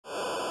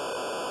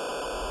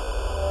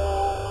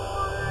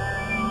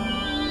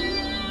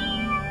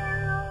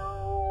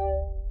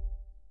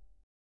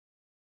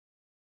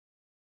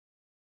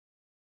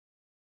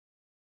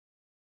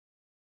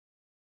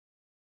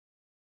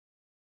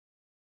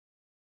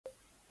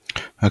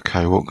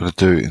Okay, what I'm going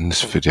to do in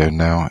this video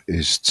now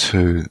is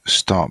to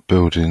start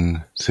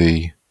building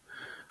the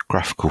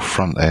graphical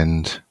front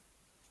end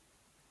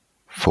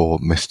for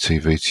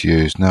MythTV to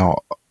use. Now,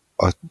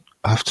 I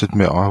have to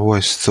admit, I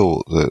always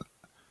thought that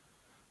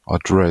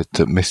I'd read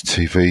that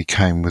MythTV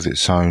came with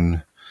its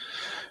own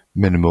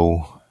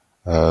minimal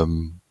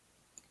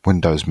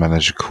Windows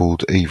manager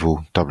called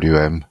Evil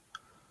WM,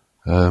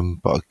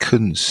 but I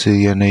couldn't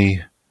see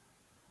any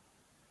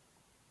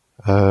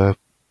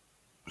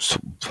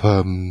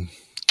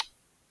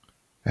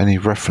any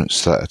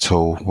reference to that at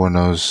all when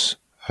I was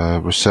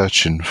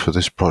researching for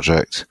this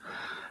project.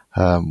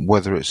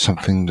 Whether it's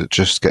something that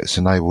just gets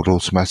enabled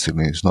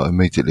automatically, it's not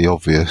immediately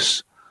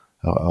obvious,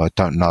 I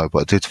don't know,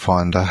 but I did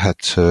find I had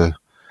to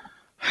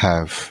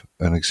have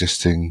an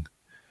existing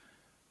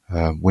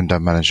window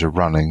manager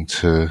running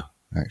to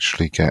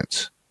actually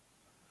get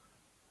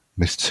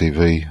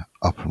MythTV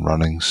up and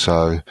running.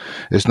 So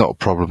it's not a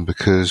problem,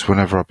 because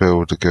whenever I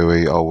build a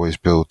GUI, I always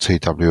build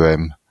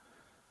TWM,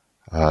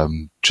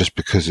 just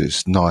because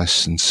it's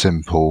nice and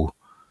simple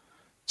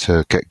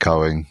to get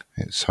going.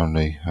 It's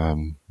only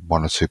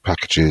one or two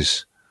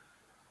packages,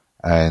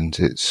 and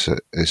it's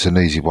an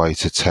easy way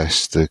to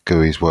test the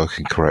GUIs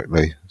working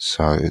correctly.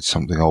 So it's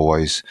something I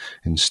always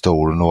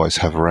install and always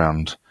have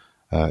around,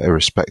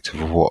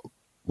 irrespective of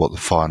what the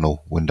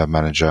final window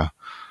manager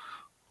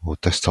or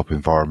desktop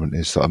environment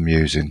is that I'm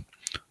using.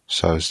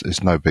 So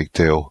it's no big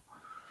deal.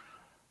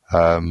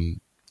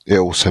 It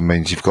also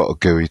means you've got a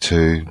GUI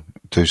to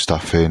do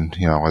stuff in,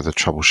 either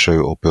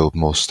troubleshoot or build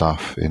more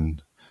stuff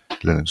in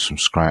Linux from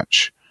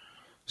scratch.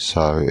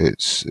 So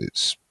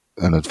it's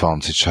an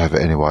advantage to have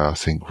it anyway, I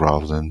think,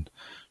 rather than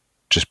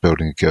just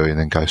building a GUI and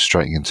then go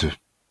straight into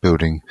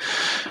building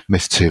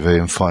MythTV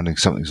and finding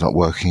something's not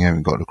working. You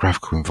haven't got a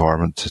graphical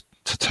environment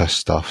to test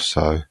stuff.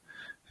 So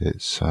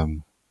it's, as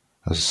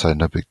I say,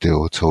 no big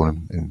deal at all.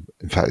 In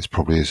fact,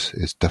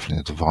 it's definitely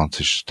an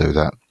advantage to do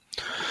that.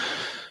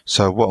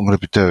 So what I'm going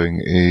to be doing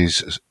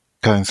is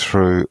going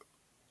through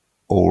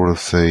all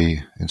of the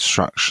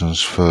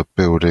instructions for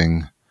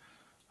building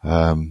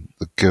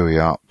the GUI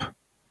up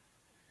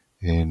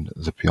in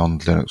the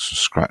Beyond Linux from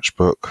Scratch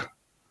book.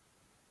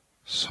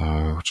 So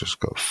I've just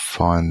got to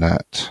find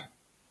that.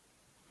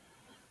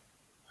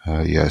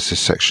 Yes, this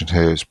section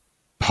here is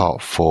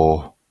part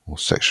 4, or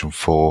section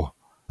 4,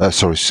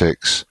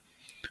 6,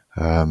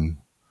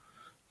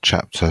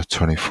 chapter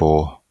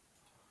 24.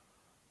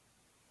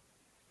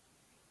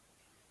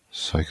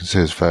 So you can see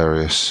there's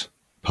various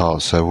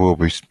parts. So we'll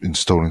be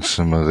installing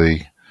some of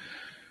the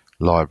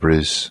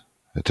libraries,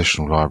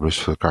 additional libraries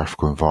for the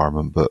graphical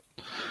environment, but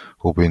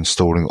we'll be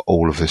installing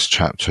all of this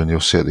chapter, and you'll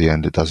see at the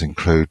end it does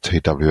include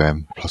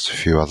TWM plus a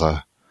few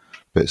other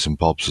bits and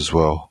bobs as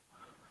well.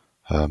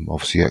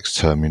 Obviously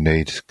Xterm you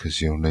need,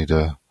 because you'll need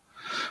a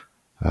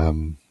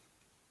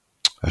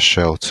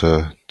shell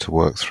to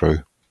work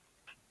through.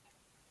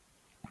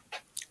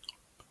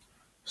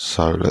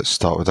 So let's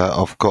start with that.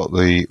 I've got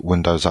the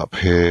Windows up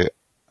here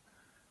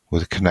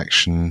with a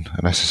connection,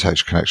 an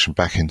SSH connection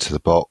back into the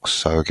box.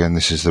 So again,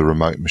 this is the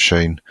remote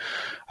machine.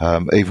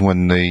 Even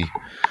when the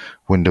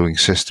windowing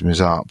system is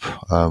up,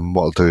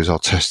 what I'll do is I'll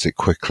test it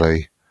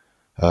quickly,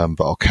 but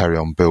I'll carry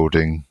on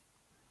building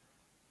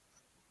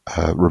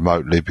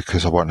remotely,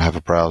 because I won't have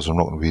a browser. I'm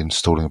not going to be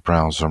installing a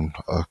browser. I'm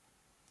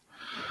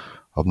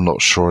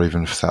not sure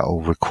even if that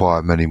will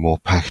require many more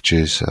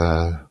packages,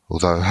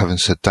 although having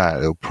said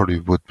that, it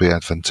probably would be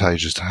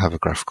advantageous to have a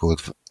graphical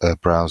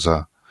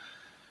browser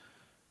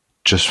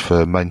just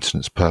for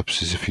maintenance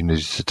purposes, if you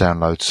needed to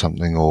download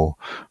something or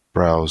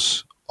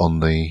browse on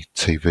the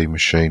TV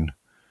machine.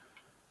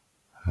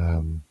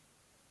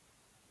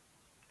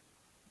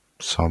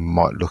 So I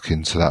might look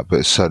into that, but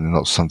it's certainly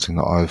not something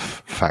that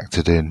I've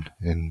factored in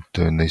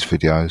doing these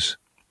videos,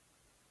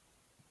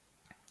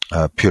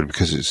 purely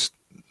because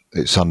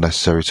it's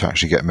unnecessary to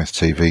actually get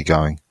MythTV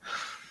going,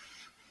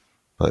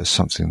 but it's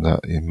something that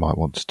you might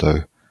want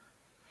to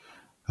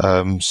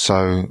do.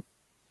 So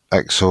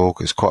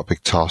Xorg, it's quite a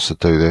big task to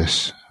do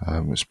this.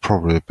 It's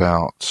probably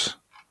about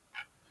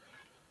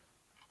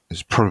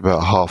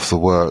half the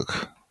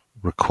work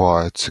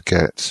required to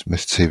get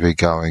MythTV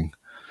going.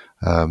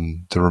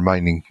 The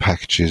remaining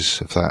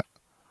packages of that,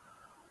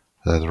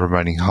 the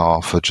remaining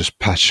half, are just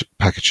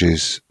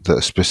packages that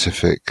are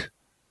specific,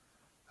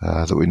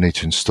 that we need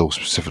to install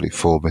specifically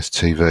for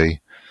MythTV.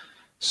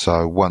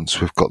 So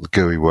once we've got the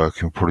GUI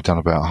working, we've probably done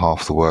about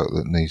half the work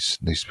that needs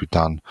to be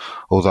done.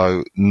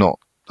 Although not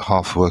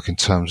half the work in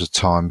terms of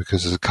time,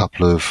 because there's a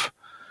couple of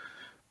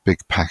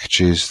big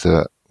packages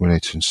that we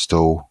need to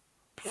install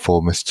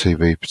for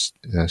MythTV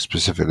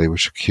specifically,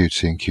 which are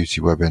Qt and Qt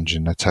Web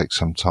Engine. They take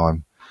some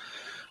time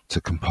to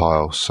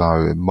compile,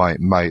 so it might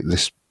make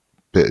this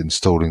bit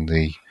installing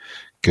the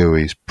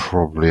GUI is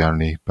probably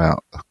only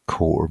about a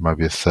quarter,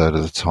 maybe a third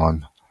of the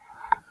time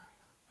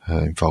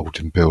involved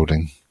in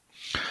building.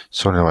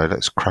 So anyway,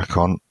 let's crack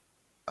on.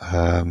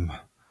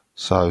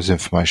 So there's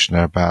information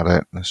there about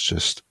it. Let's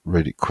just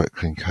read it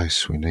quickly in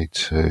case we need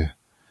to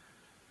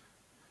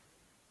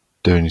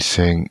do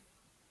anything.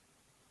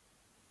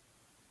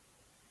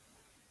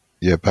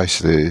 yeah,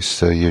 basically it's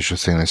the usual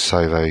thing. They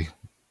say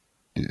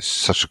it's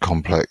such a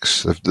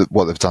complex.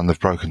 What they've done, they've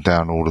broken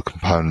down all the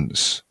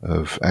components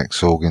of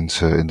Xorg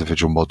into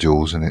individual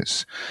modules, and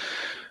it's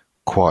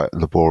quite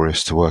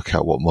laborious to work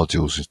out what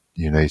modules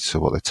you need. So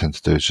what they tend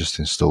to do is just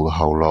install the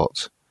whole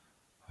lot.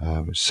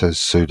 It says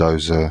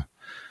sudo's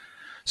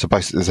so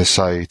basically they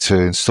say to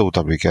install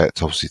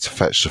wget, obviously to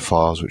fetch the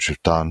files, which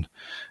we've done.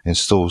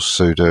 Install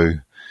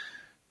sudo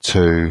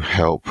to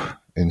help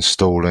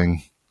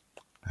installing,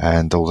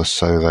 and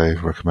also they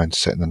recommend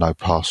setting the no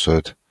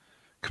password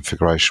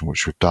configuration,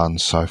 which we've done.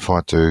 So if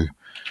I do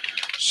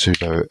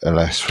sudo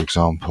ls, for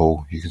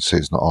example, you can see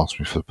it's not asked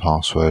me for the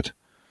password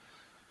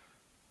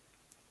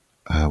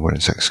when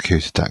it's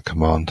executed that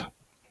command.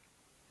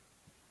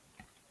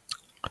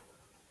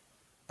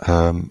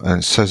 And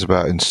it says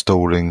about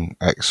installing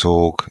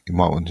Xorg, you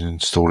might want to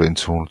install it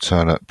into an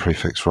alternate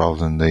prefix rather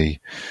than the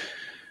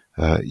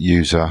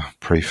user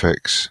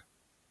prefix.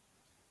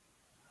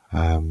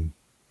 And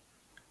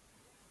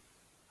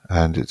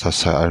it does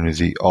say only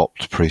the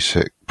opt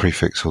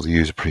prefix or the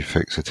user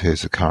prefix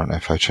adheres to the current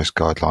FHS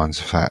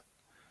guidelines if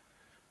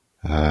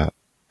that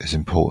is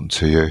important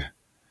to you.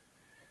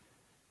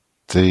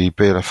 The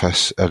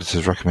BLFS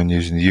editors recommend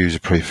using the user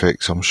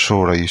prefix. I'm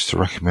sure they used to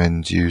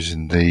recommend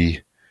using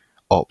the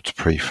opt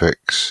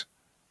prefix.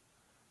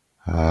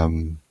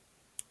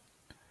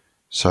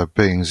 So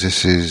being as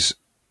this is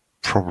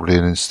probably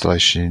an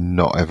installation you're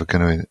not ever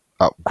going to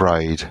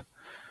upgrade,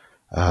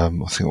 I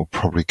think we'll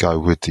probably go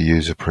with the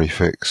user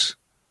prefix.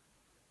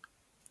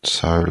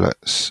 So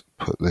let's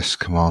put this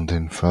command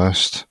in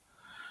first,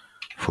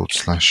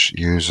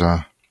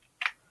 /user,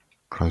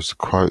 close the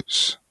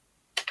quotes,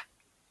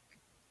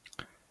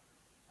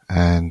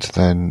 and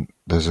then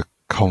there's a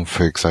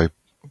config,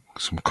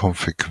 some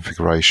config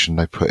configuration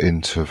they put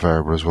into a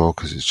variable as well,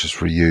 because it's just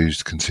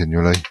reused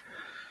continually.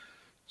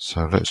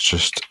 So let's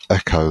just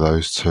echo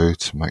those two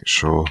to make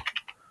sure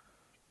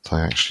they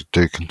actually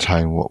do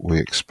contain what we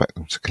expect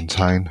them to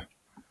contain.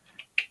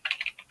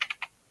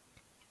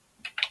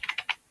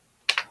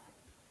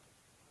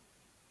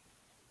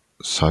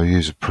 So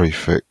user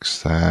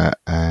prefix there,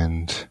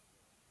 and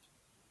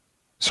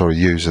sorry,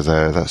 user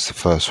there, that's the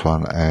first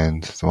one,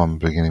 and the one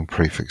beginning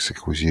prefix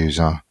equals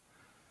user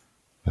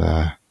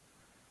there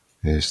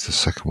is the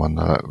second one.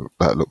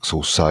 That looks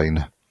all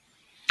sane.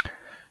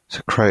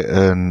 So create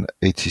an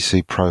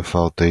etc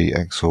profile d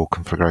Xorg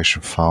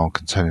configuration file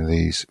containing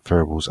these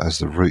variables as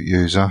the root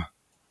user.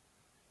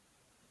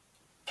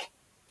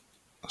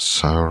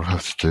 So I'll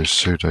have to do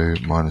sudo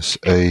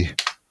 -e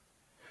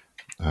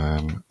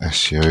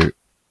su,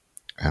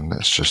 and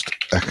let's just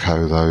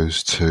echo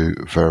those two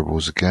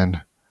variables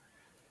again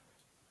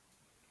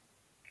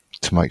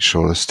to make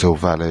sure they're still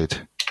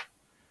valid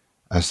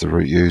as the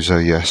root user.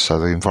 Yes, so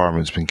the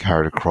environment's been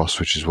carried across,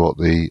 which is what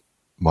the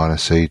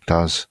 -e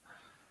does.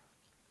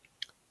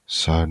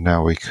 So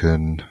now we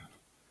can,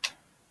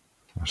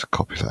 let's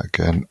copy that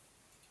again,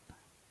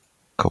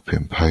 copy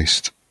and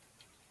paste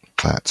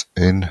that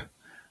in,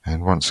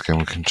 and once again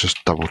we can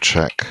just double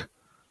check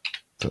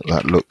that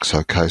that looks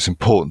okay. It's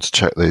important to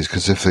check these,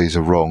 because if these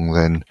are wrong,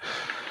 then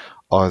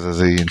either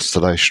the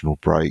installation will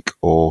break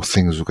or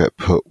things will get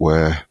put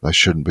where they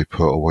shouldn't be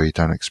put or where you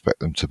don't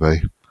expect them to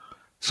be.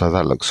 So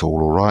that looks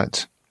all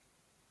right.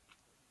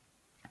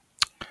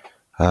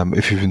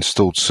 If you've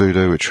installed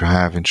sudo, which you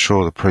have,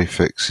 ensure the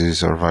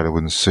prefixes are available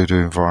in the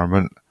sudo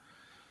environment.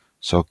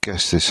 So I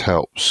guess this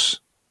helps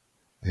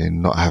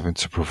in not having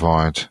to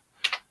provide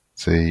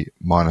the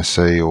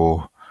 -e,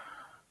 or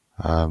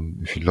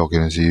if you log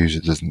in as a user,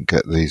 it doesn't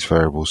get these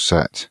variables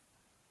set.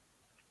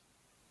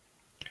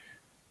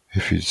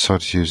 If you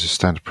decide to use the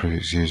standard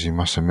prefix user, you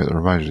must omit the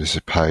remainder of this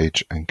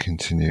page and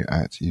continue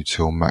at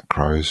util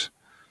macros.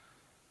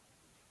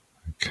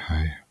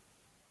 Okay.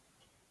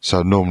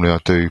 So normally I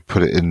do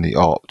put it in the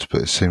opt,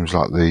 but it seems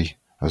like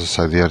as I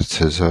say, the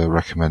editors are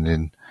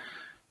recommending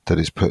that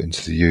it's put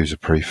into the user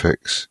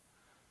prefix.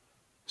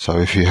 So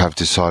if you have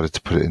decided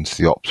to put it into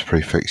the opt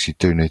prefix, you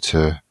do need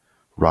to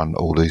run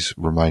all these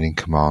remaining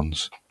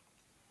commands.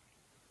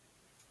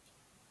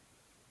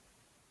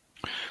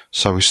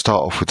 So we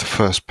start off with the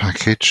first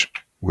package,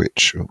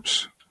 which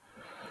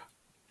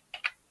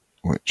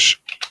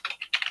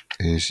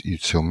is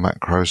util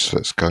macros. So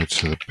let's go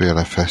to the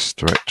BLFS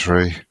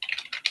directory.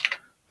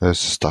 There's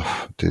the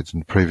stuff I did in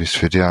the previous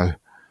video,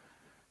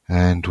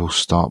 and we'll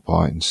start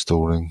by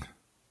installing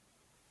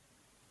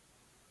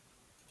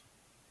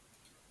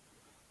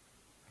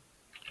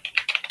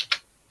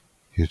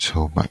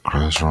util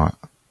macros. Right,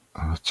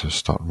 I have to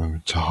start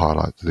remembering to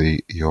highlight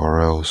the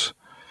URLs.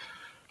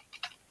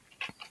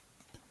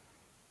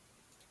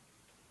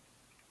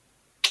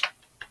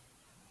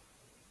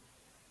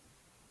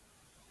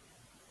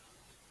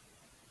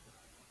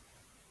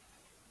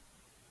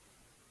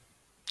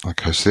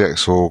 Okay, so the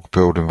Xorg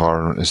build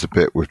environment is the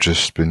bit we've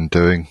just been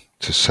doing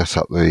to set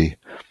up the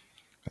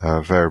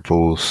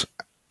variables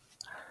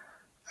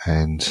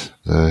and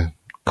the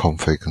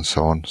config and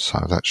so on.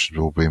 So that should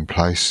all be in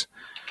place.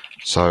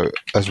 So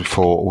as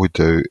before, all we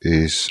do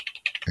is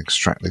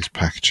extract these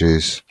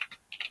packages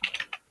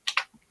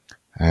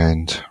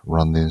and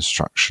run the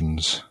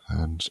instructions.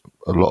 And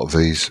a lot of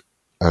these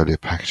earlier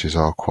packages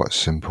are quite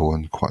simple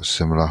and quite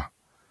similar.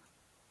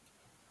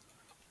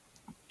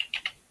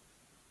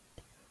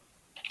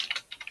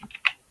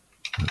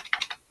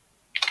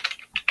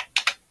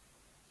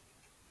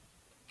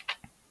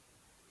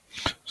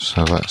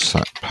 So that's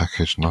that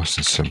package, nice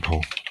and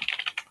simple.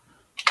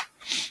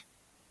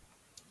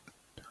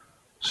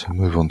 So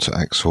move on to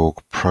Xorg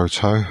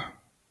Proto.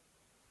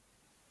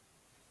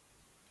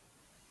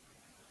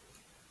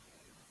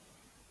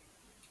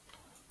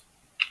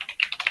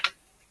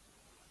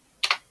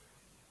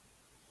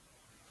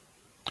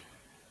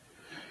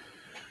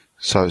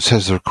 So it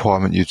says the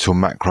requirement util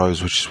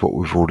macros, which is what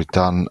we've already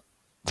done.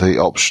 The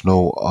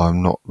optional,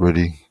 I'm not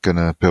really going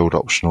to build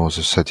optional, as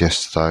I said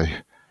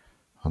yesterday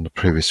on the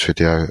previous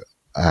video.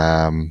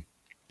 There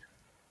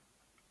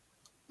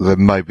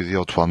may be the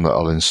odd one that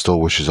I'll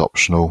install which is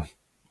optional,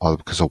 either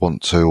because I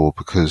want to or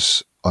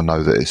because I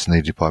know that it's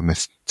needed by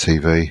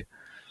MythTV.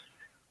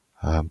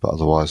 But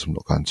otherwise I'm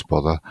not going to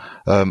bother.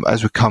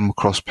 As we come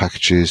across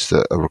packages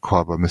that are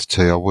required by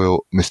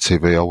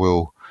MythTV, I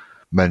will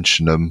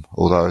mention them,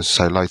 although as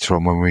I say later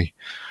on when we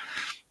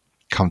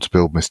come to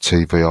build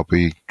MythTV, I'll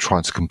be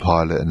trying to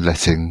compile it and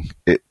letting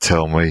it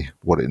tell me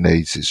what it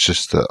needs. It's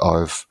just that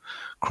I've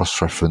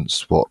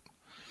cross-referenced what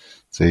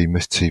the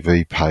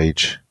MythTV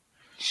page,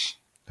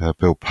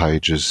 build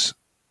page, has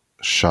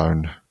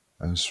shown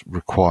as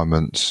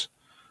requirements.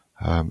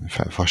 In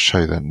fact, if I show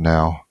you that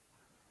now,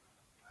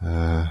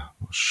 I'm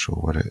not sure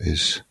what it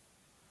is.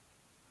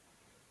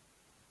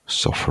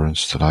 Software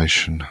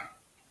installation.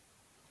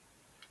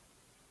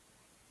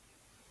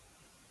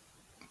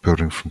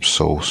 Building from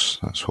source,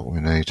 that's what we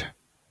need.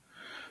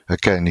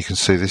 Again, you can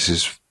see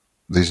these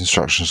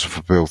instructions are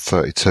for build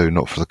 32,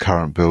 not for the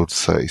current build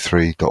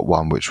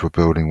 33.1, which we're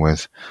building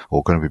with,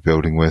 or going to be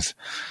building with.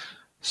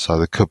 So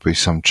there could be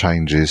some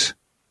changes.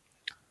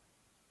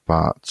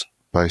 But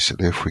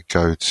basically, if we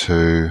go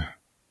to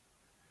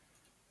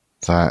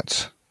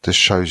that, this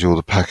shows you all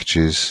the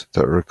packages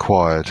that are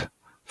required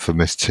for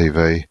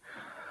MythTV.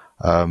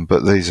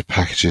 But these are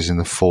packages in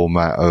the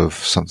format of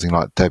something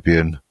like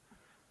Debian.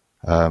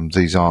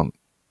 These aren't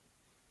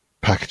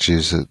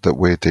packages that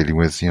we're dealing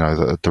with, that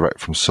are direct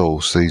from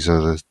source. These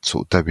are the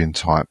sort of Debian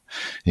type.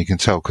 You can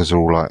tell because they're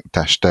all like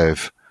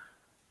 -dev.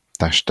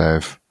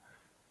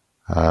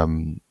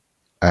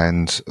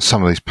 And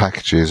some of these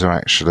packages are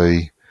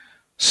actually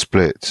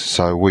split.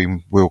 So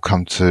we'll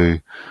come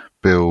to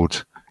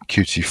build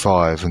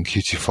Qt5, and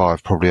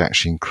Qt5 probably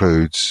actually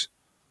includes,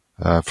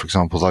 for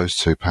example, those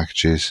two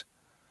packages.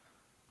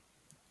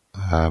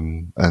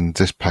 And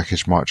this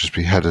package might just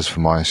be headers for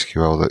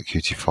MySQL that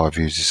Qt5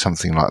 uses,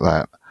 something like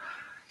that.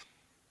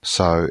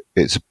 So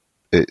it's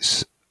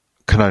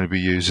can only be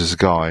used as a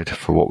guide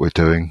for what we're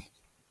doing,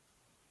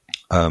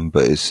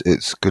 but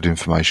it's good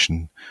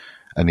information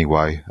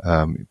anyway.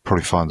 You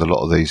probably find a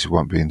lot of these you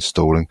won't be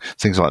installing.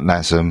 Things like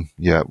NASM,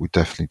 yeah, we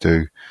definitely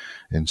do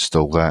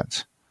install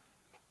that.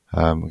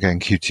 Again,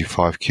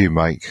 Qt5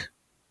 QMake,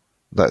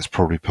 that's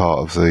probably part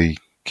of the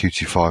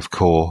Qt5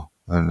 core,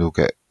 and it'll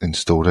get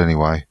installed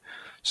anyway.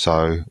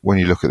 So when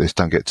you look at this,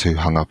 don't get too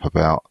hung up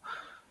about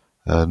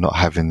not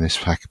having this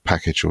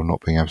package or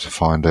not being able to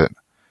find it.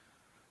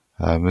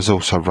 There's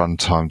also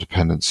runtime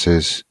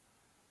dependencies.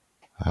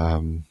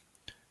 In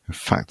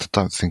fact, I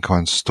don't think I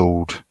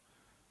installed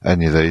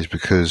any of these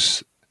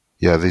because,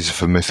 yeah, these are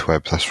for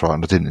MythWeb, that's right,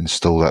 and I didn't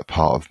install that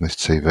part of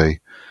MythTV.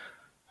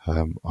 I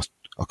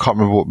can't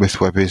remember what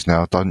MythWeb is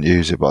now, I don't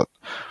use it, but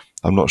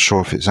I'm not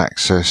sure if it's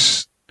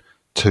access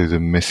to the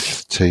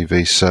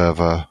MythTV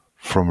server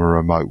from a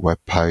remote web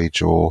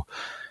page, or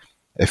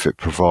if it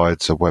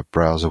provides a web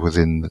browser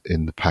within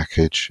the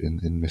package in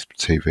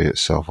MythTV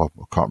itself. I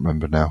can't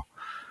remember now.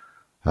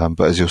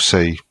 But as you'll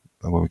see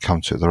when we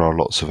come to it, there are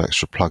lots of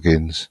extra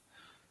plugins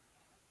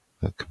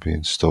that can be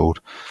installed.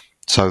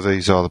 So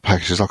these are the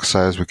packages. Like I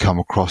say, as we come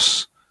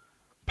across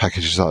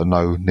packages that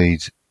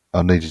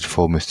are needed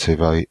for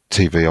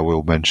MythTV, I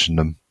will mention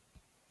them.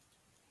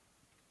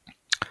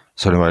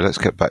 So anyway, let's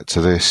get back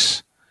to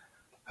this.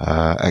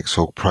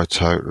 Xorg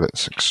Proto,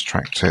 let's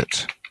extract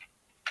it.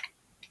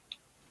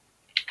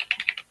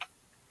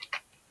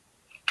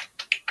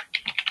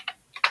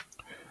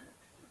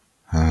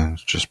 And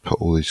just put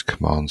all these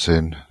commands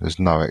in. There's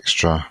no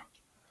extra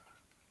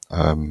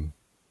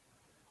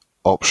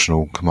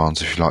optional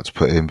commands if you like to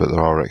put in, but there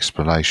are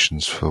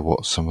explanations for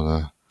what some of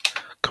the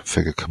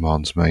configure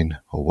commands mean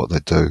or what they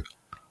do.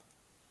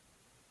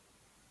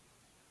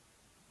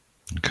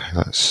 Okay,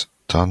 that's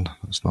done.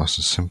 That's nice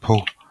and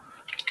simple.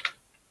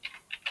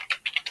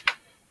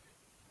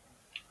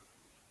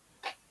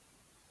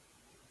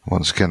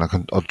 Once again,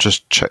 I'll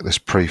just check this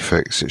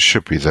prefix. It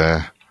should be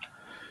there.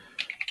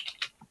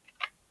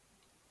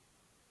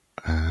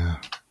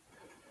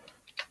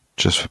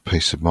 Just for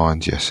peace of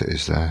mind, yes, it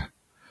is there.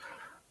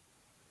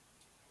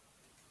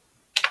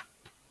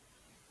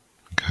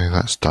 Okay,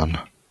 that's done.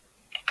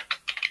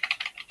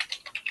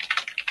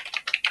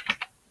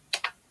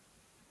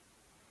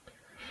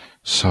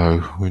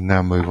 So we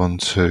now move on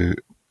to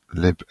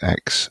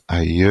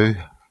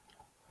libxau.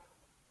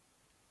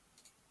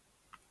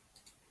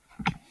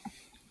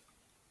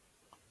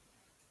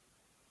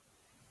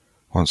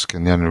 Once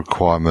again, the only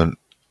requirement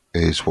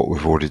is what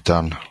we've already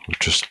done. We've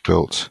just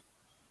built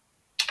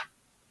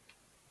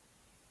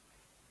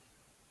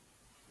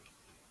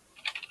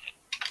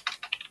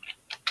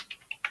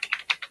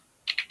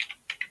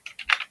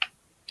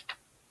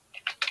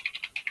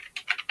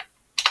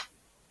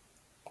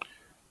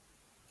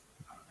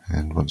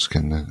and once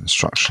again the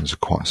instructions are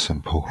quite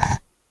simple.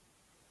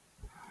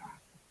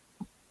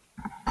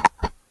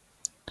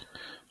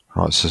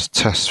 Right, so there's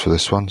tests for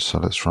this one, so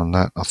let's run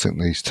that. I think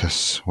these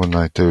tests, when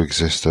they do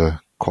exist, are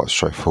quite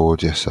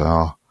straightforward. Yes, they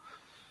are.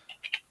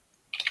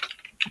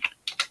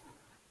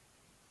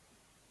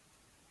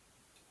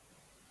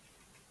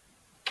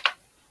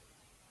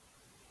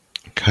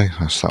 Okay,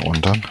 that's that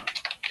one done.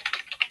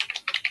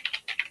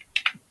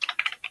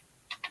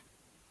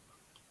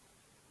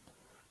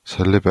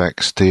 So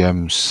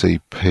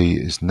libxdmcp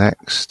is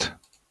next.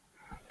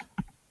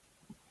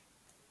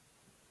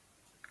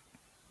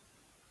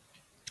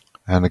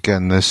 And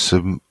again, there's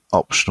some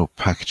optional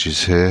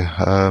packages here.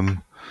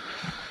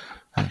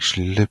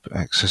 Actually,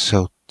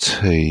 libxslt.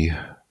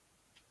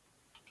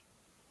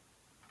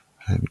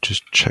 Let me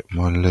just check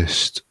my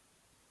list.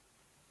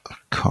 I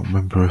can't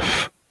remember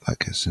if that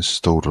gets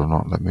installed or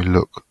not. Let me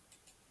look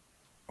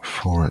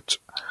for it.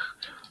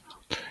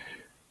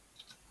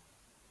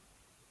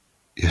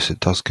 Yes, it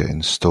does get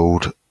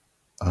installed,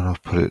 and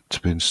I've put it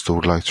to be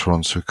installed later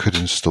on, so we could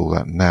install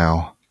that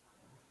now.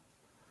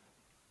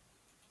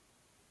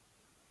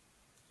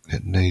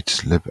 It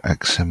needs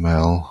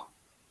libxml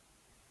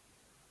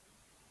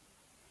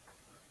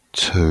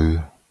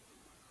 2,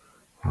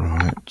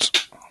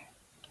 right,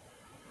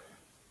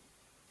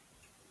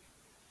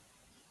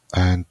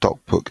 and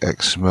docbook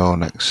XML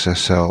and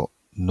XSL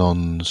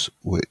nons,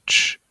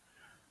 which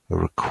are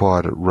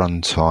required at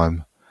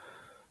runtime.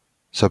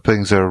 So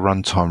being they're a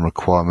runtime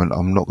requirement,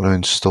 I'm not going to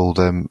install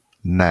them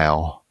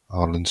now.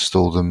 I'll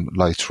install them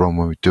later on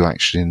when we do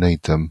actually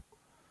need them.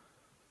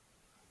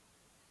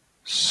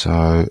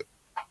 So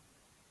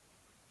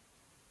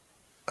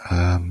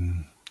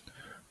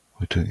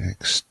we're doing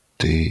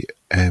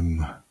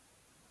XDM.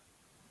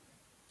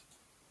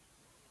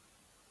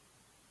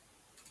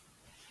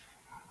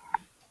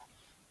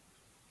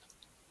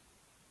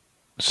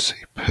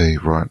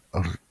 CP, right,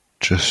 I'll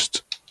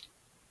just,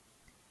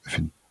 if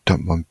you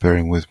don't mind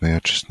bearing with me, I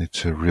just need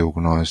to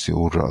reorganize the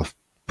order I've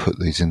put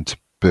these into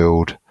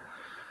build,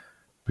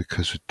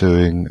 because we're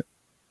doing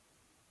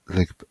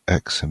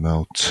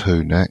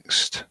libxml2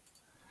 next.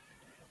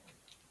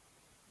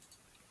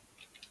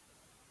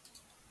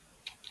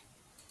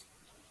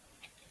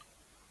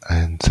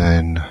 And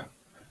then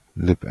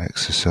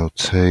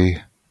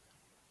libxslt.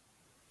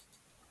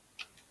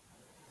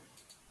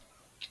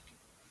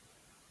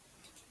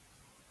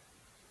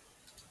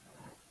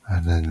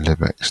 And then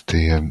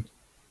libxdmcp.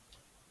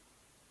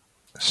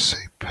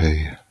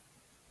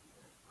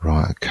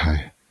 Right,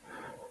 okay.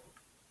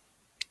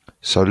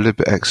 So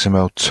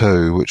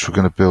libxml2, which we're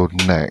going to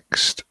build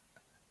next,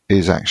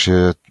 is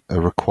actually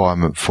a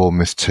requirement for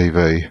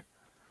MythTV.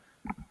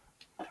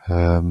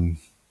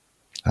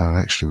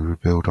 Actually, we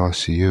build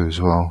ICU as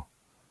well.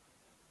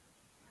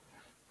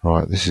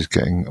 Right, this is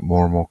getting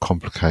more and more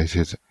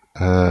complicated,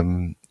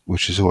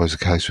 which is always the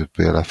case with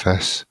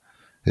BLFS.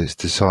 It's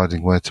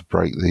deciding where to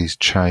break these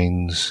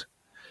chains.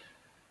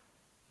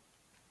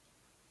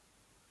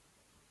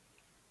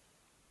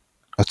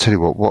 I'll tell you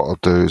what I'll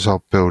do is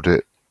I'll build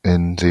it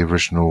in the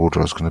original order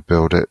I was going to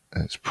build it.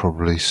 It's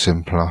probably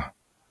simpler.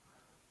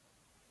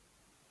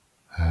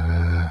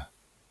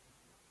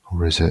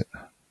 Or is it?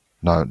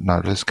 No,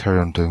 let's carry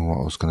on doing what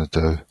I was going to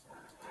do.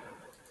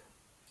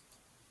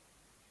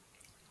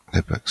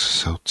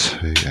 libxslt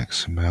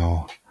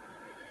XML.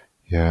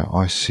 Yeah,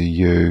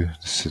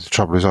 ICU. See, the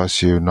trouble is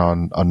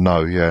ICU, I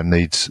know, yeah,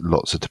 needs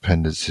lots of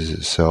dependencies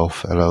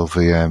itself.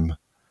 LLVM.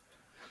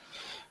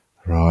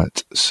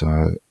 Right,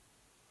 so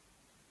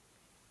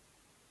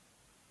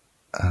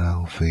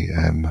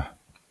LLVM.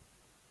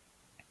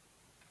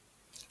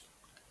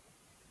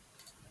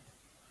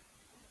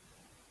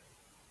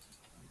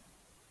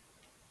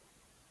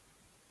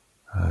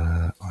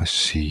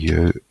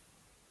 ICU.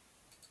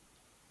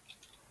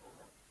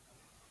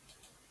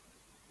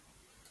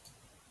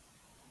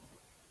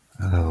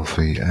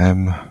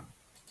 LLVM.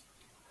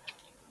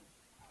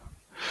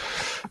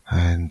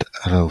 And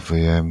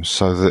LLVM.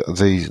 So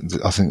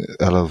I think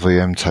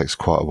LLVM takes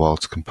quite a while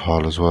to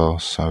compile as well,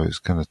 so it's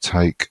going to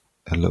take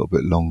a little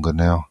bit longer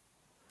now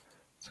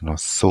than I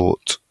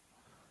thought.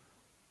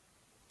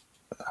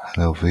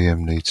 LLVM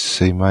needs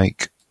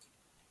CMake.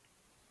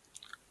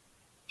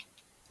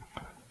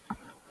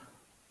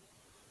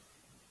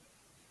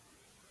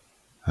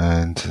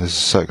 And there's a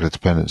circular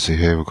dependency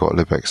here. We've got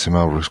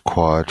libxml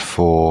required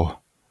for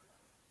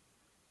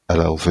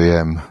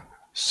LLVM,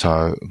 so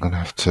I'm going to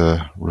have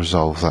to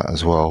resolve that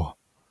as well.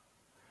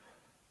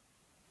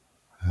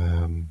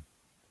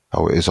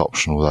 Oh, it is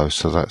optional though,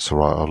 so that's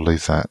alright, I'll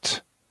leave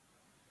that.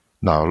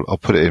 No, I'll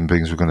put it in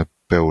because we're going to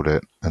build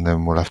it, and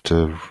then we'll have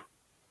to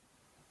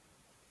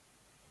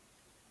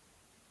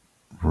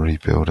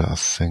rebuild it, I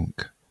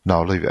think. No,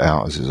 I'll leave it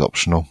out as it's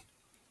optional.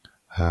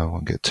 I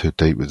won't get too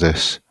deep with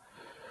this.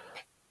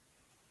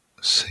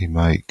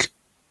 CMake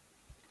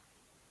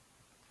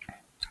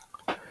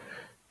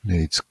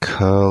needs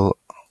curl.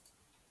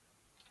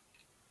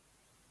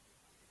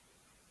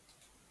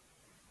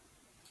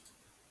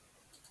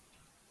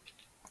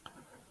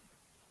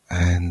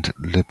 And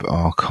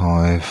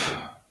libarchive.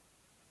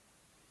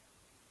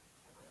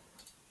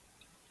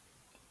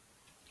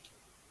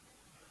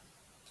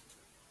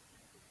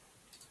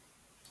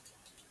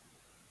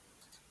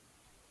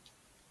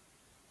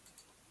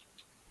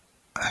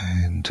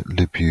 And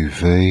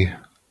libuv.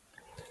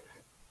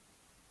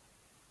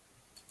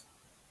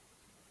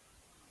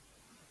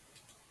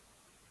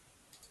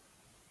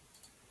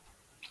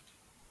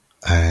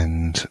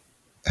 And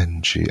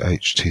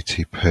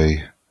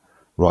NGHTTP.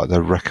 Right,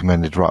 they're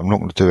recommended. Right, I'm not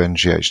going to do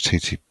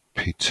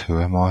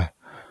NGHTTP2, am I?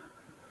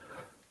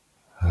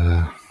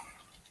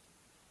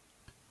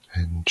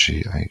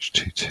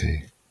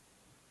 NGHTT.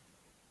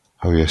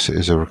 Oh yes, it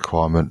is a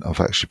requirement.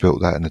 I've actually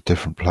built that in a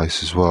different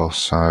place as well,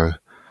 so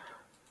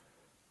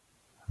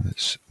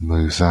let's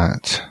move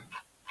that.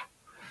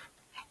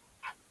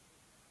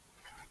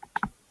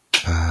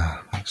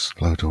 Let's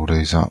load all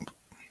these up.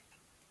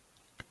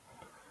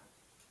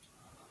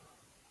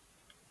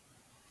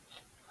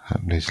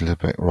 That needs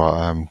libx.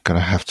 Right, I'm going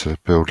to have to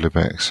build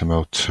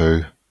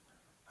libxml2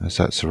 as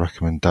that's a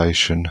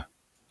recommendation.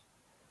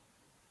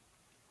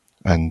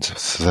 And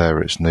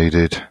there it's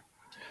needed.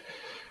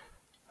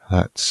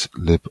 That's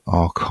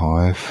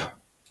libarchive.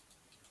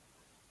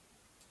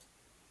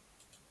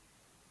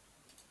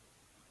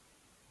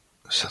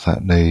 So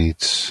that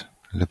needs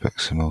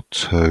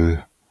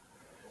libxml2.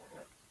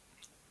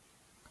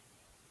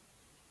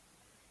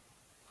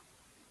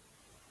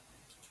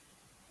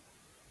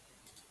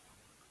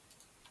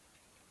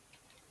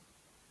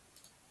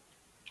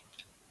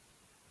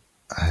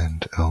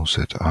 And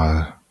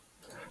LZO.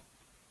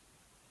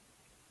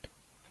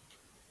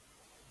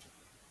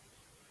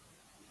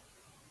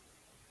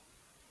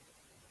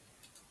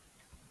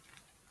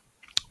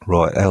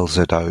 Right,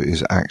 LZO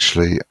is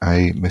actually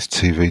a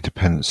MythTV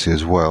dependency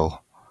as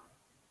well.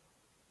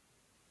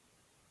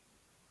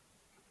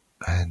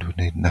 And we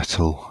need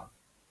nettle.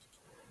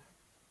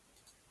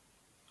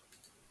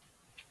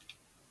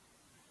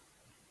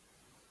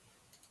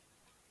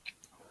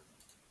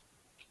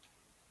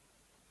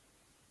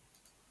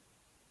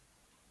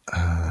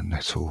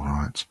 Nettle,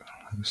 right,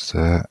 that's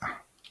there.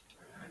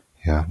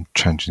 Yeah, I'm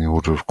changing the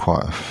order of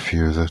quite a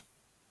few of the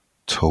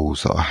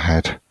tools that I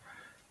had.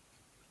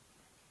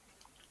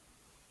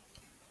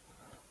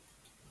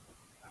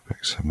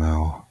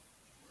 XML.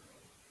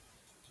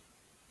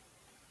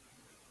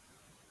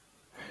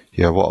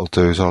 Yeah, what I'll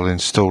do is I'll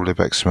install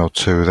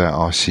libxml2 without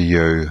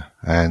ICU,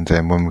 and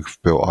then when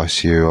we've built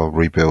ICU, I'll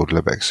rebuild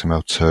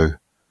libxml2.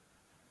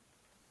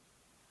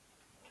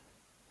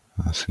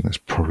 I think that's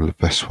probably the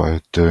best way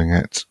of doing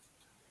it,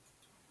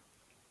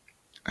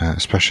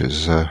 especially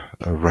as a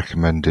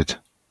recommended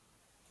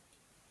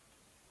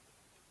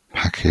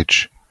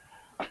package.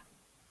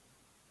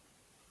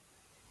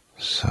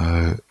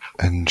 So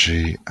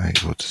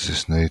NG8, what does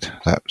this need?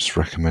 That's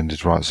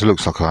recommended, right? So it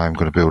looks like I am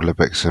going to build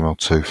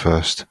libxml2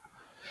 first.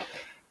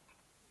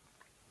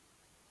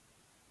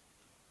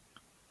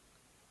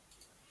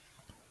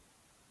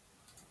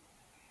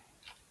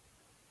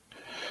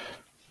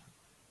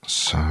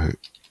 So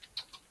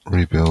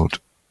rebuild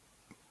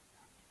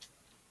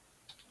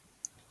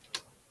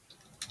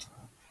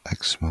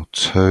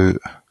XML2.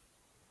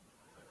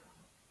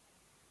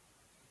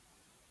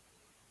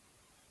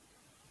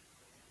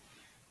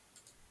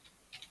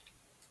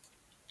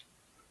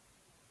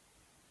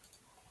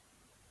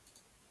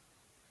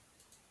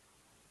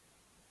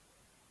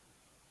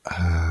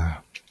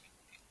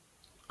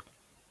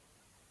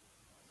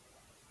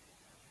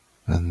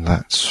 And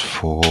that's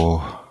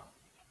for,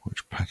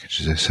 which package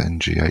is this?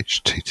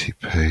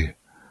 NGHTTP.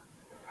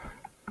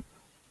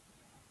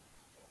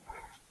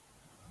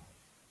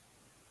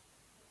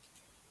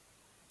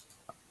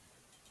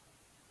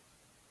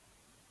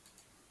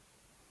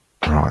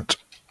 Right.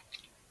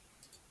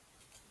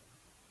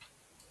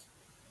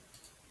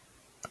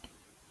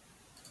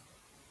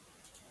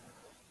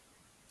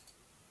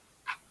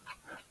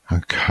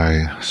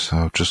 Okay, so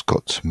I've just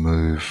got to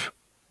move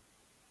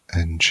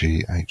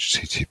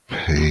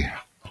NGHTTP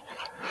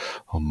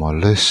on my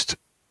list.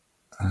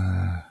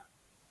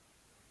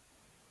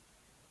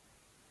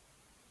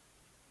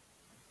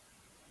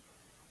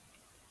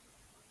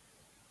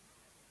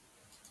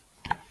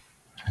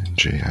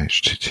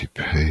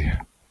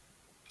 NGHTTP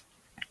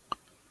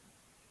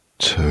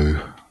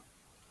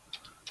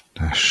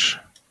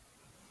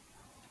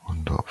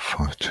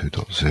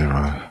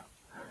 2-1.52.0.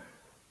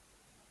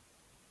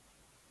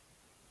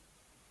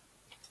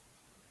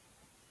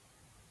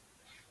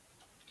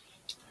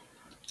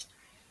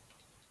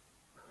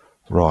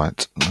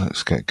 Right,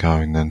 let's get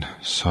going then.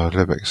 So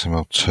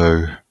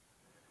libxml2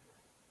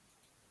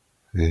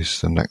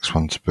 is the next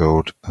one to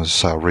build. As I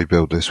say, I'll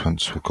rebuild this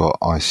once we've got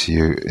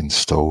ICU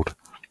installed.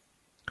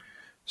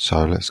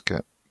 So let's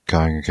get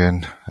going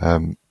again.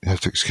 You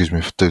have to excuse me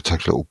if I do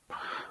take a little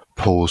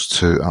pause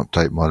to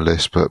update my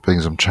list, but being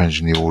as I'm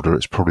changing the order,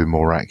 it's probably a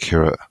more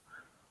accurate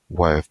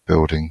way of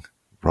building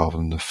rather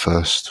than the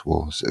first.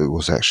 Well, it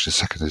was actually the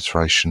second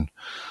iteration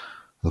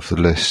of the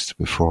list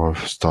before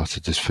I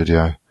started this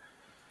video.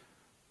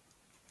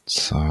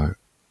 So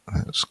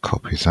let's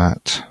copy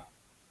that.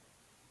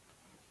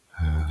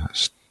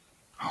 That's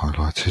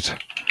highlighted.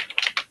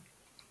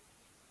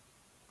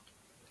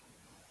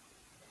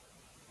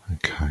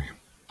 Okay.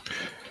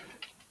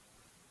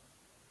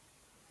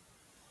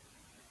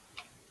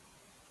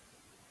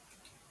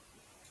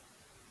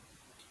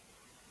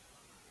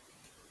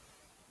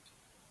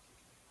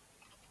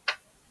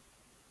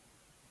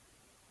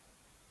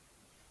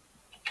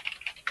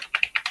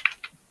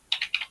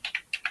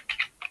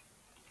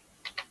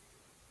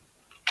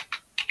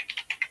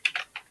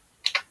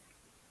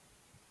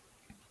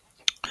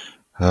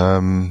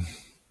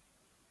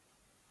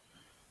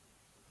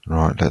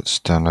 Right, let's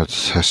download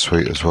the test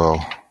suite as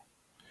well.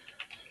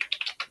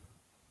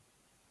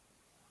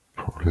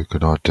 Probably a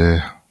good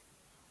idea.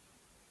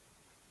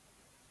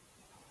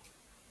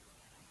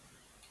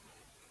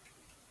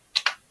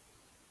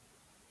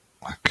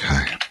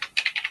 Okay.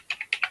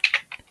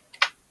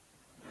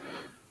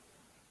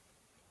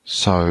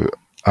 So,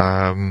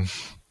 yeah,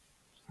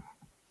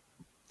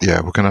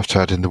 we're going to have to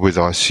add in the with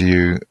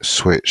ICU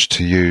switch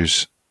to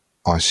use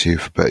ICU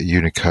for better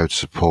Unicode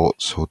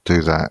support, so we'll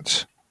do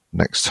that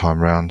next time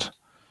round.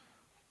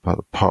 But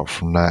apart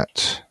from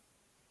that,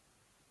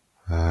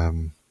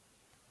 it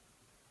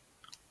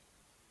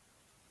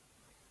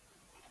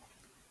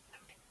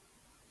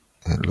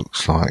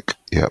looks like,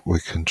 yeah, we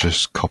can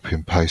just copy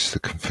and paste the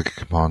configure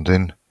command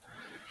in.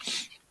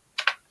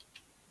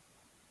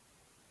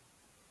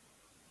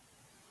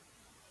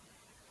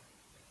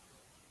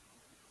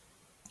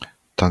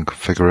 Done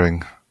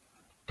configuring,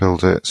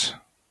 build it.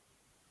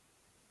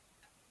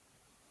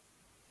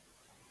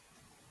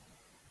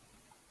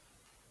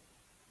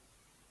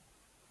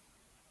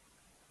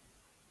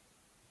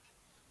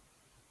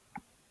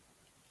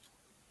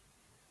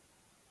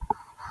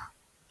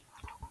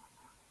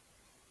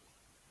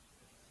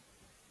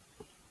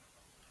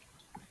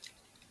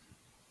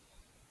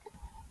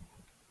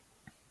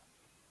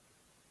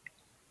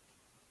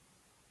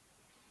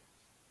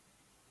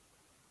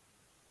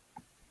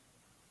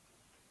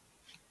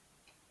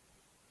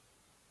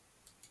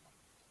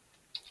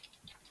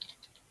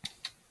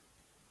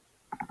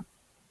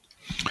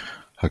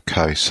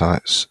 Okay, so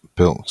that's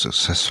built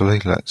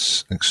successfully.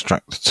 Let's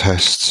extract the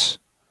tests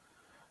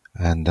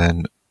and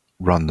then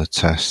run the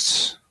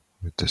tests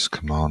with this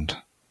command.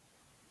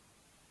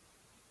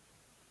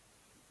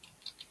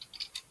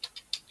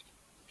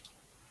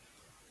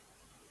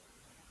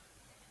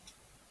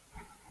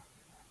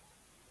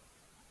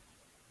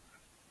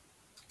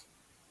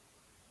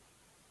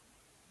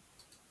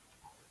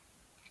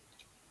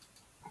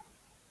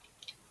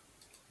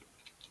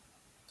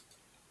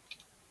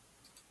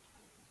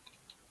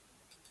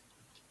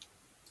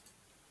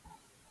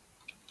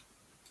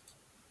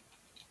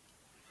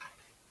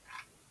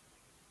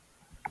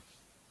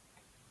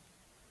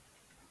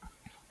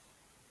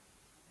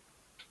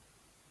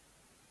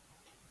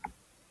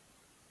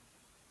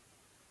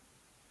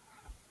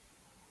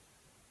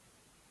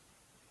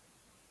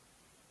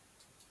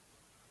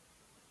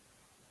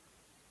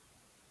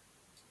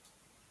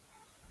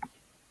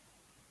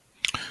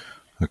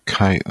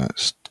 Okay,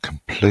 that's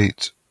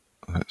complete.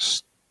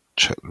 Let's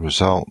check the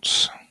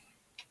results.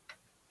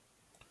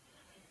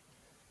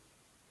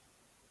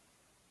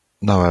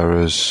 No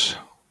errors.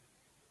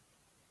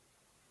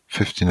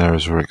 15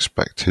 errors were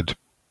expected.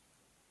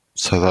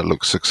 So that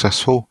looks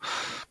successful.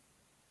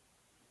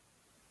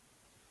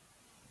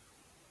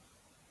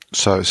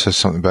 So it says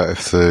something about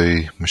if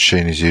the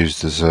machine is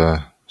used as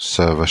a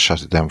server,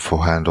 shut it down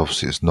beforehand.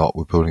 Obviously it's not.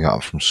 We're building it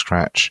up from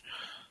scratch.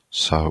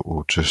 So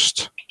we'll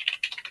just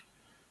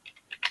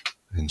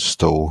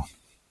install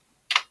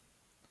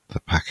the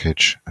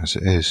package as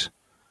it is.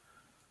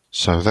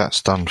 So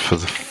that's done for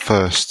the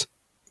first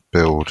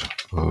build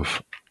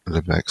of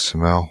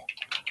libxml,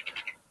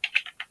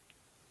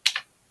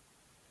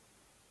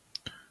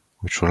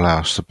 which will allow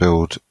us to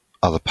build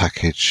other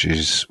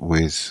packages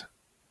with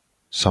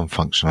some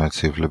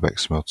functionality of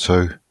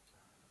libxml2.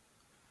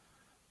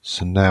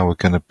 So now we're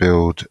going to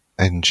build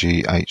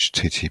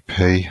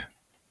NGHTTP2.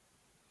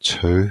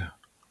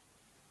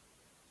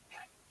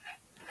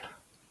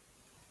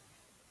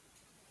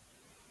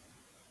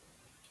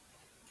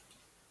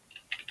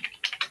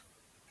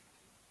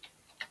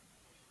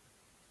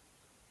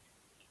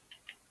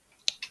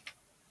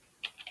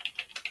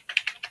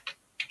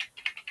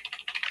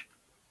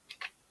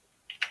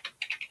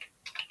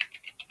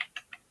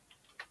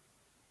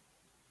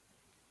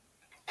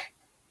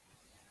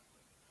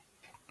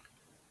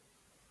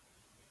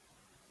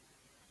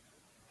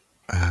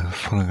 The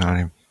following are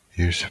only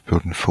used for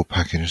building the full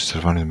package instead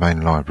of only the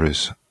main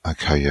libraries.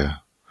 Okay, yeah.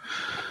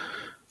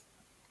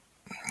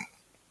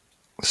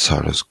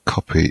 So let's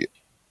copy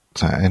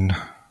that in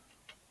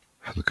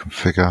for the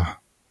configure.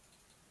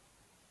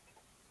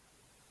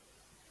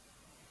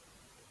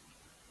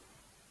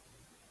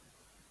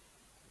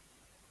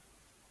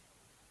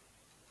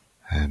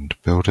 and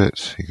build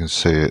it. You can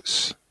see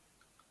it's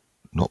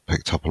not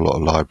picked up a lot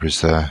of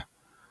libraries there.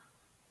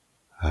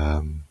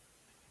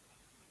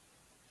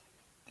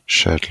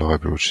 Shared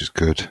library, which is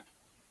good.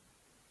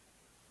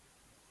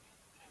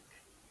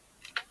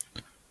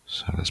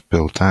 So let's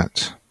build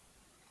that.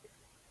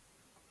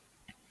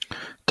 It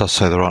does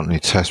say there aren't any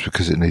tests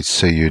because it needs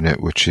CUnit,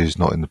 which is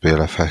not in the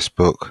BLFS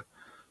book.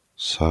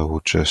 So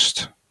we'll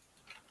just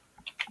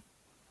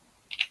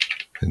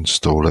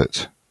install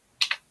it,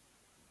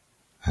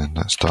 and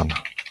that's done.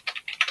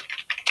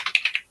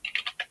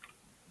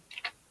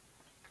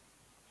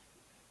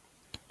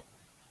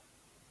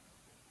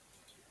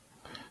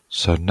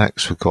 So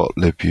next we've got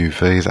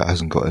libuv, that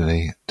hasn't got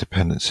any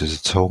dependencies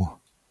at all.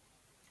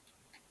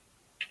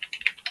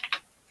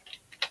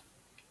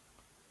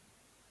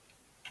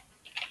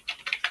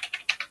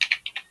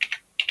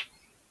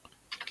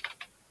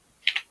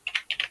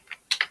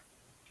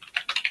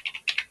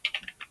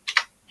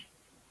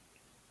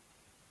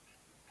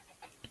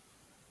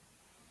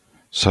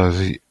 So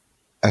the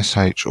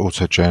sh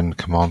autogen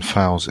command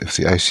fails if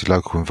the AC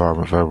local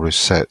environment variable is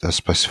set as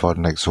specified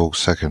in Xorg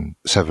 7.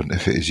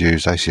 If it is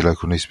used, AC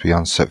local needs to be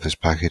unset for this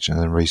package and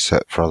then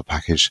reset for other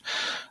package.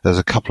 There's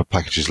a couple of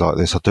packages like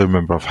this. I do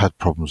remember I've had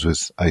problems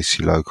with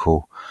AC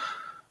local.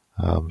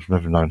 I've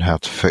never known how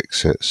to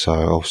fix it, so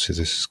obviously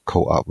this is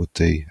caught up with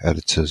the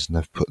editors and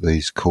they've put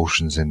these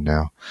cautions in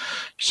now.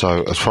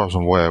 So as far as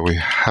I'm aware, we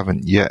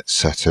haven't yet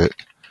set it.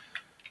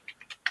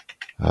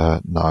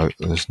 No,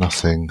 there's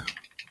nothing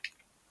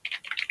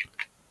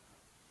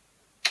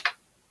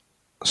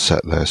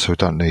set there, so we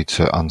don't need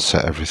to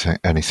unset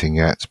anything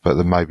yet, but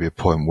there may be a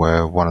point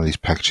where one of these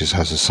packages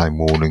has the same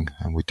warning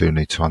and we do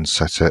need to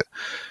unset it,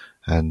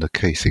 and the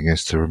key thing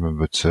is to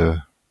remember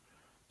to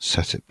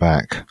set it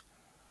back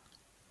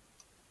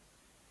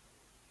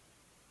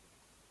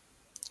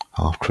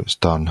after it's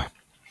done.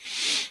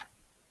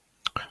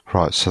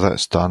 Right, so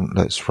that's done.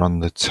 Let's run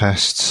the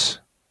tests.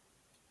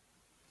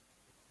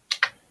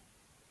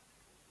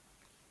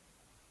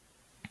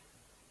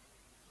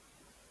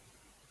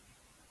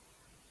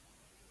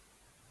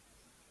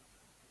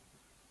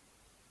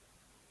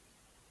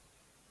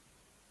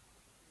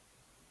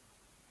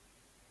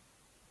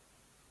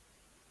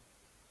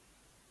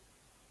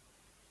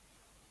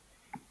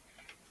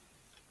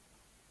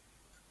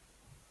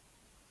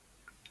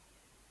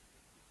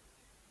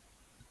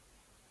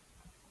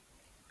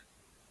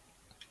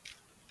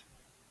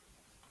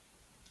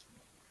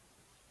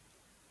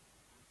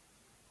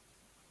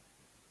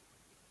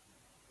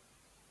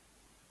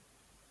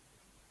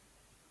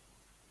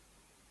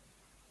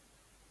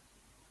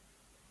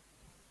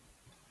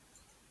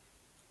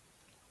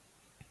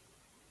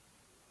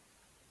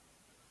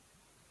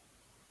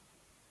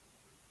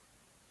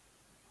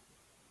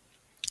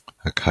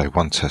 Okay,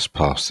 one test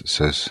passed, it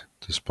says,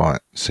 despite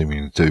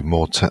seeming to do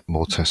more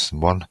tests than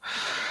one.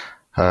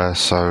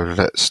 So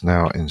let's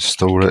now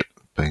install it,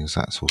 being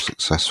that's all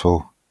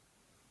successful.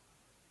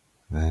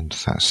 And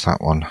that's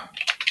that one.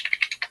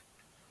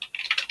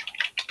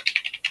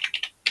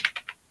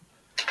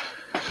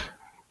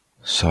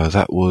 So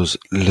that was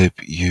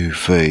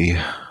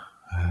libuv.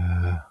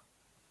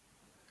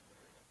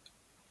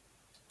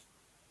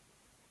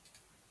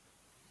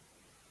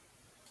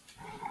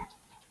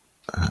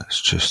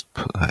 Let's just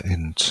put that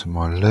into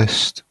my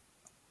list.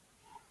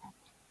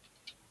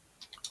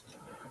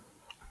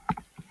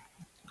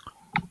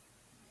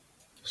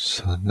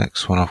 So the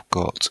next one I've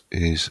got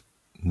is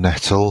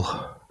nettle.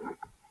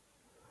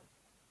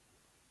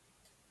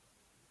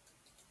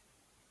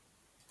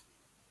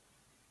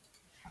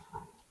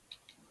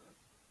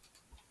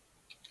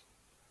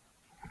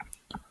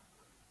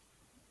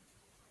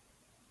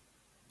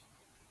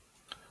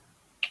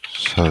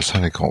 So it's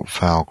only got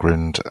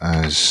Valgrind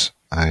as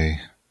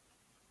a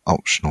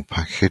optional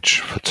package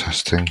for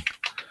testing.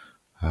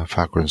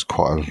 Valgrind's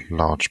quite a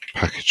large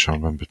package, I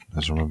remember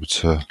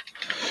to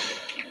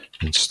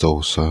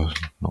install, so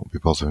not be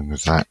bothering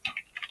with that.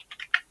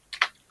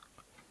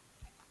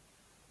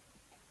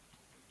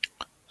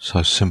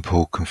 So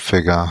simple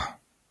configure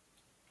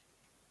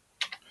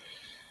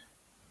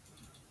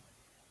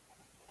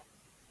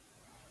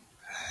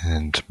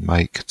and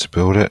make to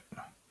build it.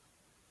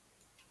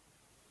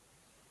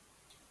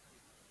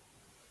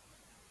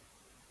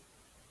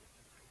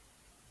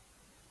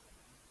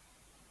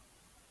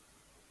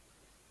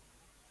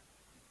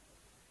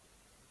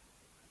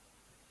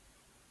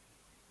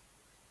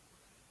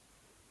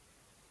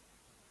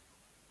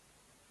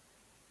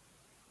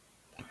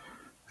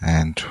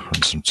 And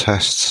run some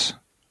tests.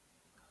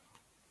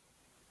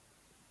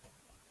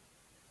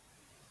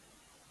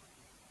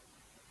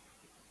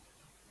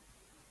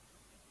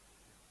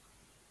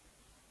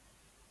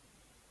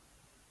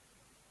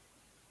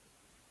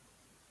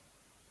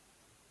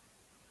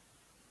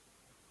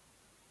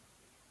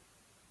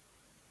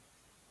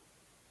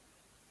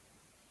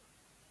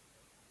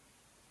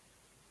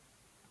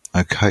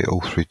 Okay, all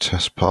 3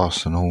 tests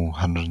passed and all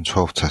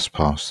 112 tests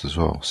passed as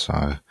well,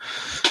 so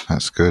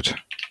that's good.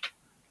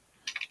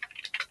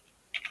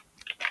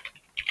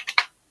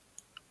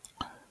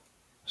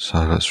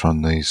 So let's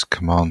run these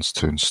commands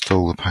to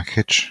install the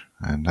package,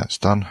 and that's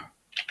done.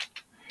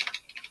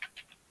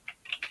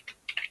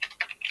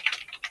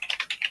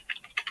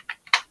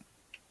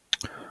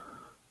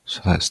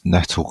 So that's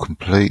net all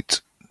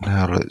complete.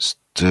 Now let's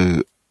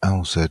do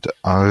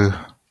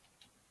LZO.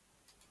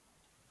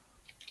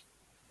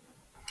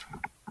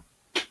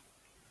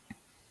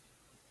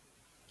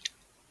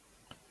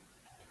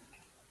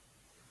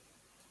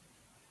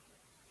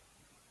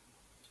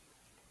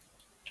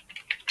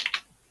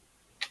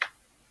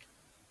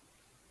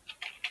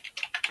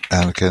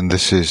 And again,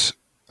 this is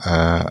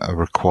a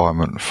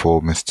requirement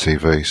for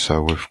MythTV,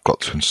 so we've got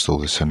to install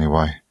this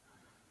anyway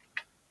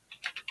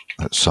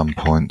at some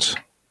point.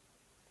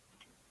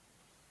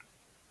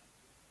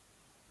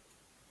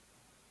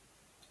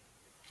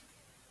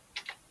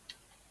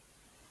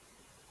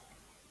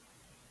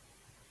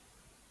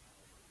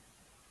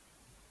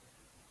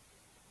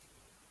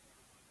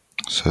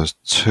 So there's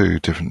two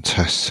different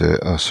tests here.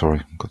 Oh,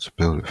 sorry, I've got to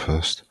build it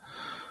first.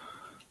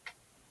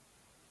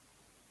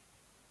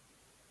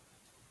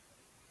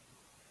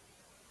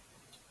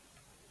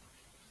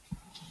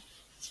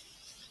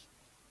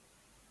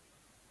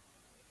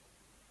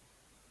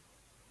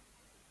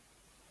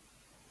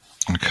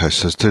 Okay,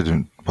 so there's two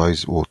different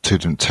ways, or two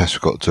different tests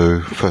we've got to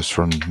do. First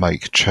run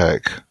make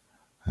check,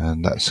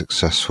 and that's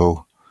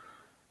successful.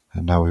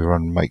 And now we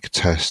run make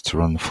test to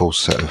run the full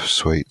set of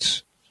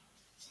suites.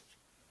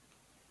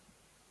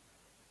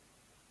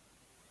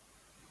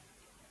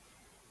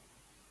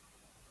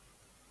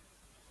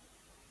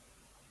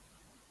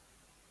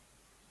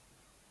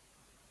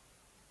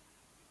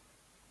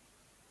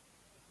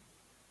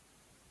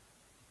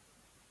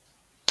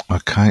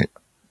 Okay,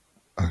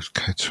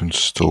 to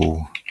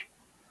install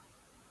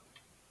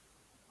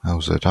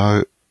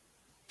LZO,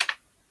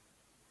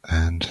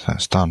 and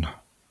that's done.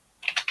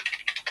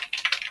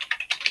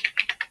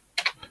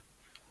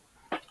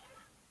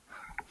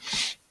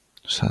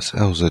 So that's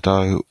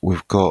LZO.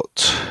 We've got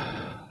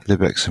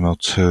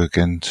libxml2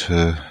 again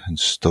to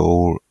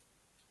install,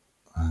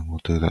 and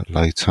we'll do that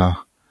later.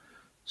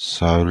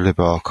 So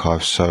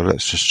libarchive, so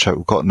let's just check.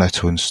 We've got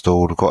nettle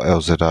installed, we've got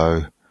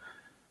LZO,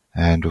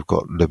 and we've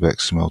got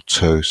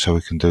libxml2, so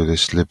we can do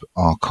this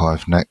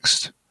libarchive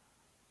next.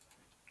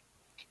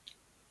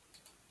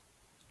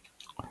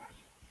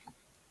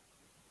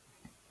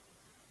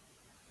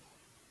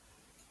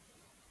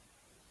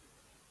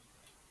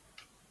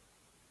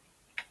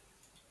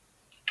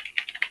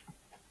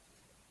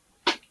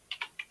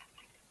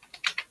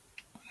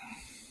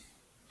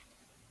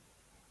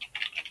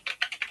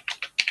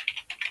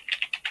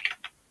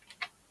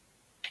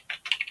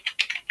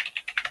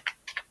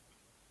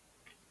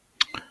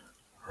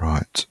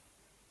 Right,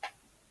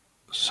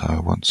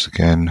 so once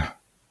again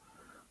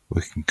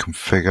we can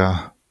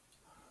configure.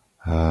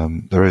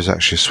 There is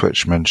actually a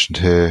switch mentioned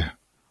here,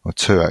 or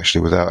two actually,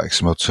 without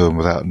XML2 and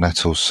without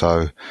nettle,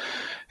 so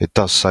it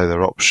does say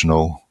they're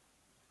optional,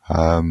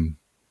 but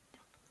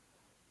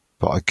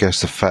I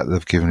guess the fact that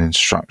they've given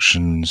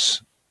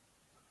instructions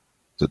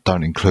that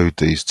don't include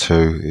these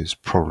two is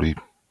probably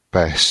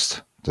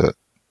best that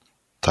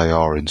they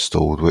are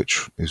installed,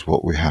 which is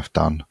what we have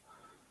done.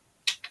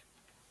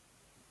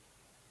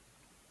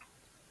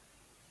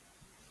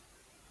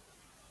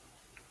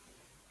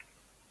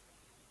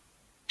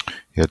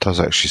 Yeah, it does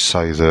actually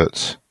say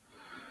that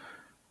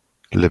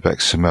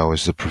libxml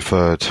is the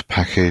preferred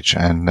package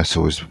and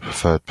nettle is the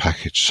preferred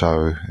package,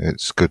 so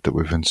it's good that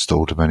we've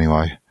installed them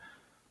anyway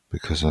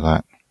because of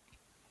that.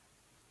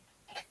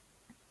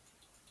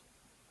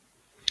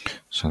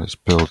 So let's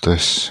build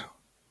this.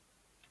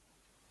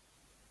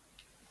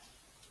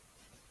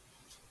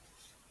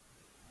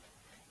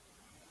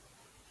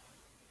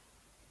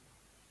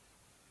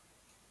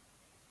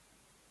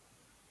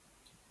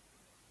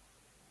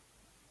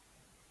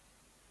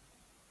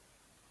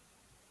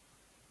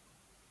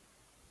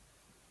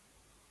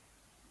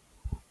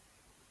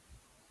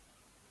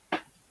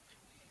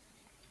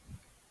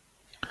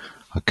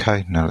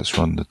 Okay, now let's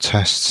run the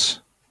tests.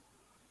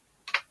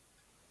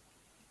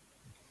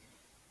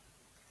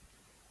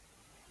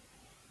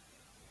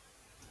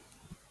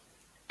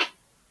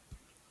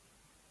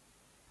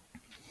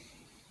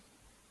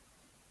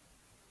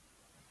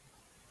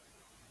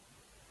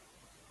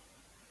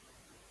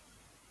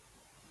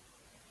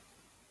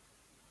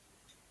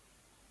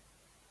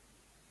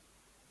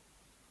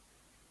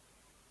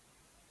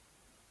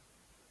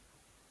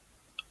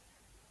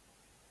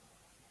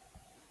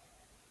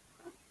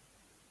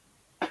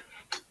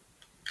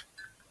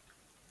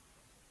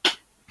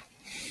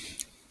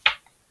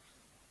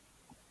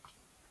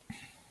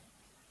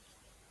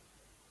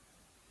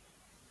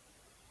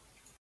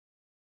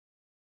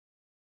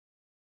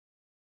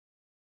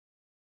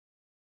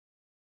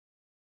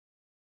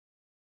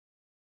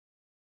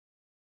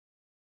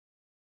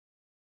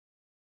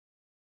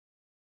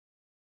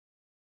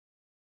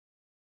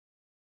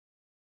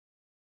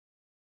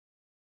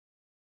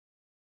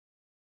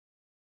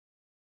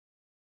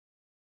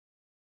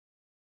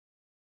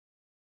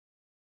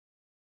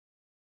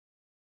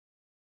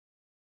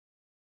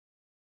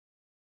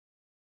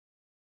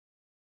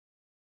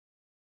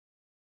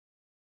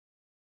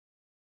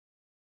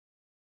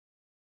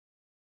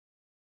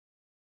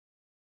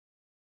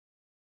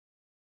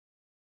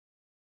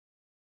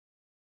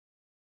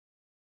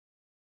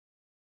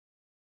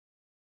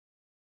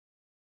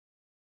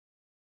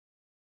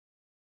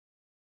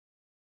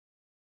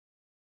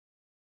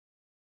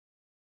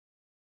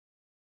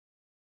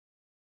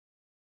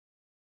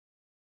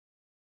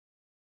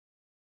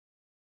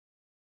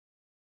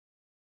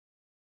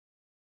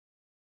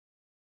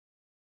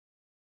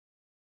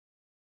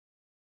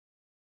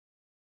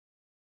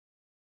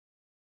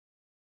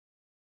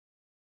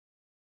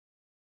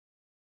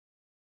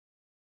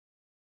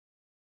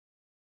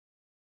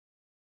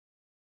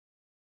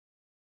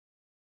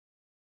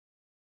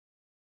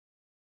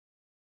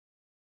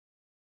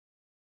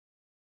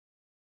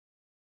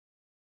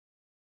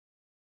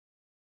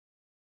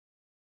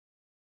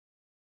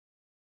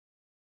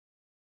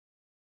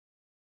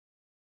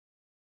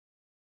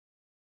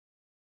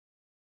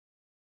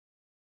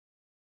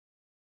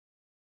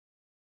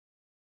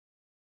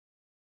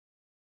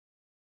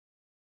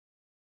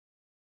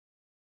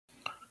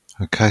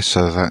 Okay,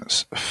 so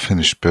that's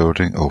finished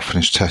building or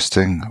finished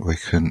testing. We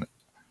can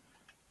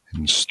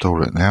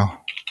install it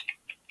now.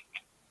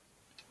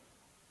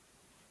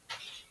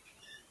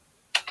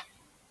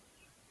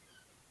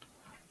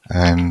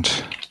 And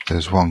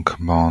there's one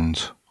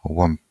command or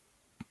one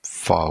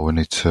file we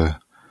need to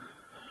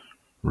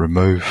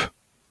remove.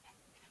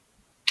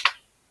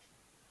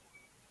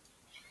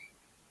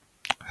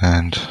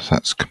 And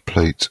that's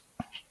complete.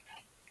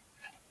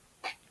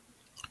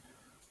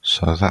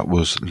 So that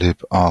was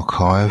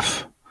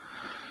libarchive.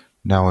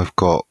 Now we've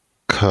got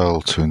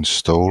curl to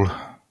install.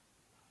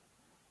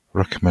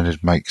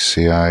 Recommended make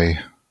CA.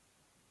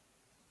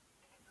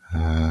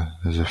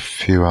 There's a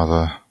few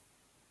other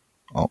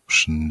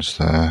options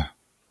there.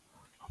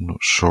 I'm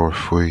not sure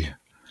if we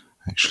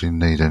actually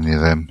need any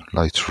of them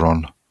later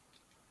on.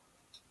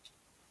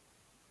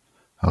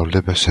 Oh,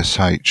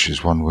 libssh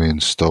is one we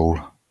install.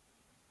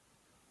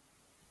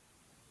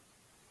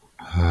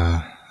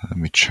 Let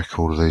me check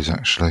all of these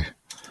actually.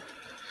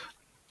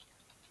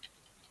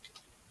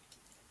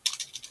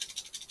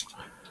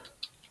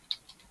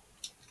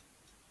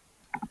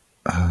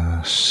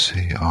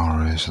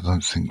 CRS, I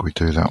don't think we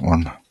do that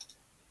one.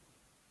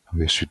 Oh,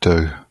 yes, we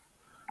do.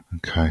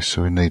 Okay,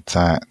 so we need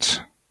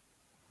that.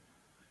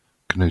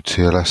 GNU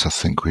TLS, I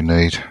think we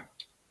need.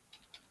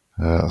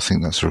 I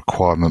think that's a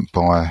requirement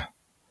by.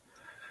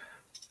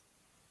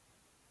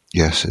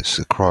 Yes, it's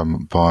a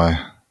requirement by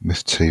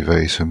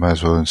MythTV, so we may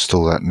as well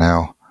install that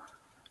now.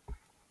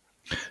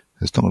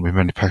 There's not going to be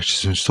many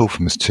packages to install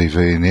for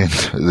MythTV in the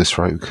end at this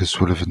rate because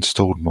we'll have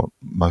installed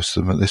most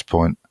of them at this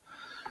point.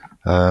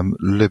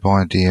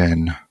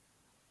 libidn.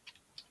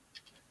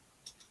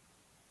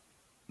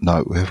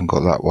 No, we haven't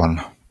got that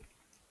one.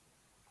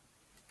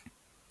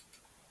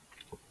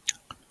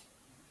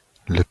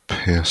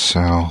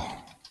 libpsl.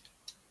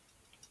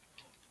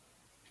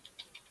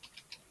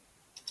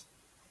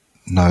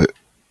 No,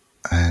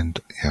 and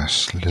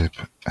yes,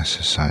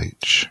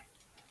 libssh.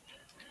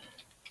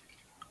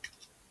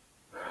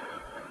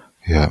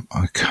 Yeah,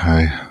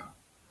 okay.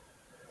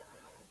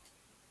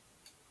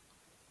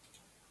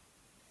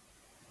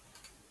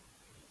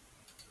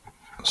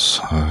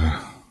 So,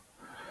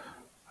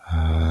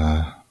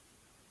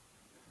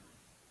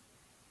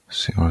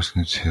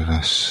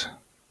 CRS,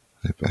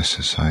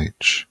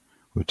 libssh.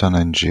 We've done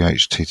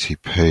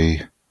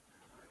NGHTTP.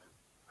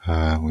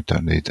 We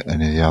don't need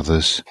any of the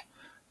others.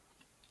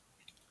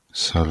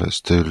 So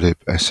let's do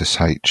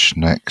libssh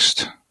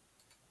next.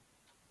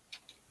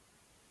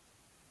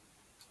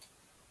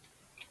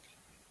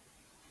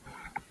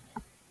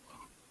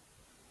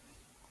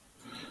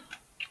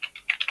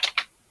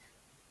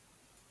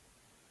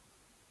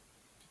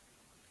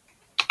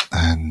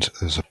 And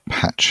there's a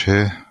patch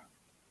here.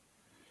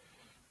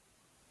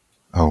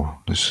 Oh,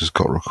 this has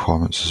got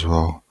requirements as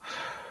well.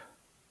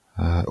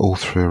 All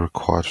three are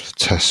required for the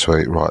test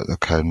suite. Right,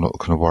 okay, I'm not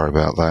going to worry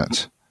about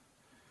that.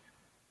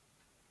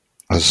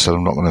 As I said,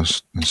 I'm not going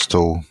to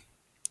install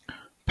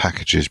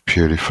packages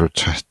purely for a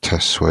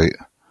test suite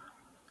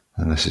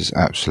unless it's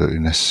absolutely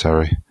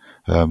necessary.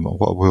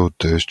 What I will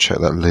do is check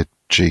that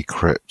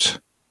libgcrypt.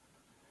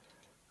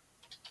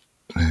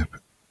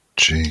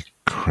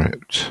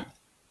 libgcrypt.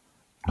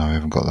 No, we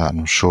haven't got that, and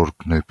I'm sure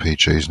GNU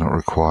PG is not a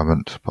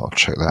requirement, but I'll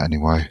check that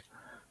anyway.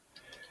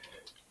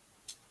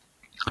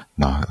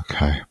 No,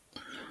 okay.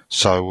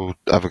 So we'll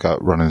have a go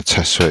at running the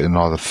test suite and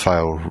either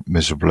fail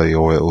miserably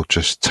or it'll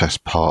just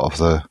test part of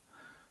the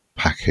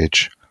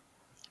package.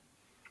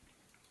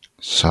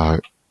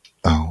 So,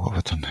 oh, what have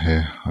I done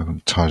here? I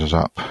haven't tidied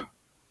up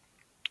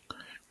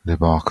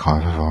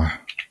libarchive, have I?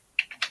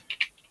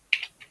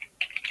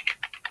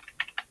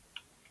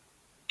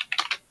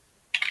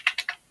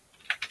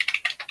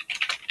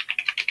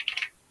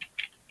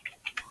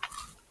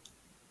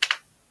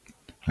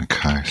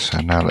 Okay, so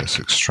now let's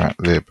extract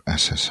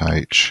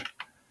libssh.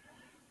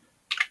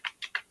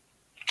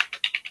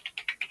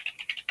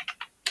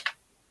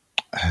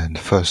 And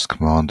the first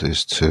command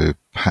is to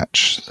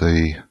patch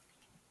the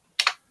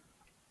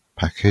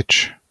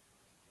package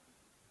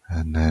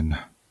and then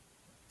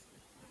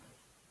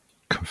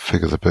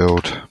configure the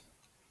build.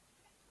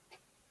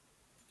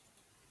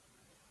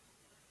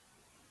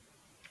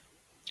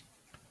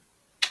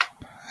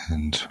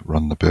 And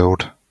run the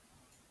build.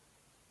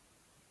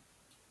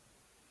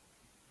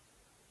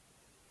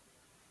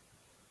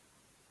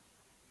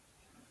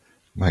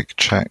 Make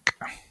check.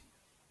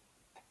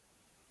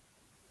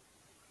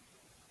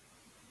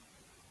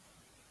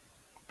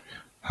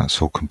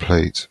 That's all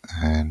complete,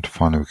 and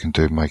finally we can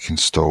do make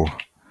install.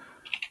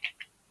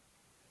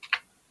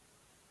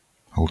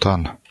 All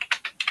done.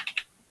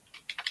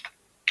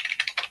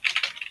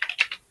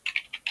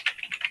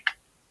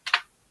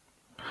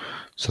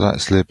 So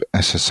that's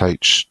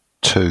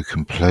libssh2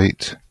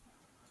 complete.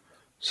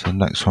 So the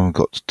next one we've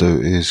got to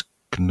do is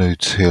GNU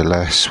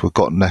TLS. We've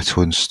got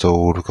Nettle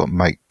installed, we've got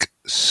make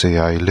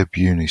CA,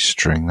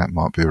 libunistring, that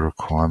might be a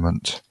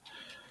requirement.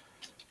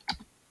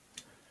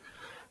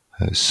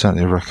 It's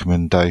certainly a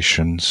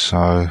recommendation, so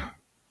I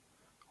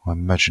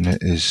imagine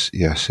it is,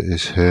 yes it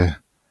is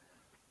here.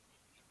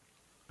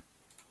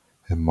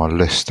 in my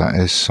list, that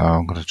is. So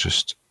I'm going to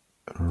just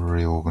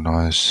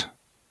reorganize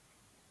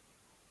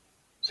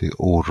the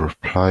order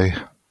of play.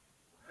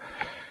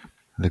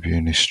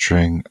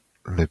 libunistring,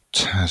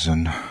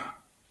 libtasn.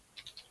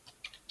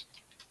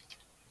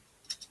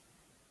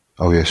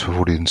 Oh yes, we've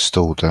already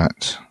installed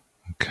that.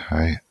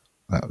 Okay,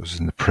 that was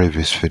in the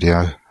previous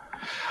video.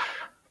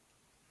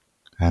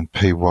 And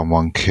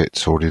P11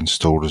 kit's already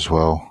installed as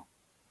well.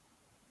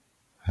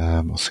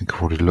 I think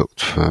I've already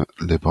looked for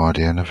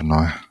libidn, haven't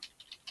I?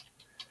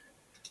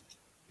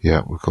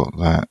 Yeah, we've got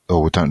that.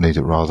 Oh, we don't need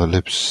it rather.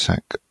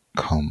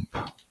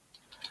 libseccomp.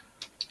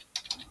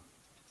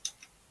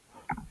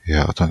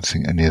 Yeah, I don't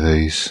think any of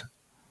these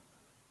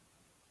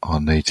are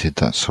needed.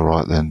 That's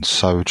alright then.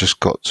 So we've just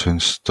got to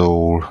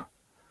install.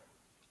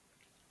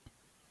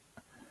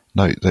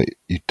 Note that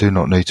you do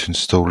not need to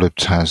install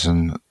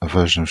libtasn. A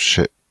version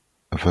shipped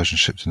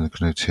in the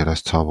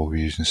GNU-TLS tile will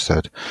be used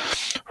instead.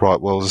 Right,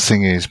 well the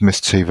thing is,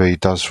 MythTV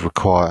does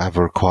have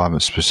a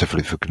requirement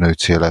specifically for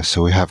GNU-TLS,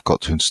 so we have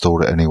got to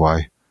install it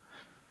anyway.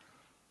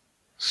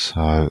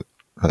 So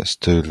let's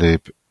do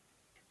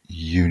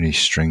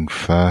libunistring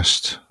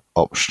first.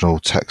 Optional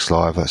text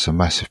live, that's a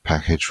massive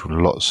package with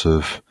lots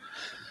of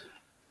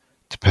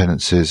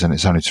dependencies, and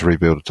it's only to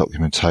rebuild the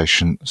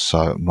documentation, so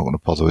I'm not going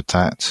to bother with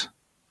that.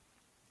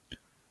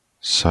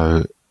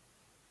 So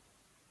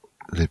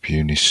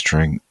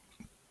libunistring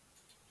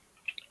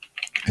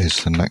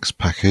is the next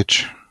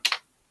package.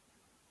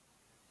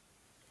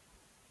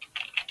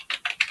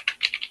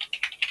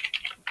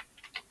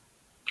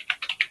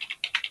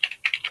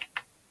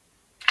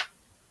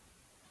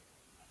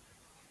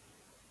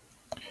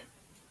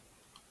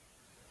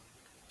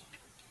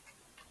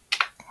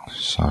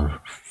 So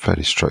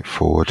fairly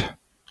straightforward.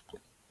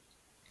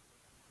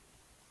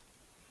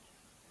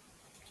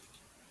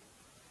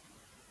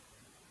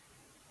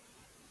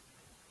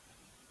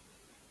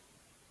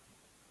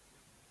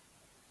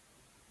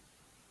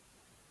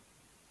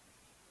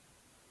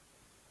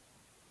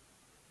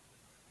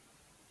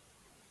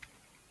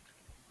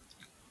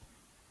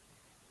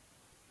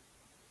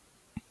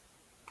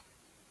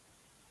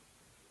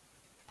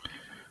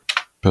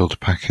 Build a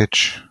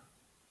package.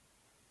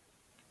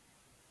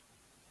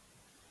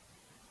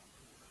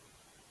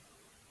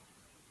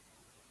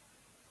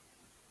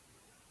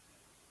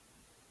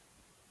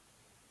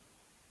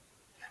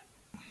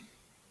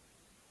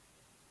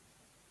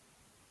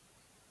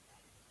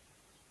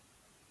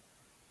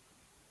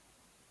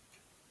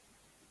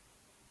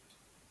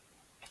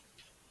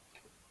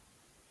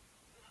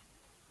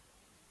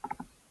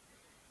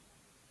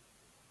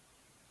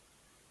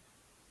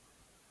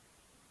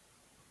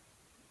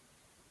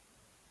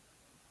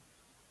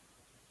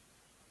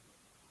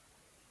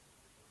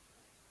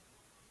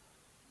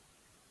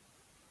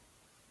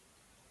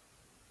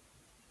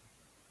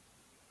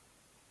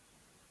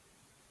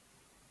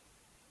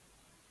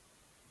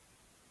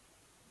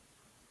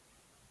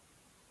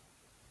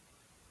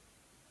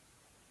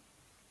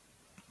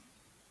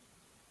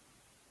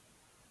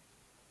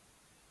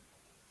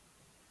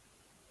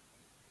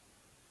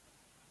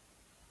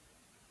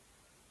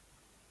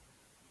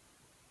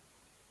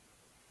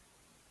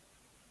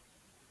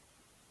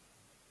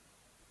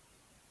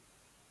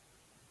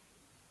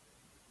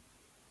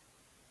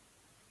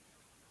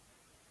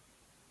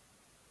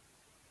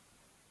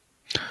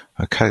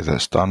 Okay,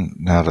 that's done.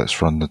 Now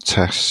let's run the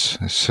tests.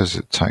 It says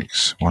it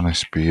takes 1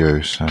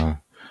 SBU, so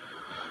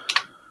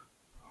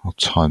I'll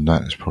time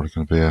that. It's probably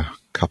going to be a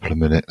couple of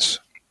minutes.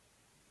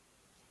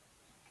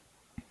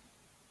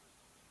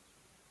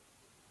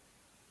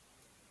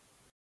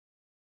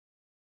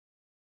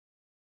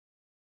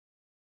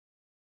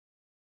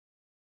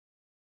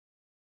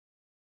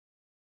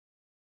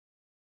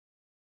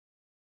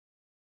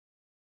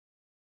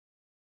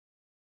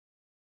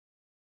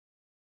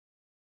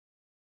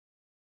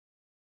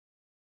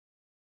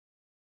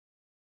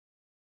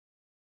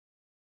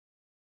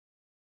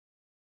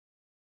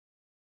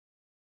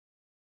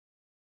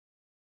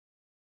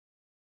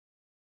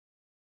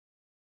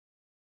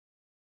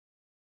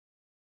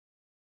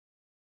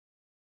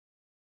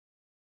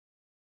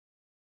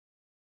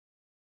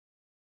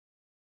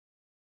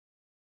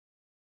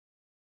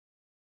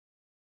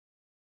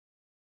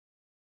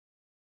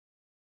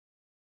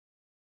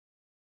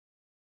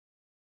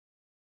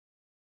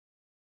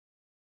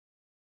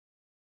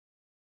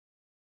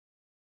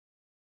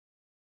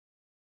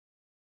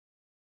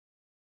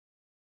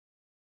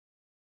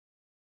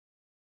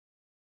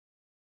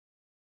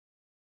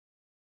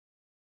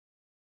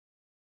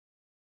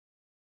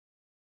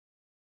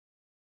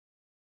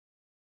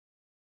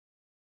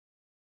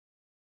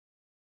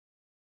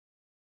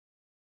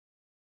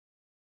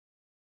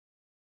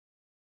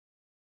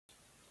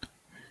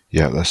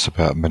 Yeah, that's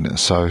about a minute or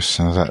so.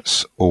 So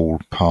that's all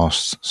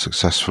passed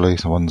successfully,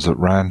 the ones that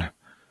ran.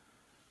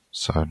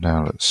 So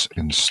now let's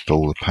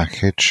install the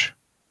package.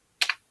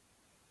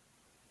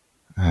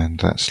 And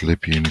that's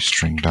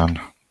libunistring done.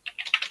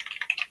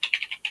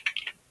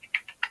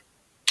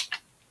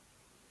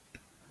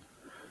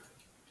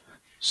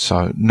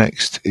 So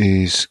next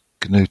is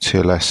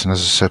GNU-TLS, and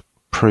as I said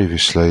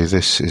previously,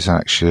 this is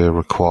actually a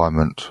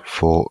requirement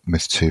for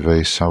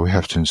MythTV, so we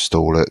have to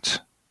install it,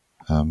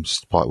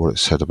 despite what it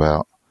said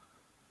about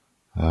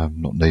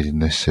not needing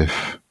this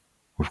if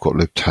we've got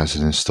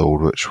libtazin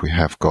installed, which we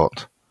have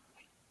got.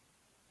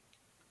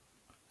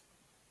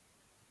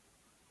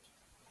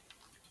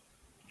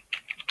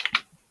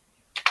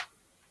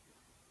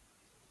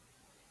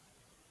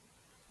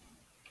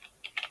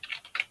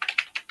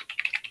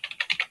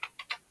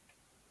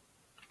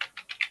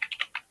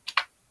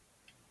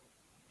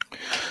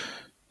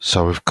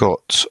 So we've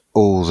got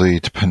all the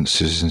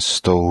dependencies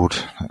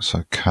installed, that's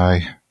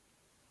okay.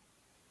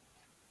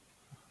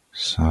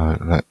 So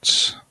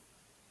let's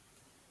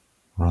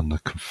run the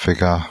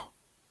configure.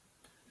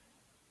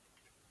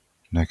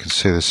 Now you can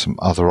see there's some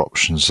other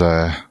options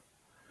there.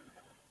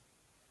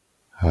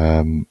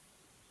 I'm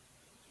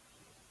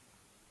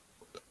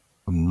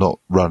not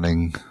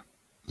running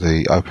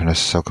the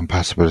OpenSSL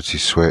compatibility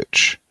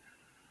switch,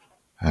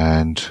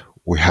 and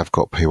we have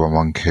got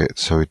P11 kit,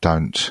 so we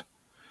don't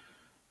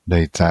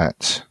need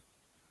that.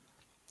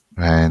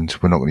 And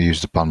we're not going to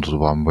use the bundled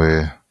one,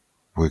 we're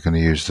going to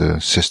use the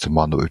system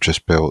one that we've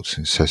just built.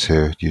 It says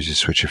here, use the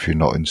switch if you're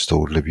not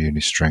installed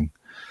libunistring.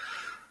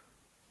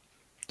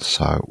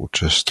 So we'll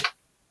just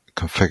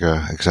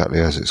configure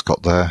exactly as it's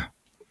got there.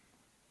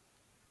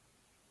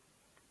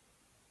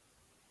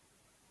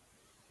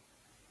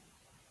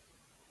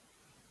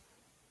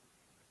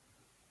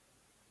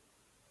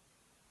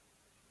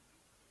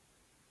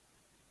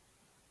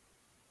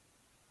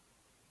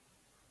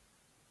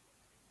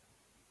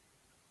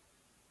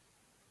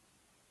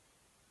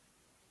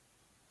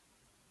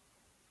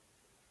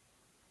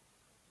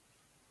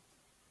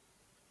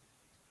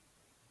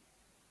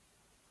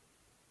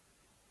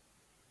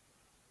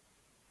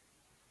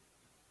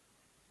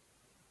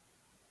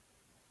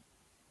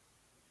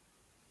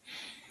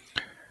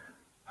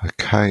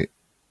 Okay,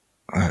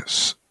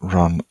 let's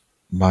run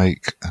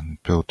make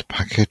and build the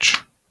package.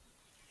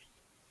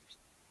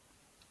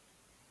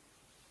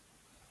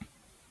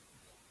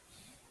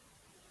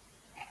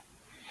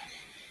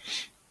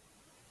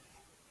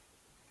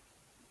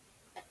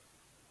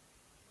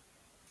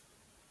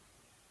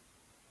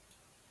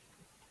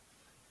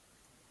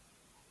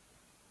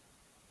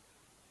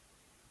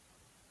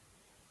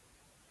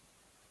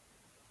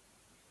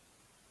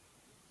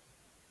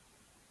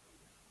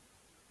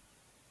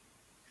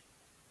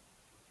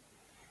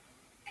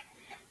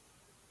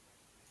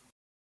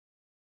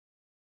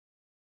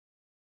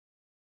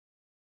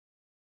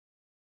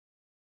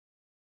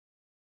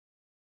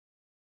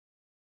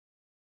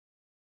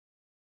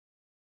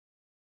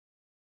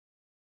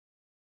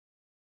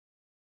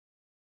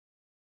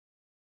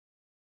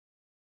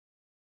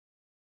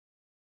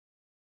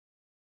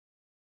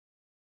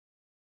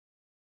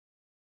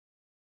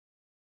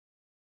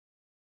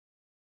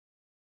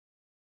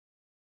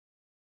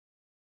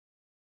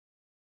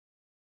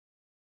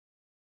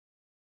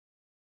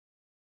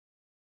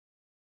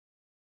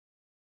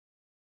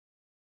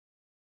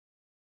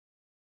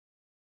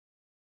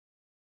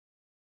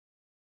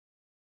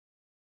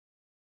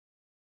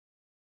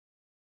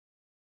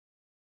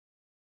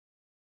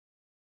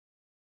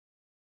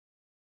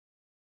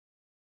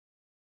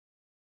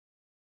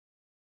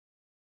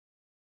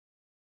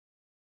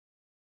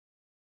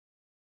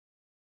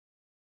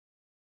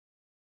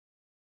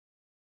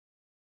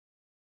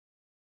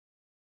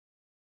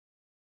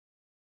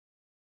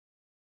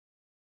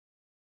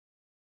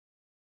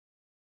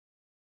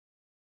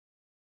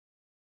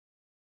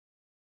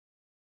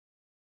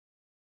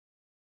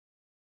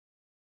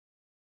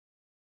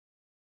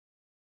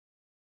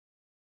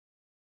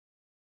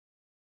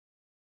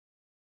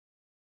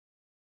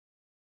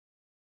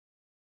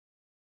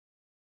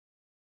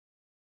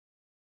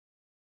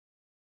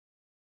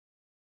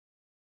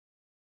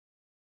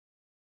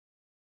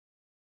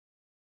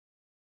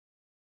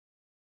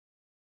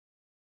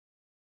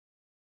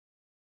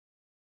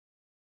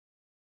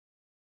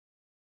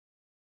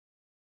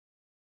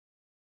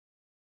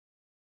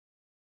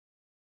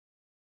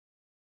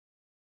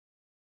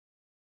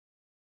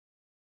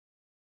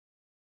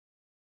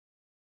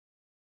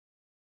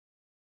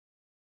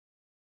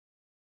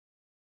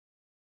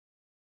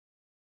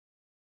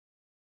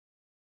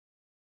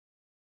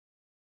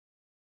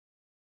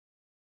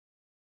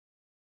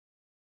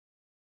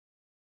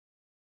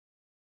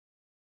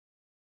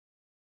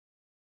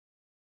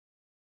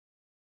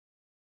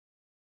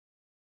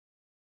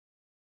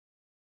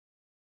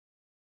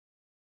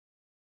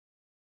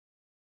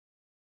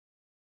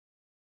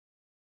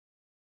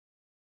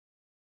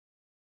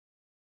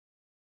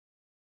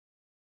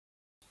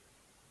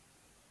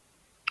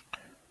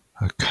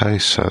 Okay,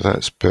 so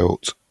that's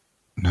built.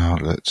 Now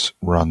let's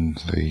run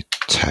the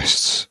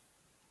tests.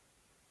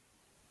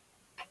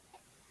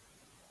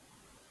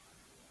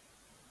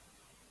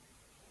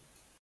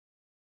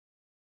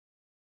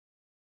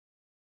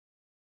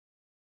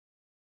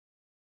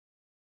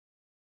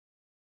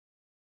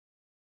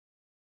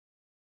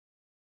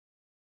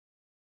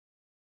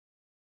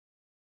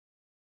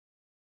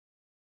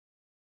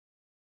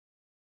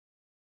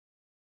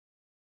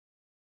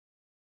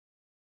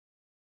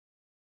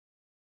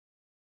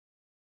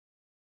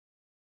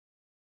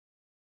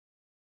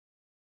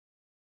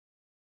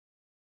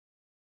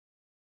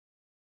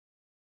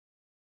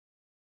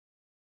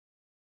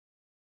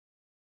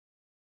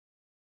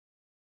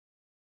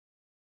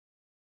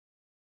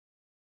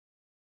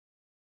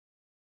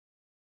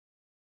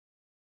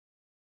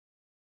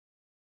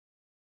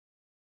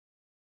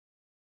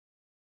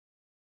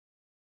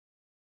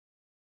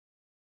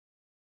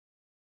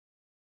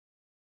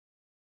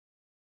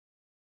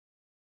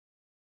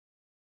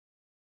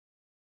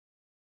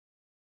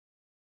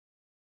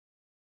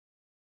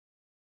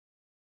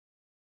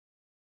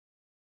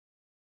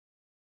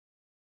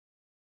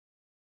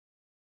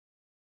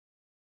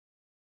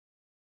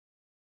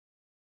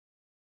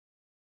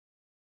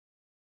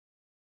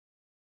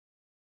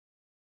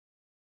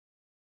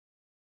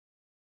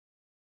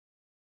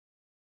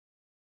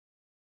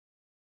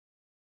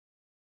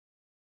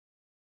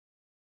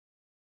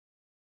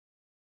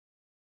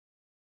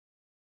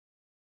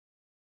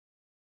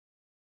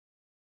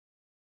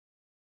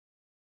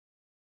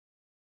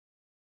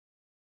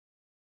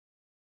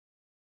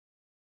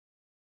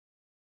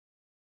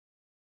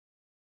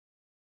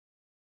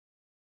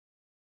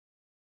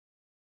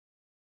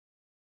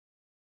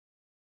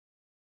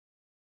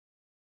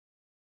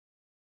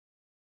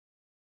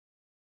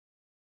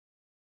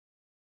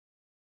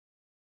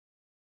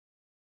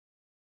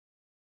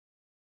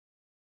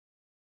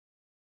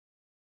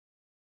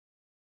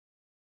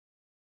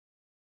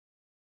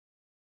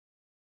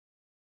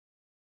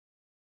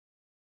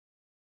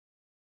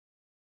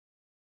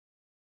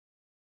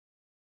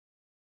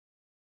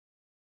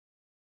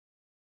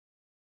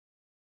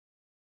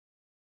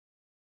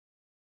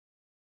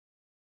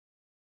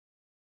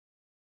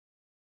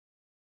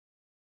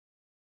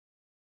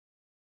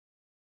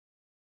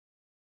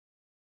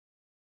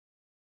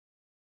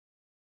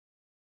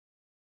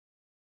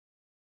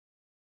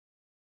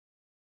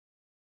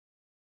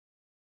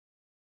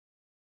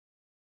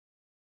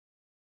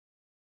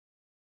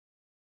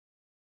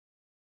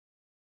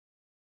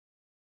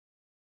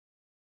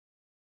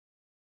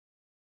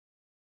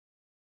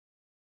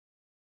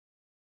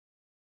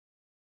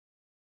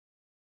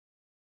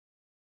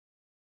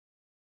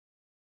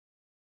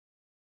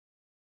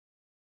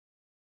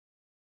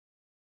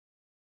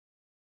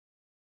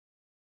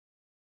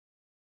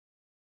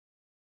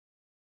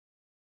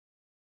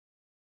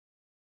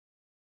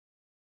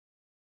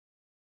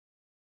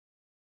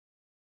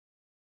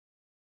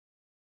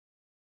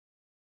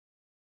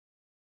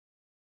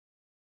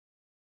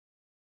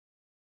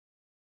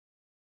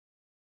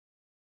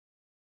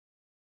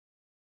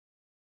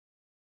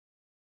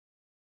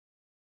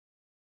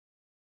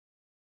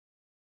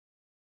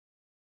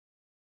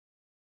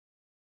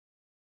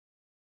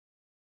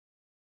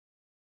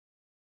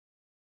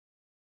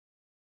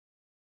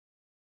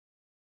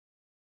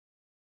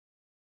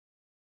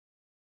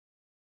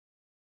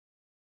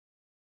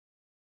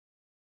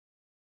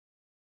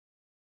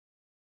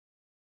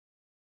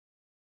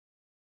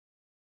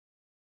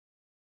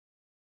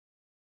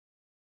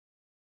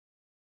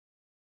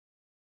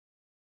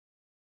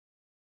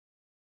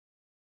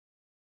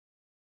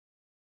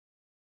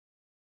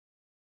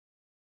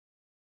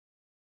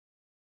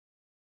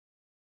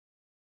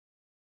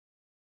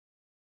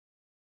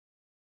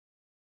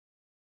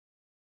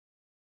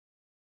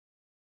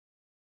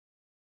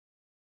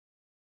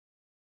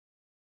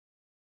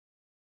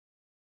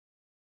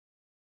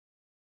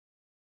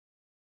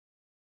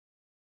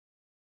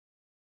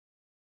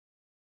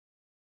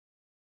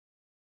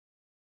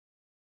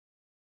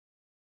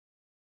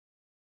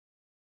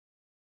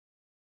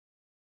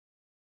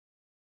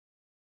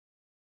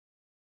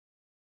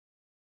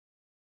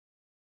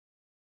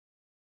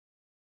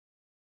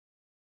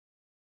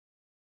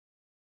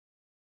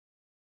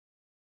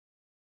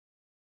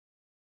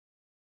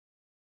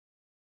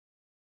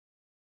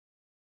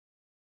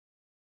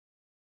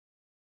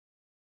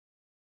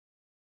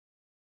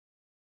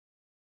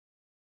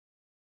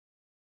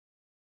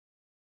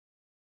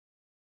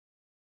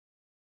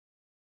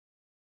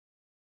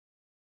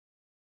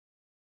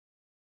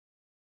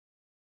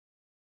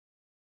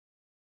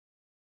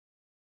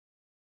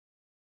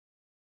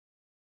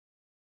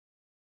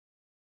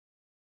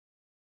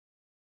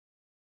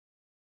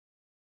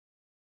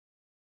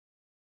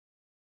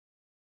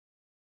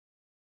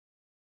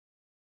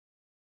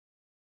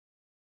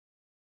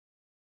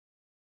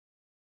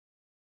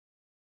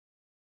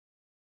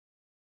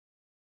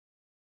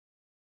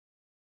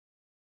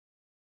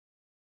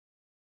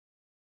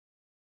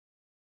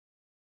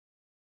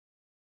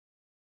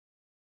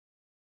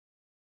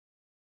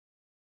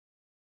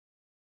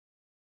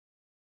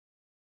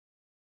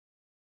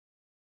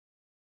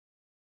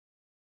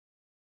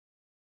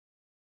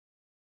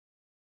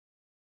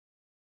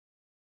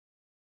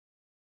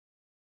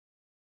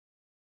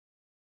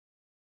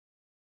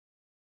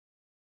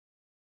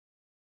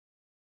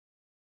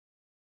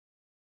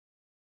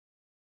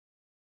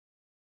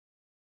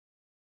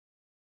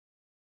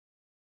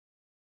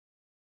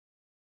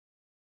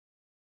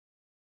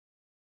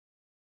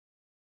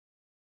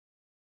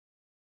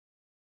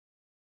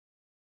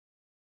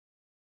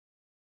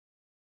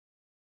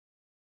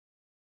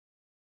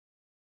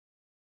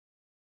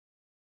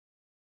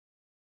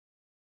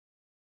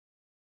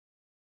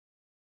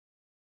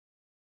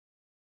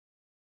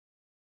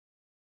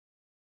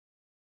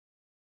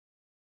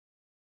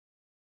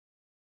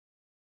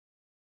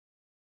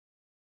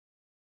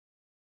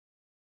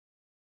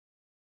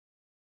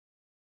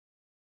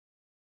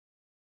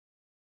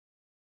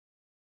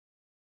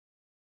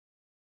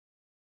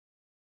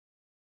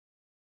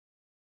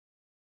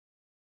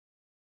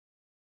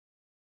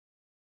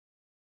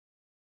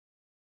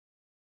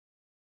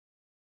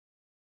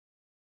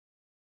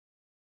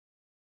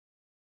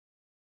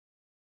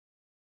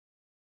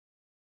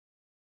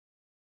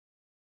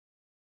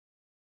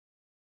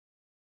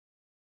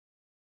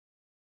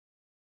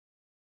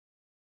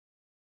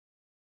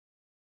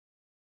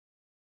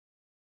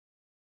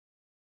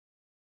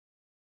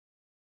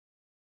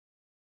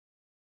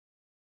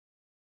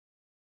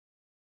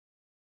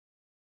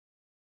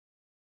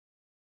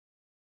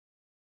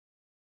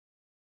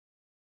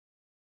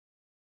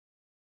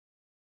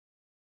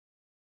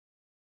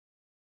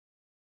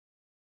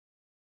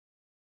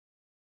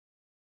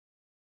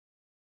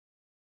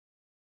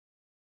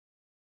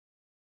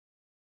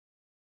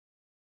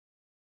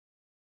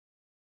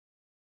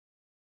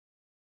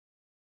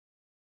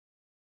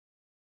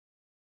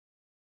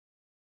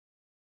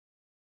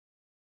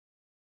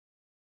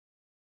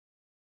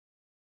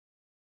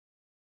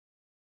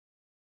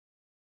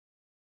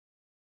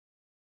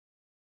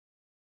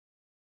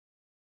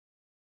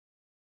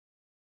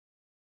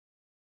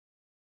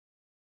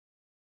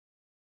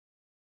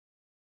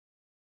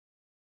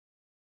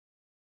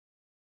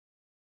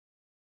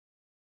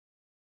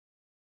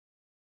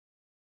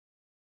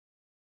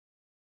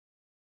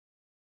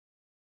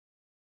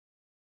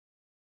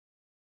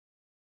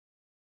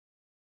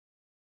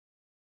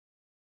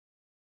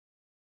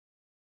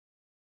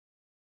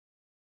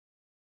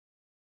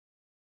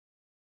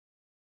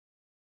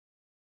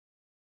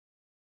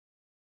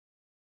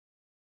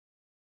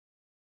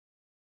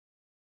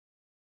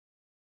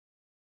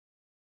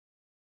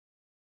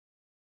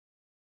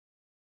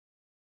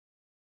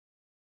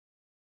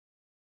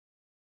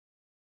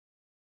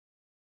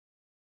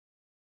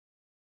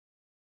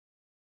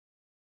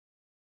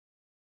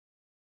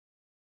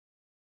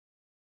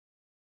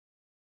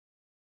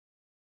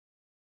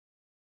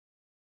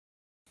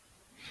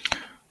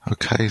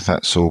 Okay,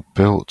 that's all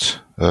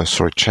built,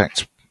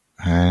 checked,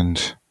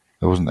 and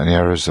there wasn't any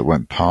errors that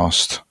went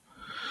past.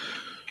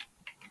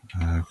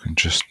 We can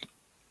just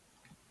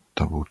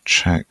double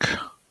check.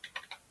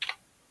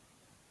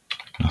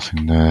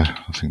 Nothing there.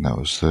 I think that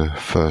was the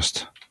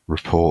first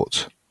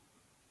report.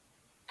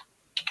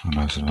 And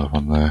there's another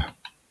one there.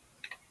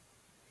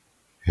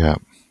 Yeah.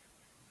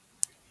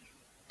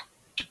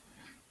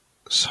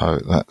 So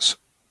that's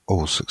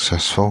all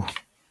successful.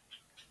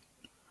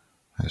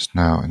 Let's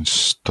now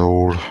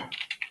install.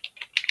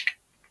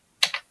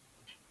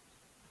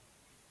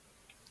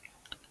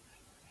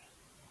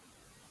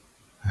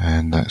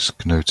 And that's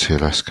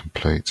GNU-TLS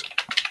complete.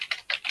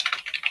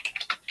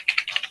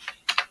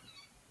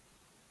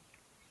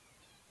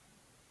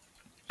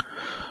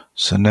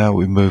 So now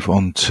we move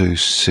on to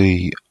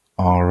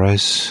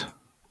CRS.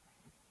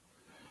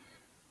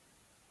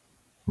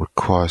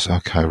 Requires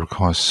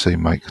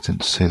CMake. I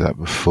didn't see that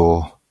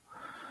before.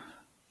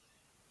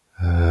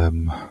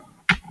 And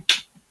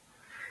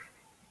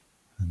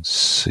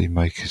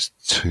CMake is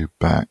 2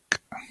 back.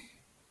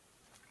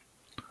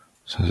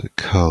 So is it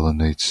curl that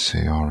needs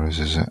CRS,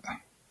 is it?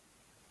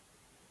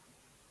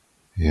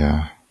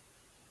 Yeah.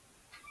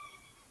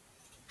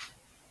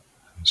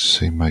 And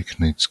CMake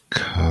needs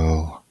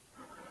curl.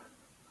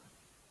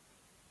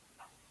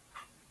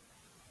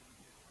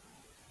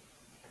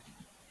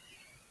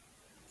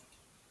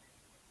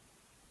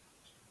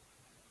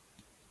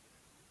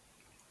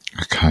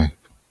 Okay.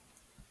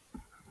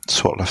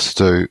 So what I'll have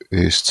to do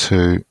is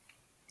to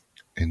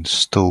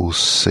install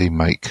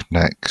CMake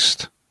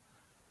next.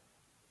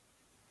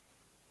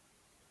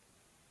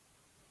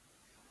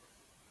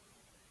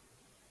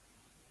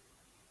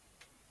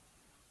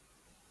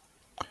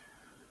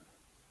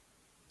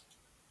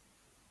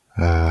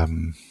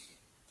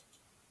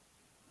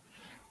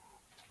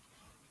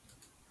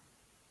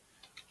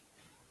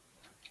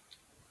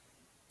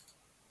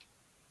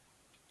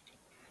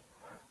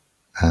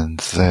 And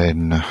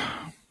then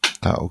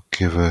that'll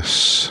give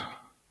us,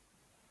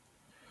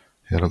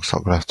 it looks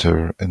like we'll have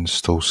to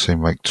install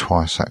CMake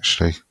twice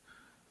actually.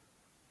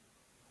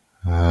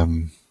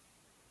 That'll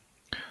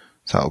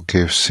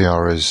give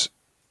CRS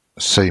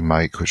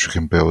CMake, which we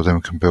can build, then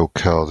we can build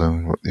curl,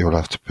 then you'll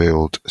have to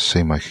build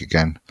CMake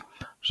again.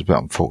 It's a bit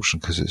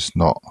unfortunate because it's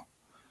not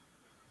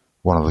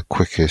one of the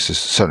quickest, it's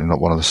certainly not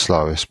one of the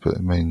slowest, but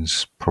it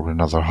means probably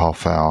another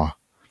half hour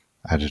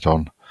added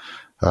on.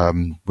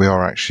 We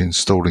are actually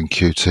installing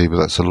Qt, but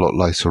that's a lot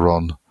later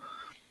on.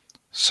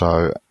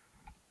 So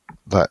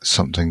that's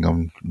something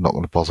I'm not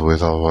going to bother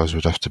with, otherwise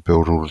we'd have to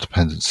build all the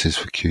dependencies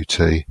for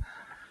Qt.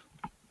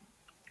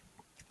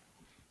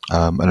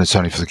 And it's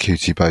only for the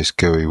Qt-based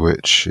GUI,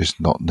 which is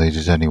not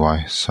needed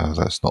anyway, so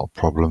that's not a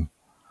problem.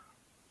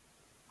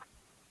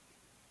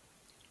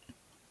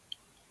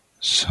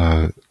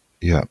 So,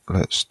 yeah,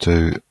 let's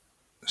do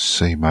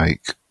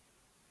CMake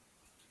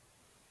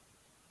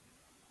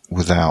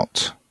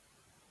without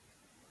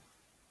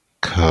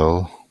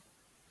curl.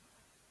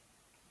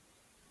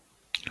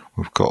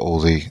 We've got all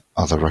the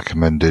other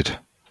recommended.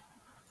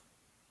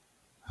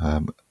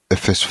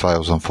 If this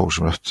fails,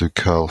 unfortunately, we'll have to do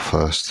curl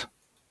first.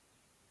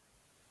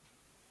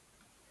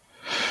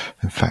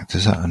 In fact,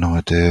 is that an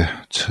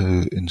idea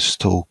to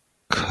install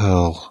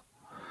curl?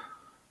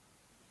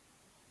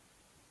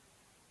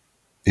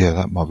 Yeah,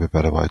 that might be a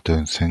better way of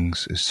doing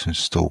things, is to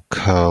install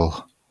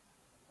curl.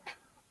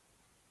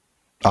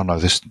 Oh no,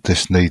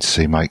 this needs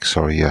CMake,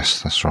 sorry,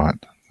 yes, that's right.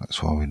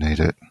 That's why we need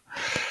it.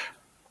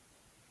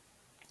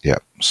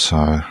 Yep,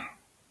 so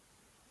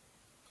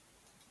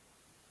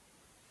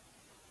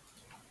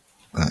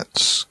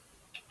let's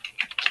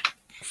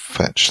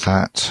fetch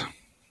that.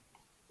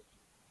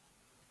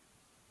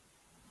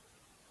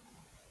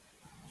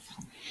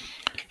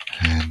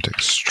 And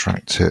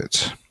extract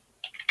it.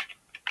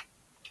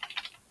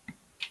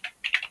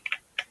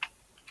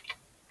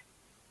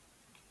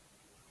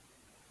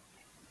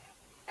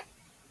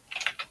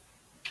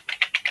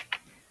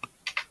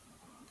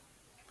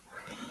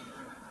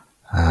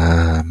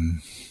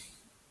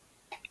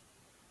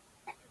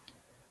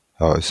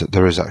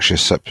 There is actually a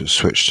separate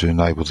switch to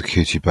enable the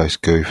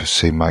Qt-based GUI for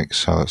CMake,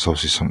 so that's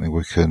obviously something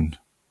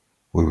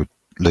we would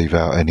leave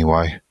out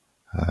anyway,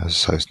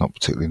 so it's not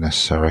particularly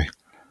necessary.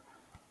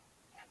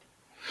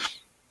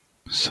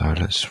 So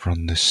let's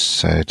run this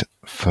sed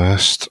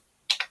first,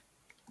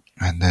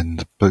 and then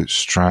the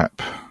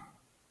bootstrap,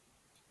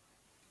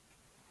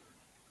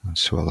 and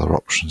see what other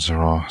options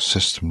there are.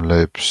 System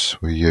libs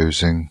we're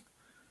using,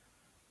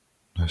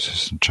 no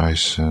system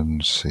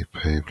JSON,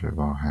 CP, blue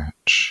bar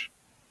hatch.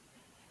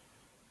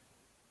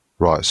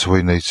 Right, so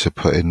we need to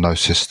put in no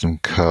system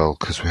curl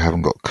because we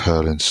haven't got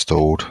curl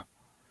installed.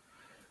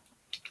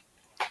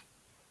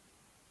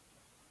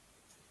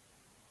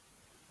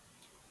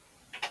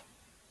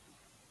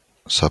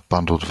 So a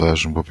bundled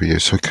version will be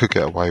used. So we could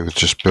get away with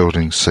just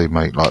building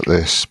CMake like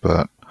this,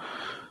 but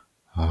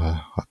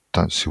I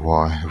don't see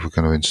why. If we're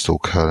going to install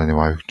curl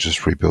anyway, we can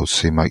just rebuild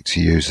CMake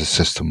to use the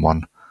system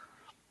one.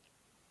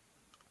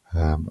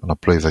 And I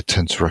believe they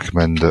tend to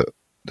recommend that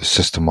the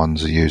system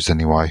ones are used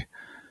anyway.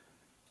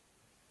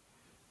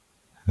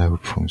 Enable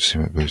performance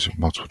with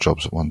multiple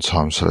jobs at one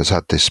time. So let's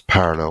add this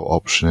parallel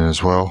option in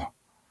as well.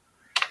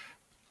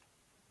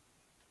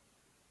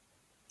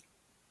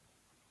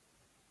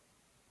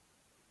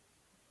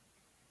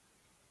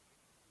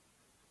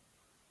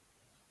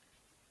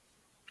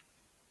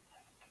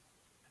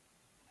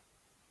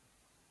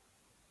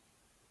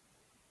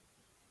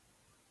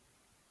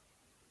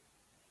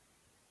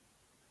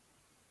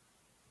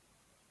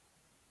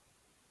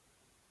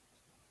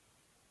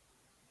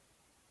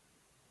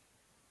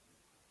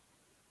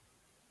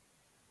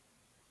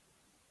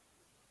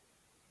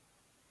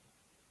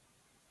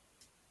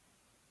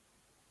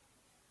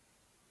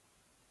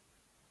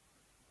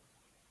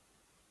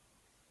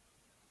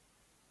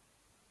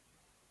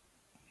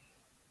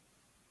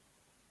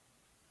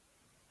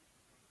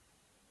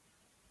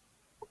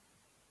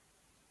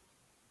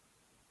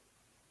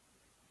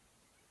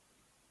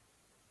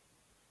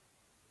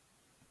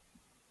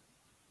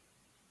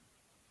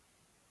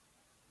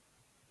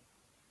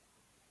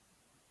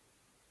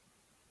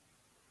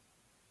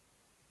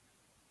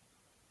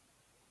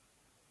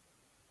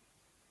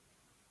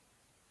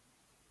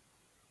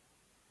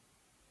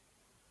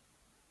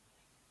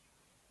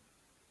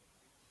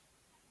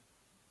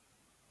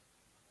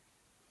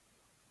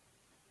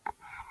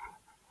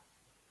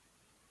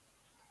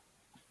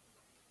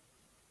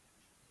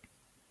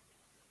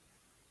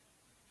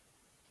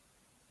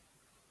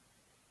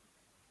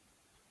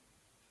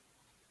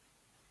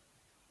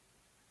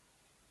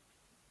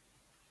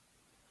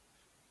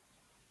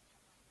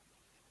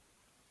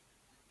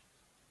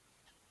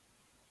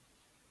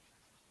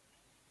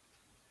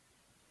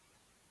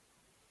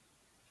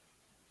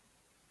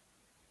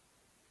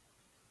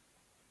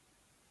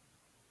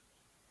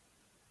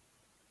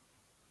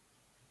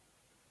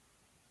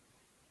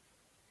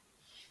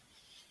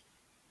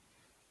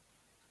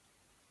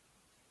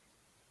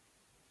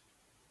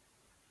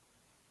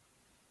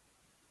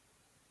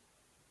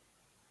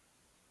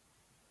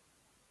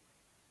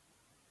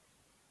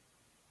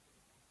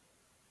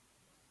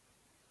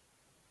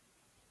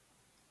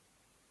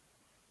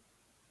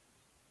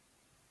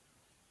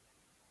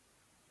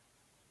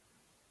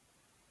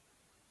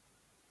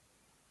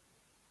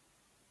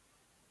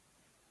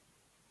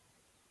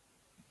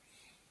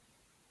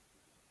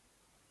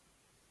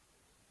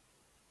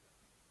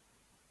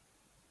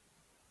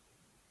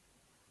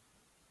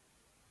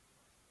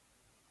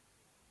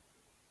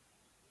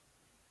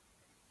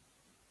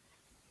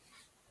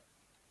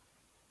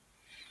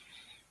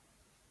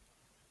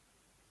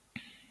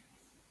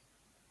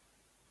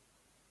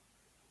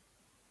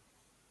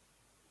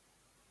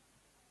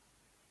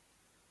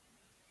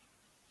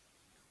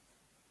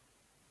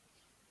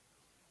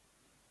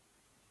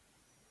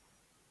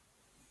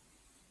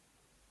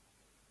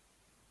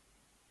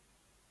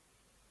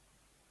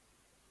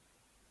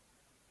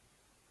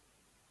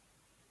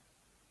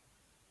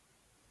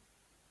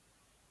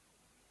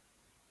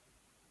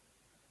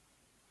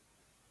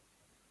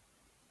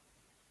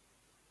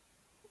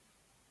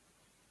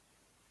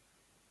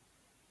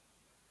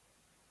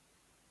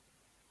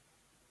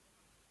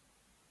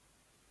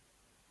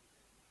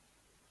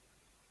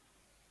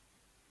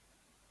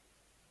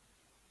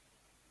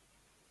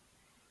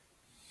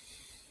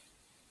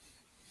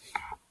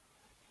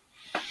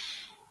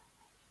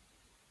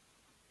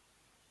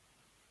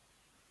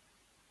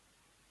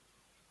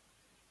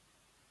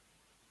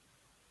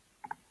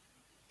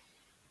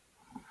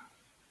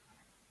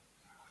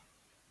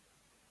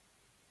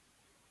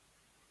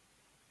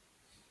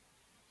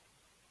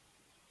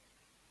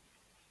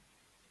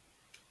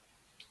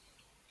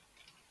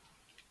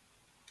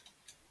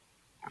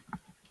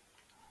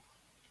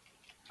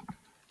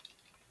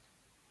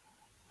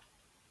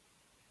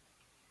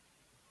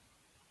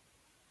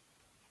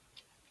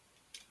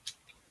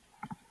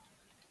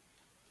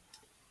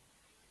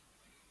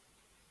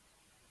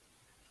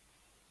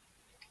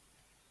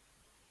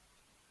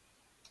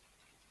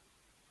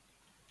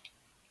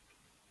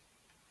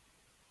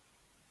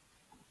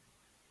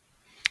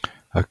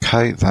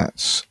 Okay,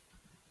 that's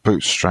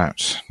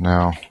bootstrapped.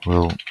 Now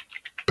we'll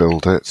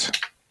build it.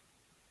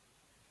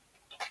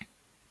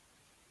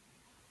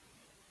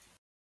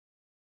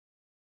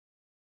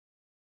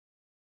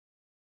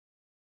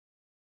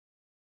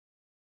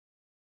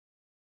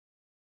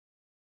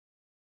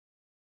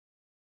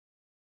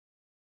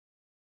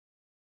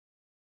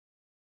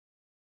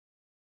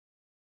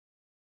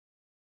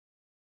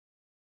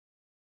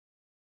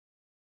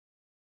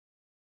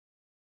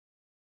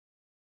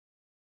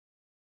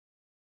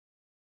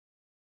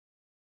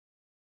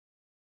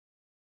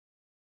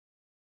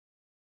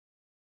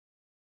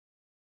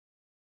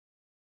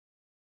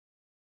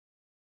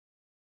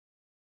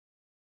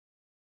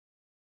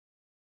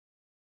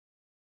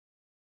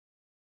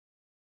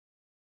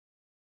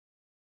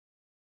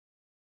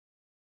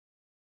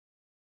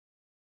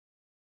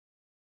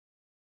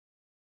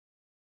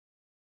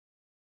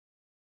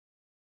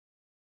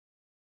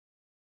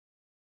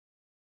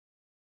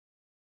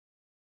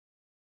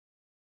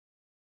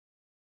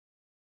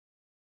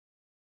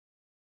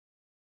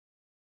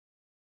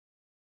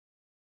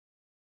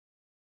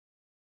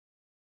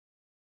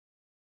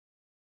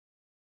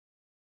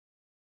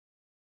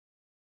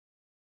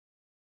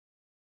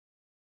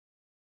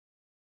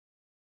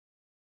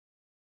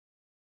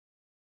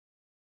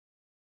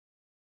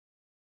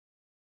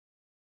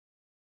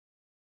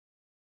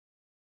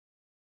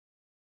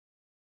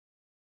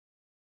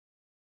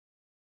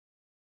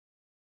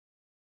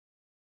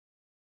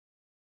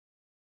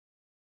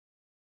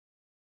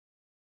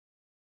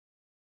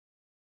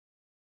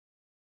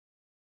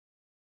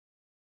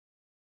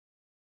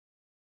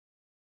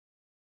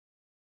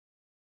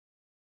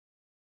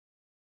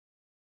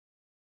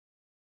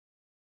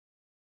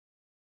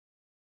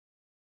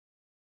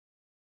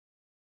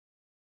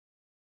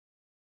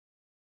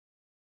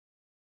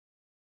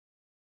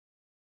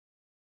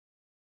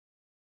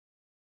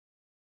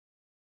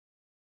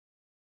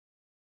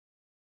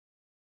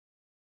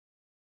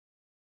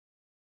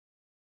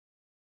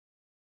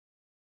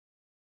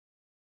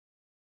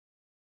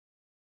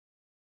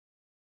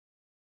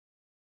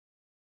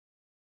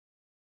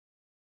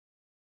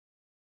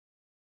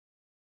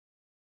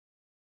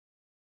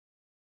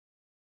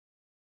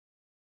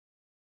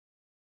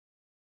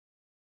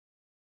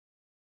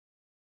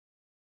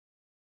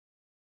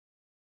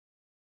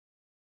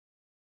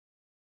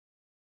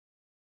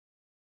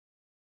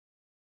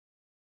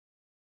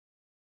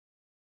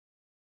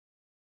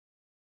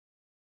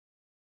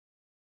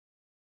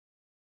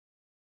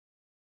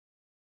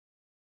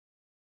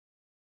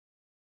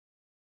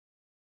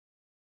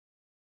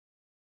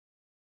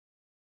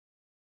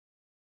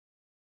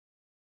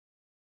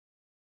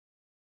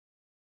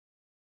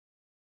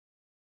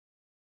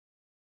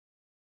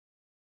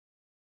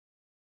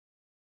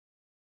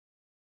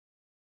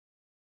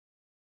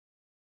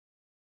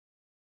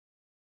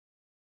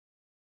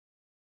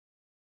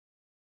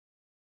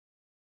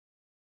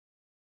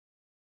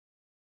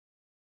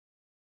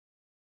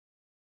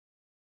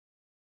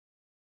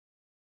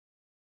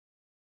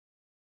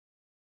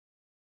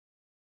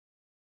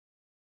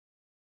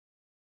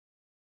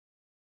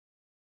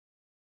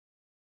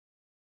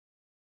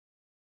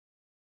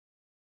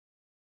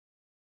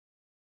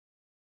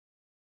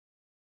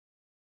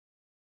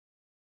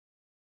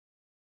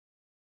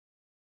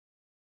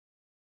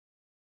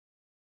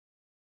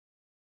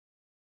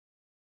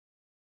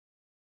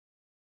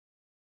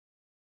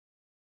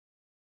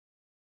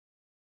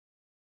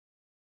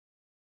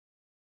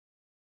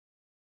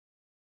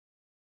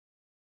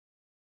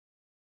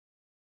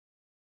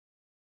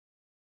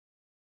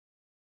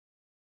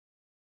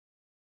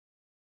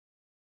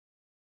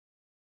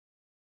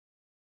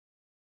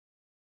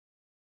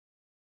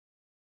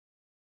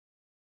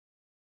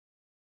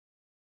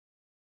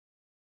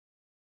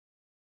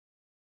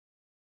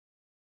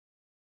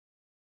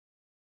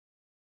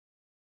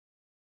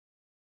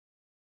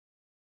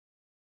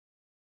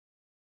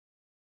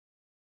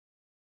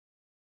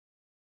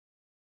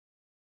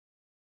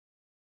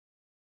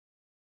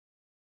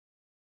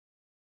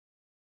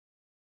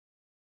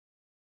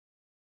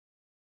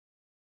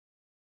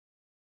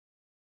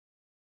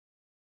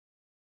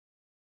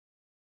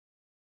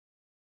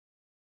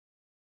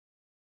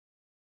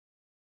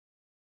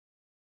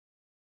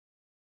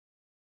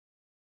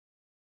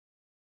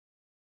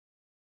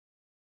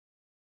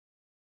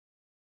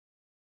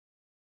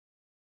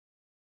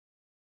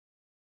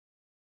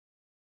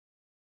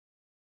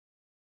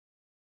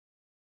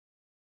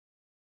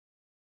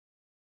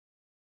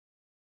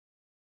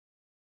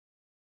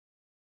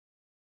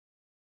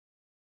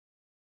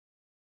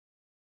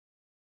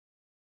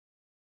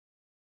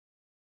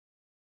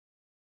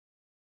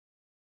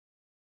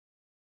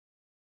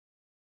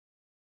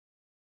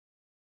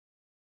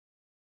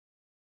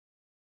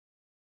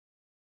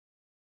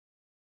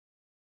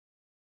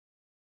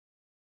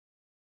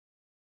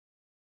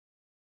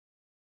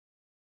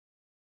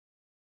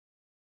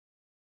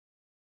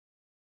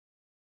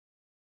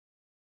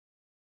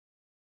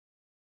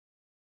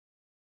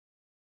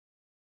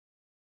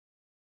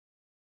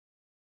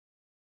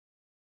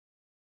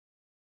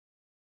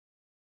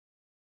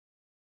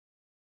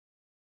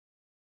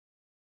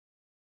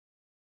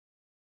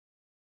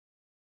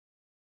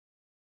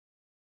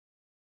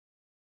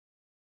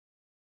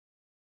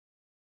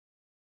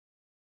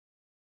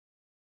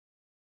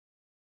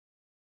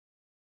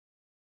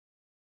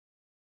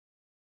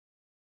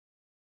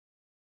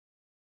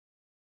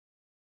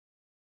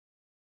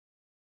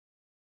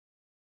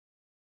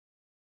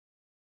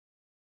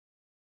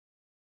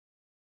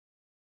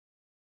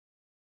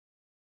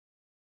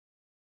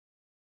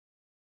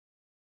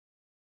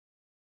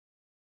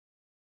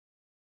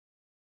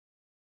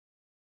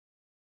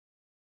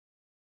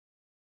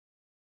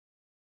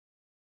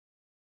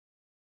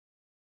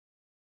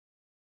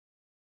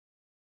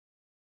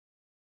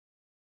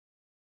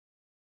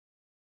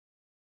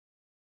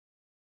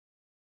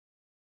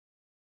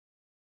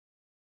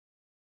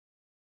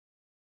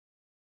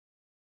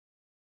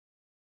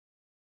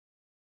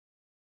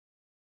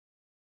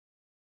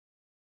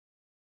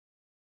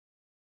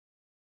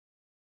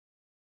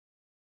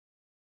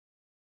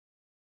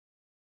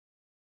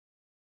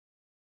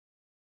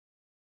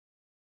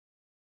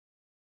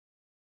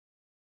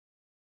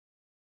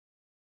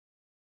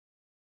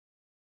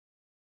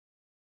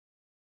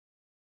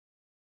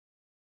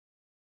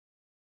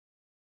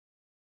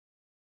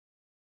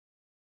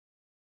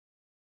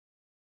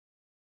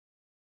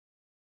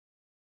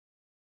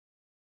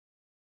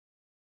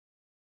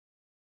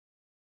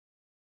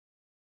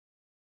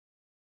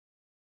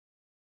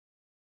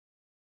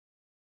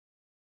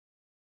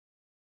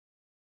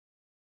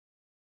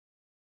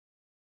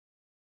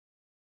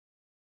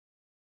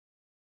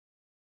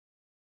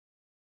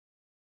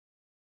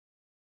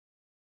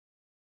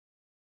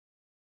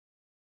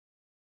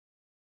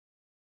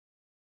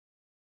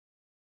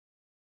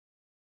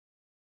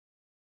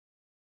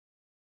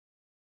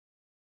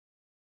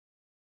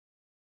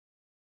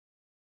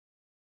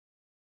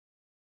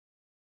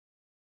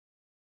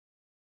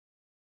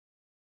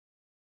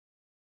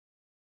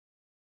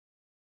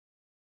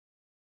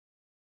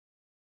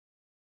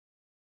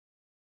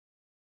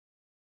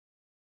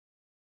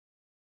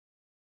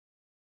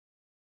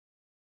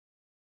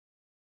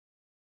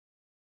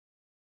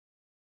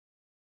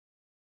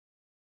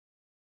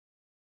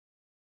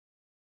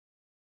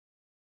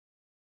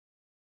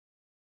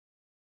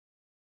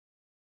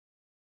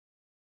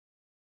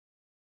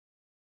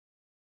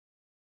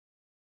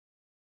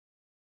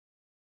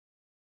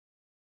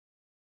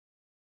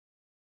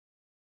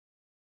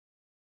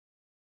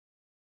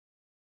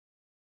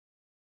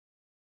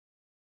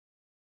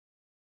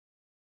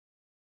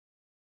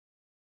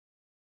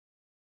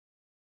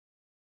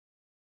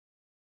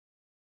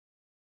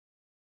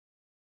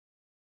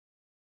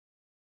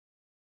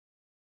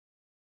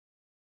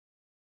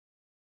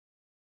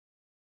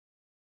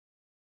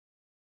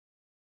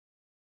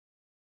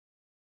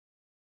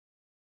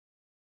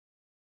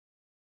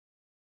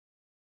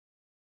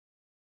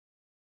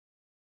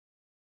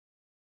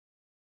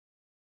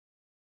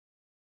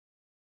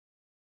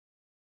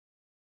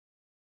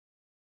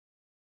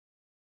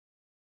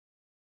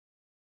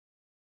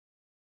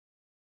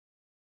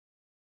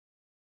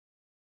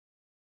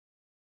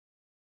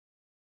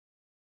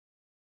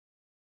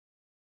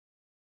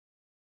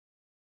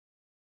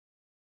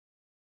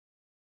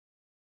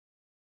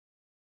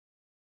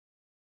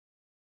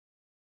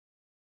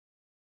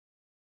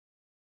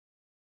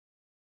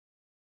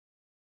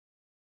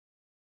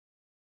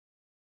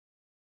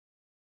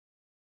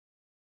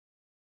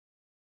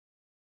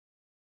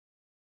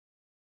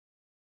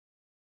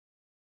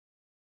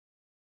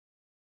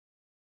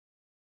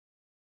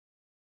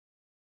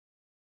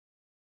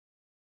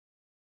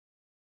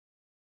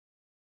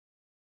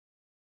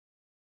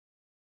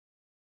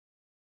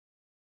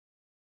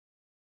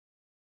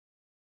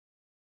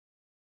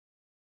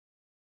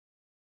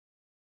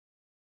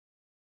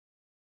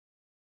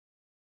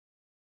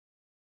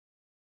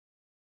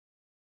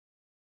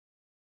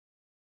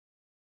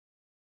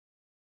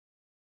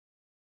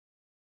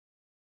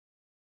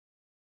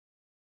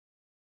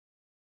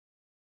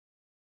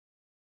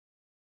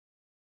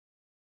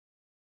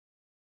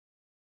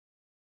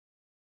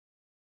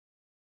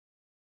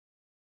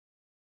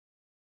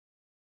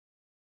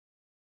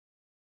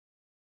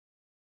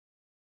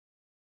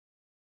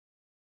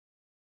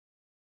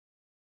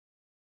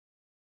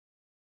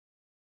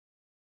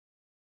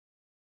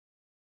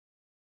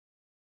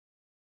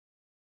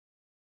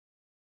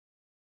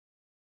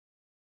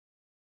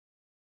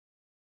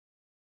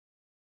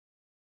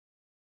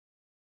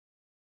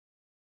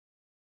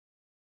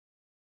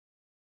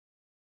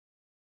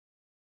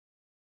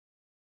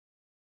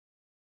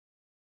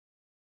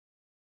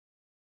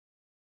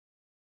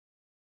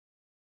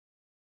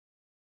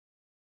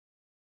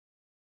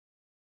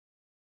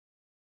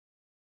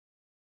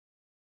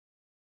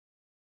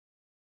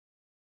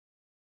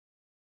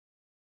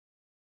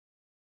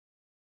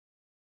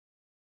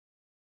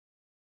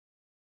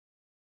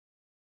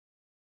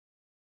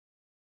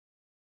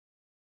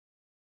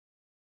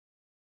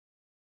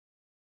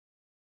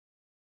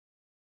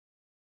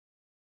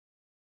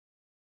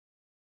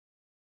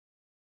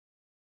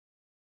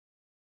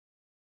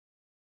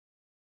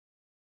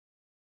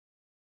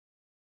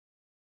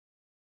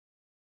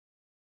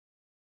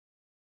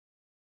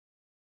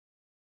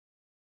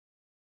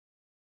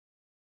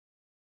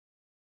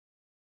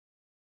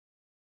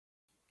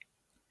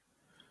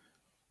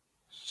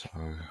 So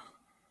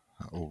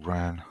that all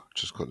ran.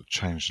 Just got to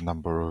change the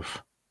number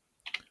of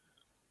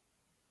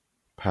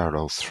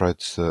parallel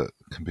threads that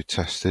can be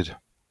tested,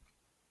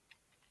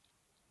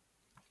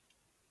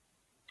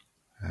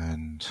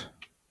 and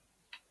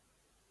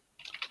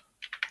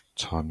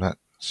time that,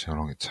 see how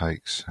long it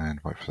takes, and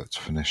wait for that to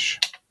finish.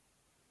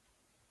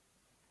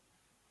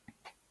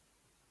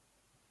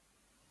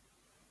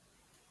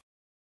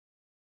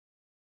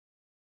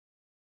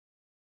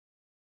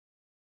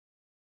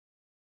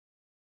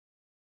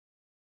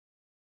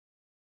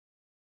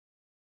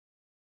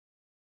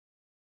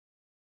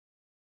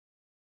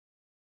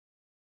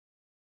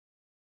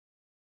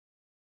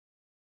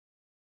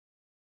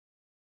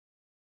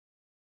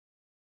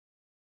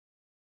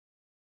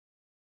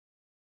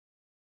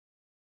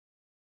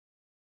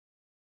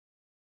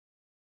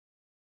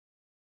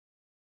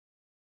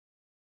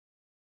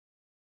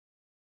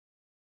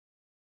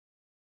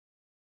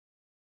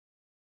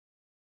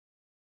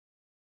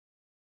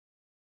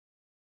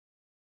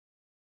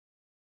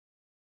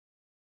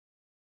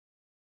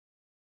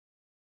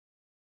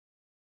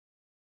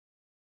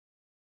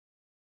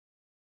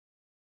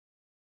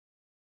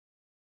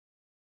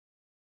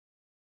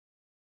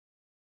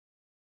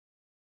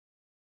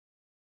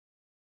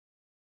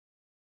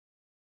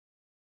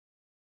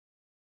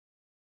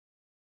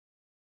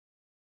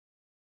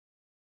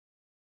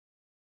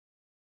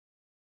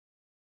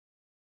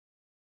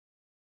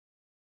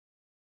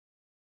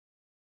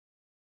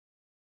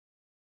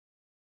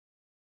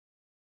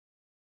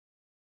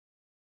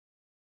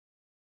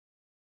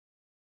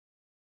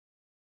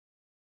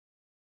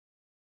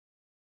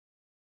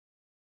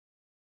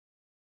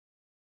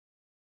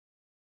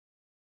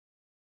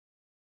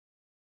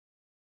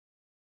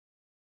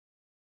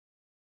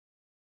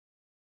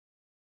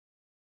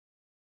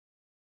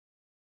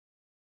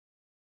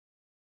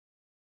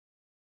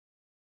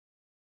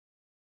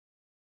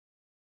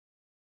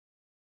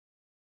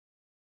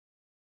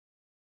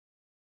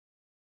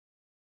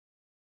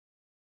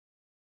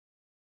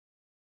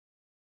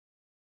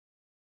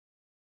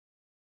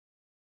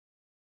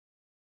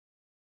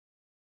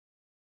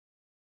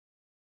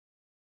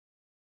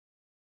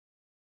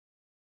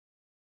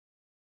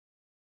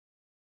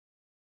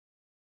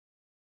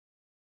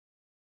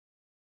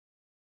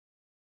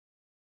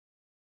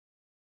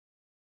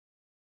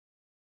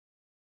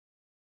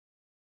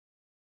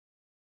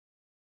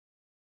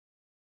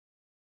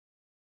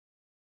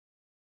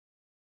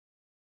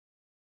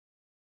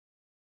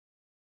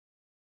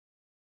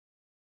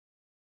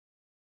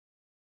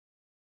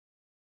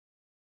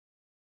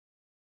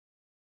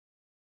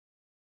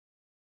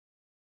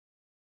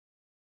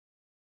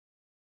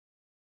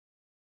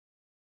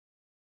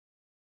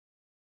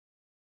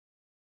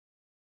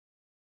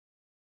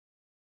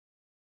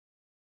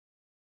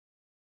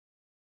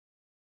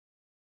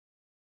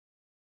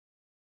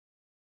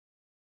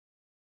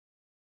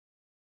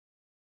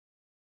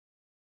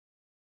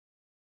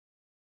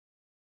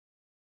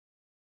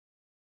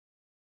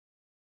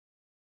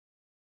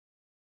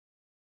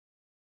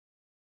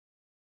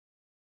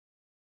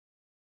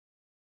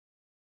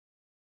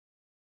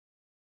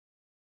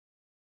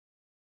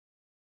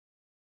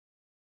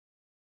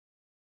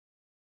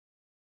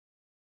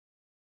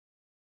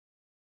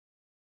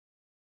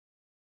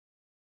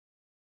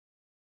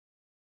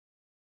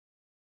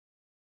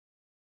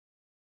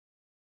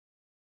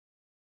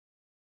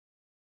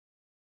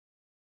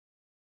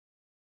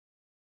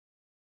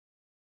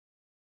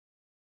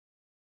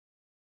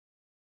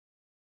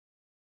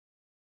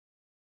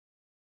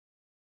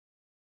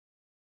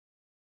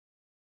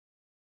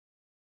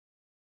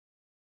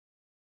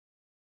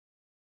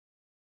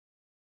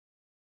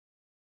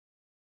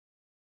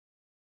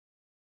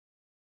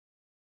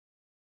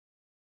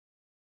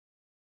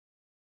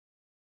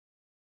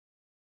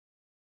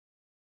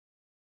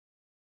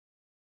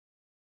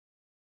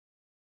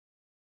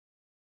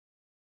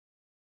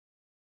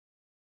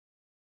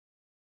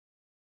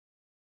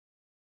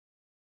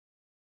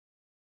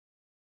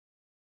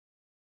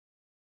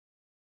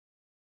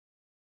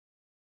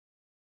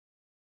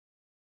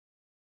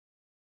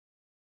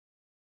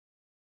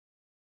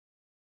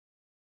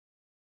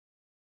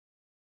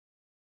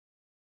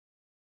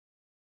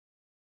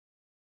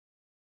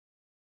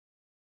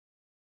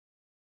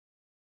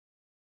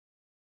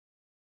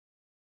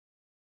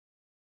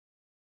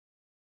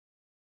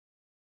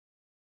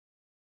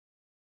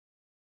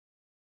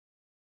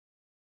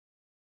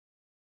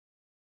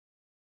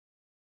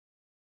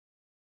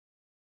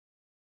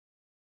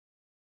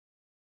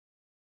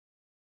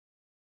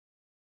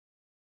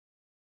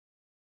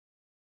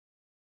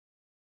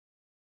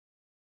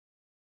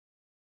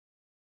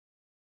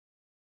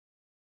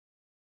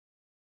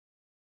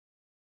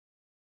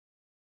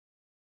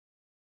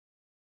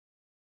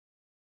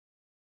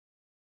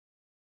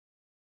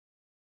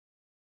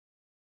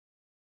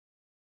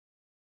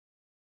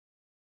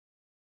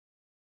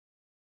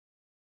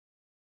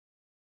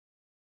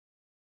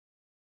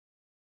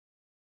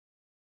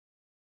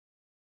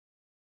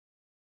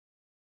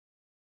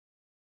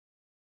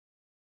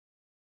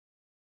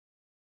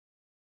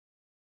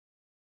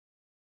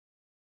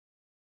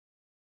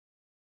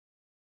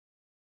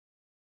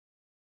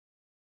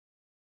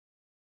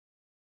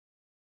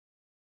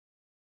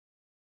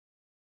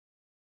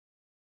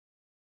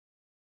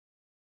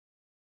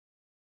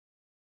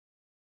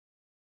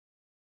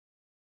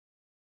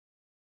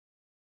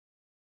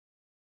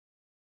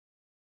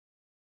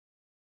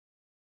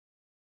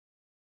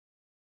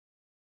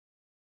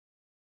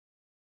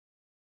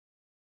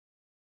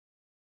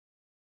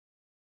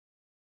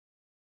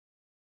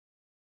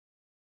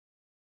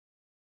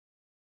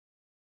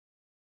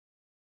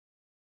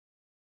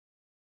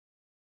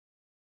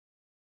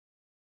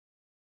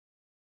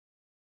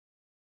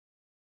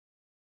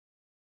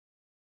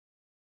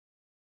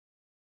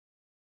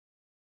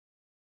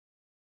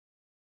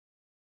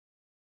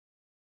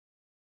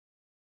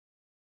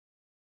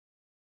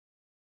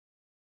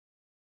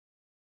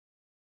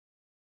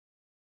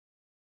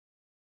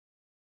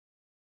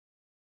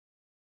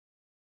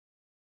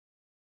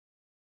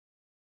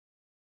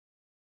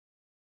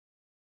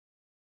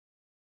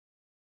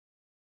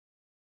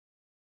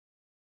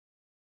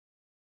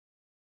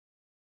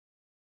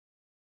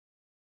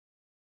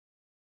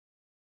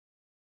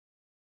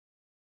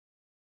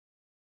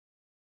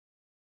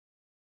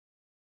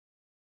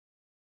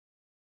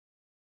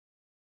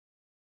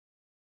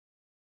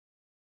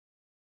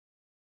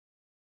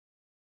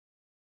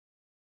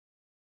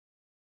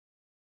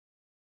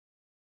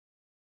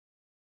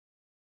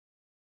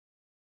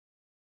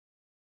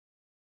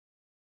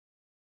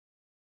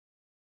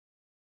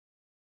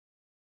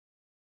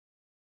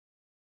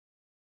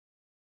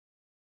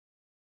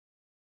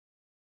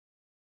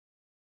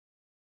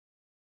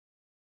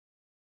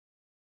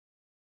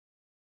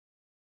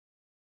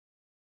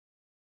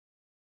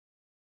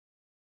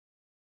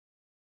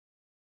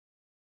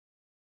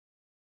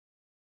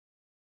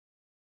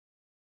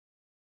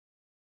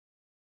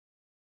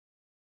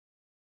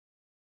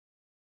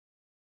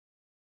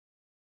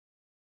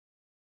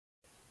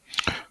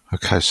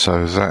 Okay,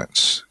 so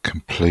that's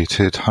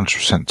completed,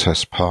 100%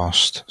 test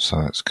passed,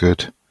 so that's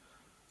good.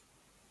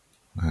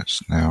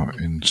 Let's now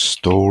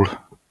install.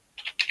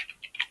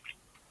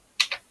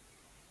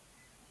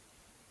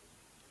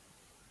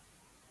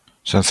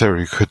 So in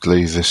theory you could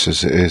leave this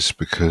as it is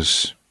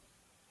because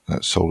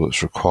that's all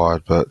that's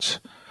required, but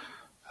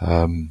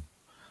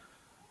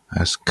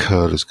as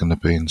curl is going to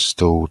be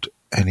installed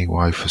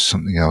anyway for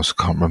something else,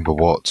 I can't remember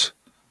what,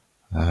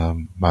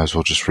 may as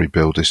well just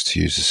rebuild this to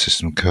use the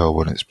system curl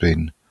when it's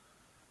been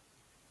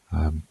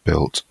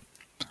built.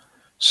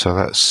 So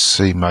let's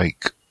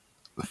CMake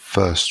the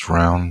first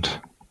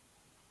round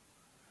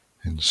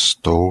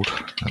installed.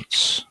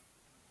 Let's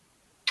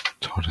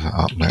tidy that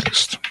up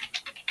next.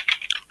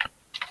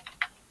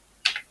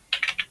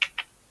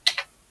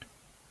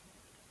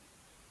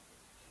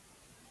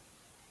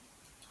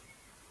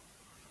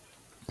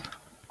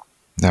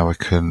 Now we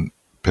can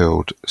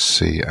build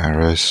C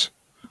arrays.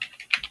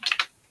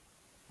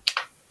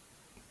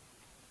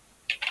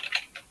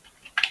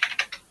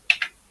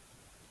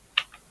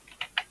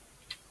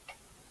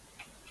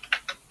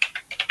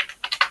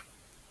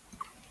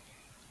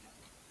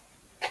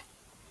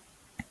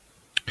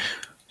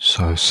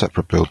 So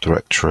separate build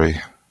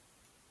directory,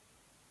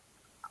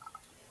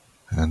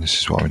 and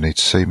this is what we need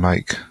to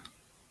CMake.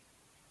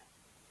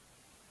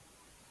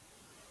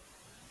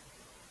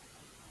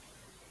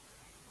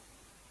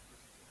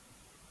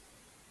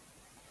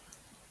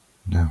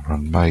 Now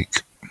run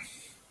make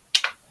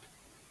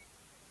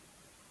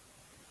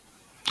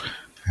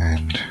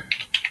and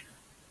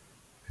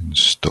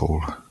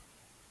install.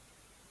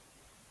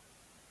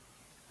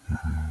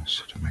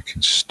 So to make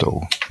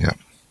install, yep,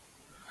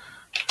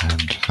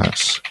 and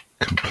that's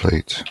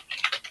complete.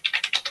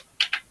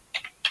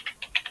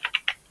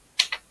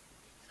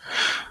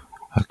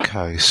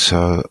 Okay,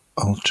 so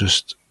I'll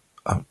just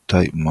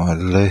update my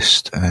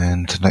list,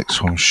 and the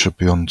next one should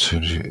be on to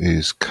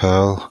is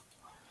curl.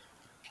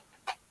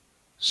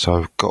 So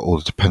I've got all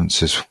the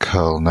dependencies for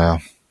curl now.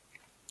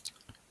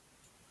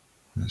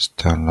 Let's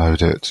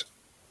download it.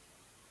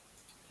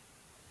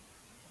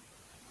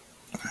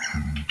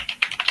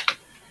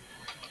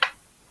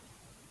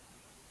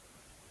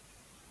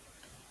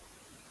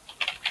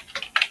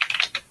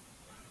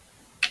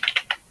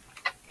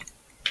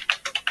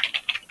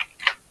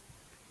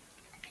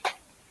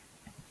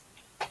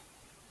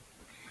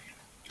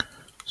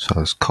 So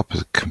let's copy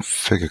the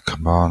configure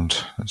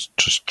command. Let's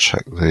just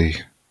check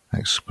the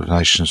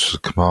explanations for the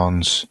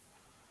commands.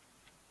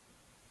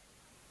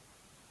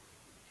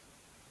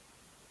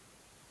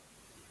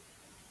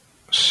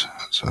 So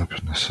let's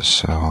open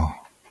SSL.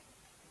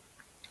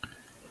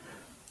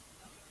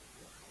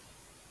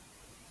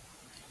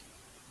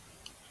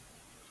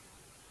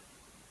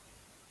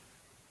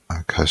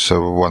 Okay,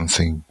 so one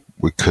thing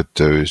we could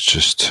do is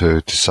just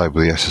to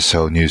disable the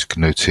SSL and use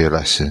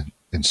GNU-TLS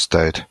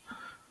instead.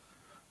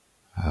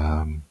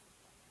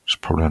 It's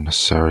probably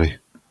unnecessary.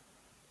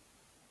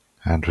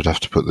 And we'd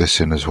have to put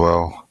this in as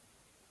well.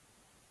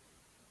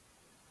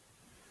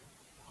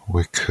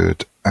 We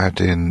could add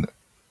in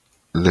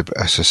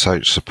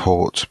libSSH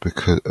support,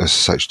 because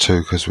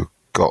SSH2, because we've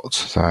got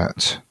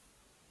that.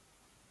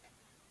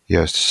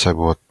 Yeah, it's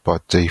disabled by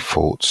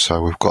default,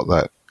 so we've got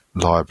that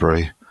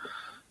library,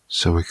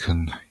 so we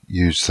can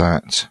use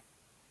that.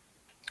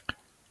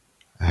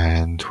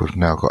 And we've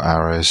now got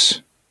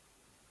arrays.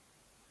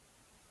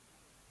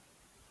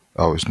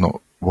 Oh, it's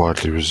not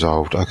widely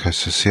resolved. Okay,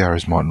 so C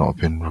arrays might not have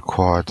been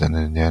required then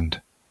in the end.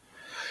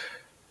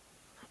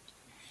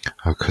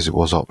 Because it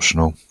was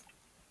optional.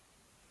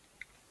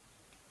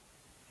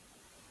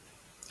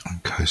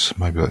 Okay, so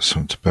maybe that's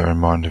something to bear in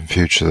mind in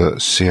future,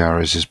 that C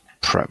arrays is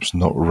perhaps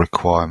not a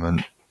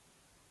requirement,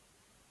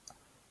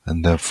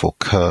 and therefore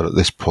curl at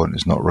this point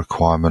is not a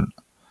requirement.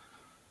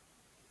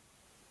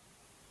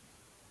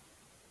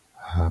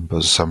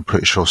 But I'm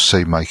pretty sure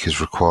CMake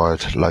is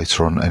required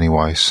later on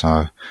anyway,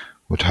 so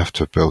we'd have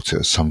to have built it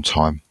at some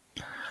time.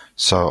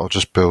 So I'll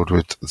just build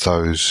with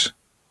those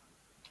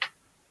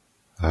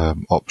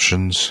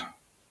options.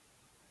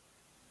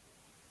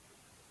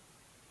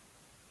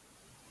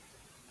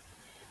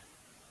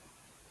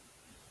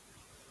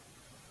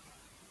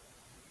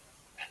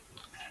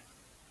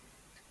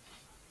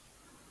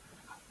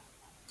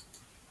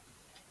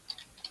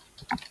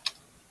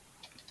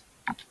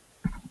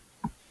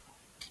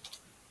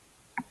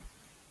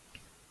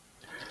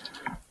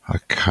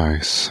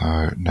 Okay,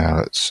 so now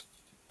let's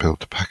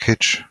build the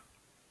package.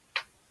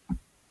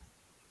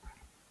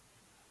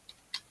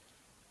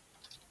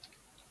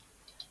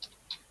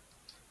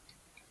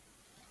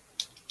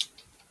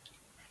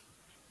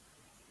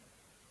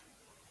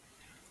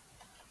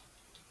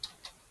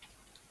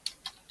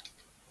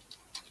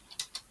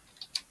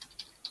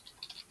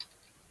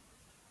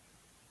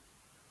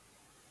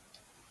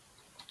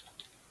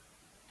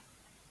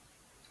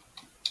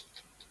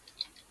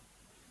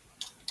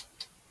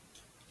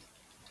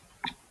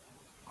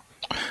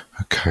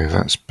 Okay,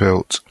 that's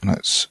built.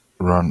 Let's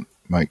run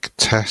make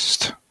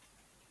test.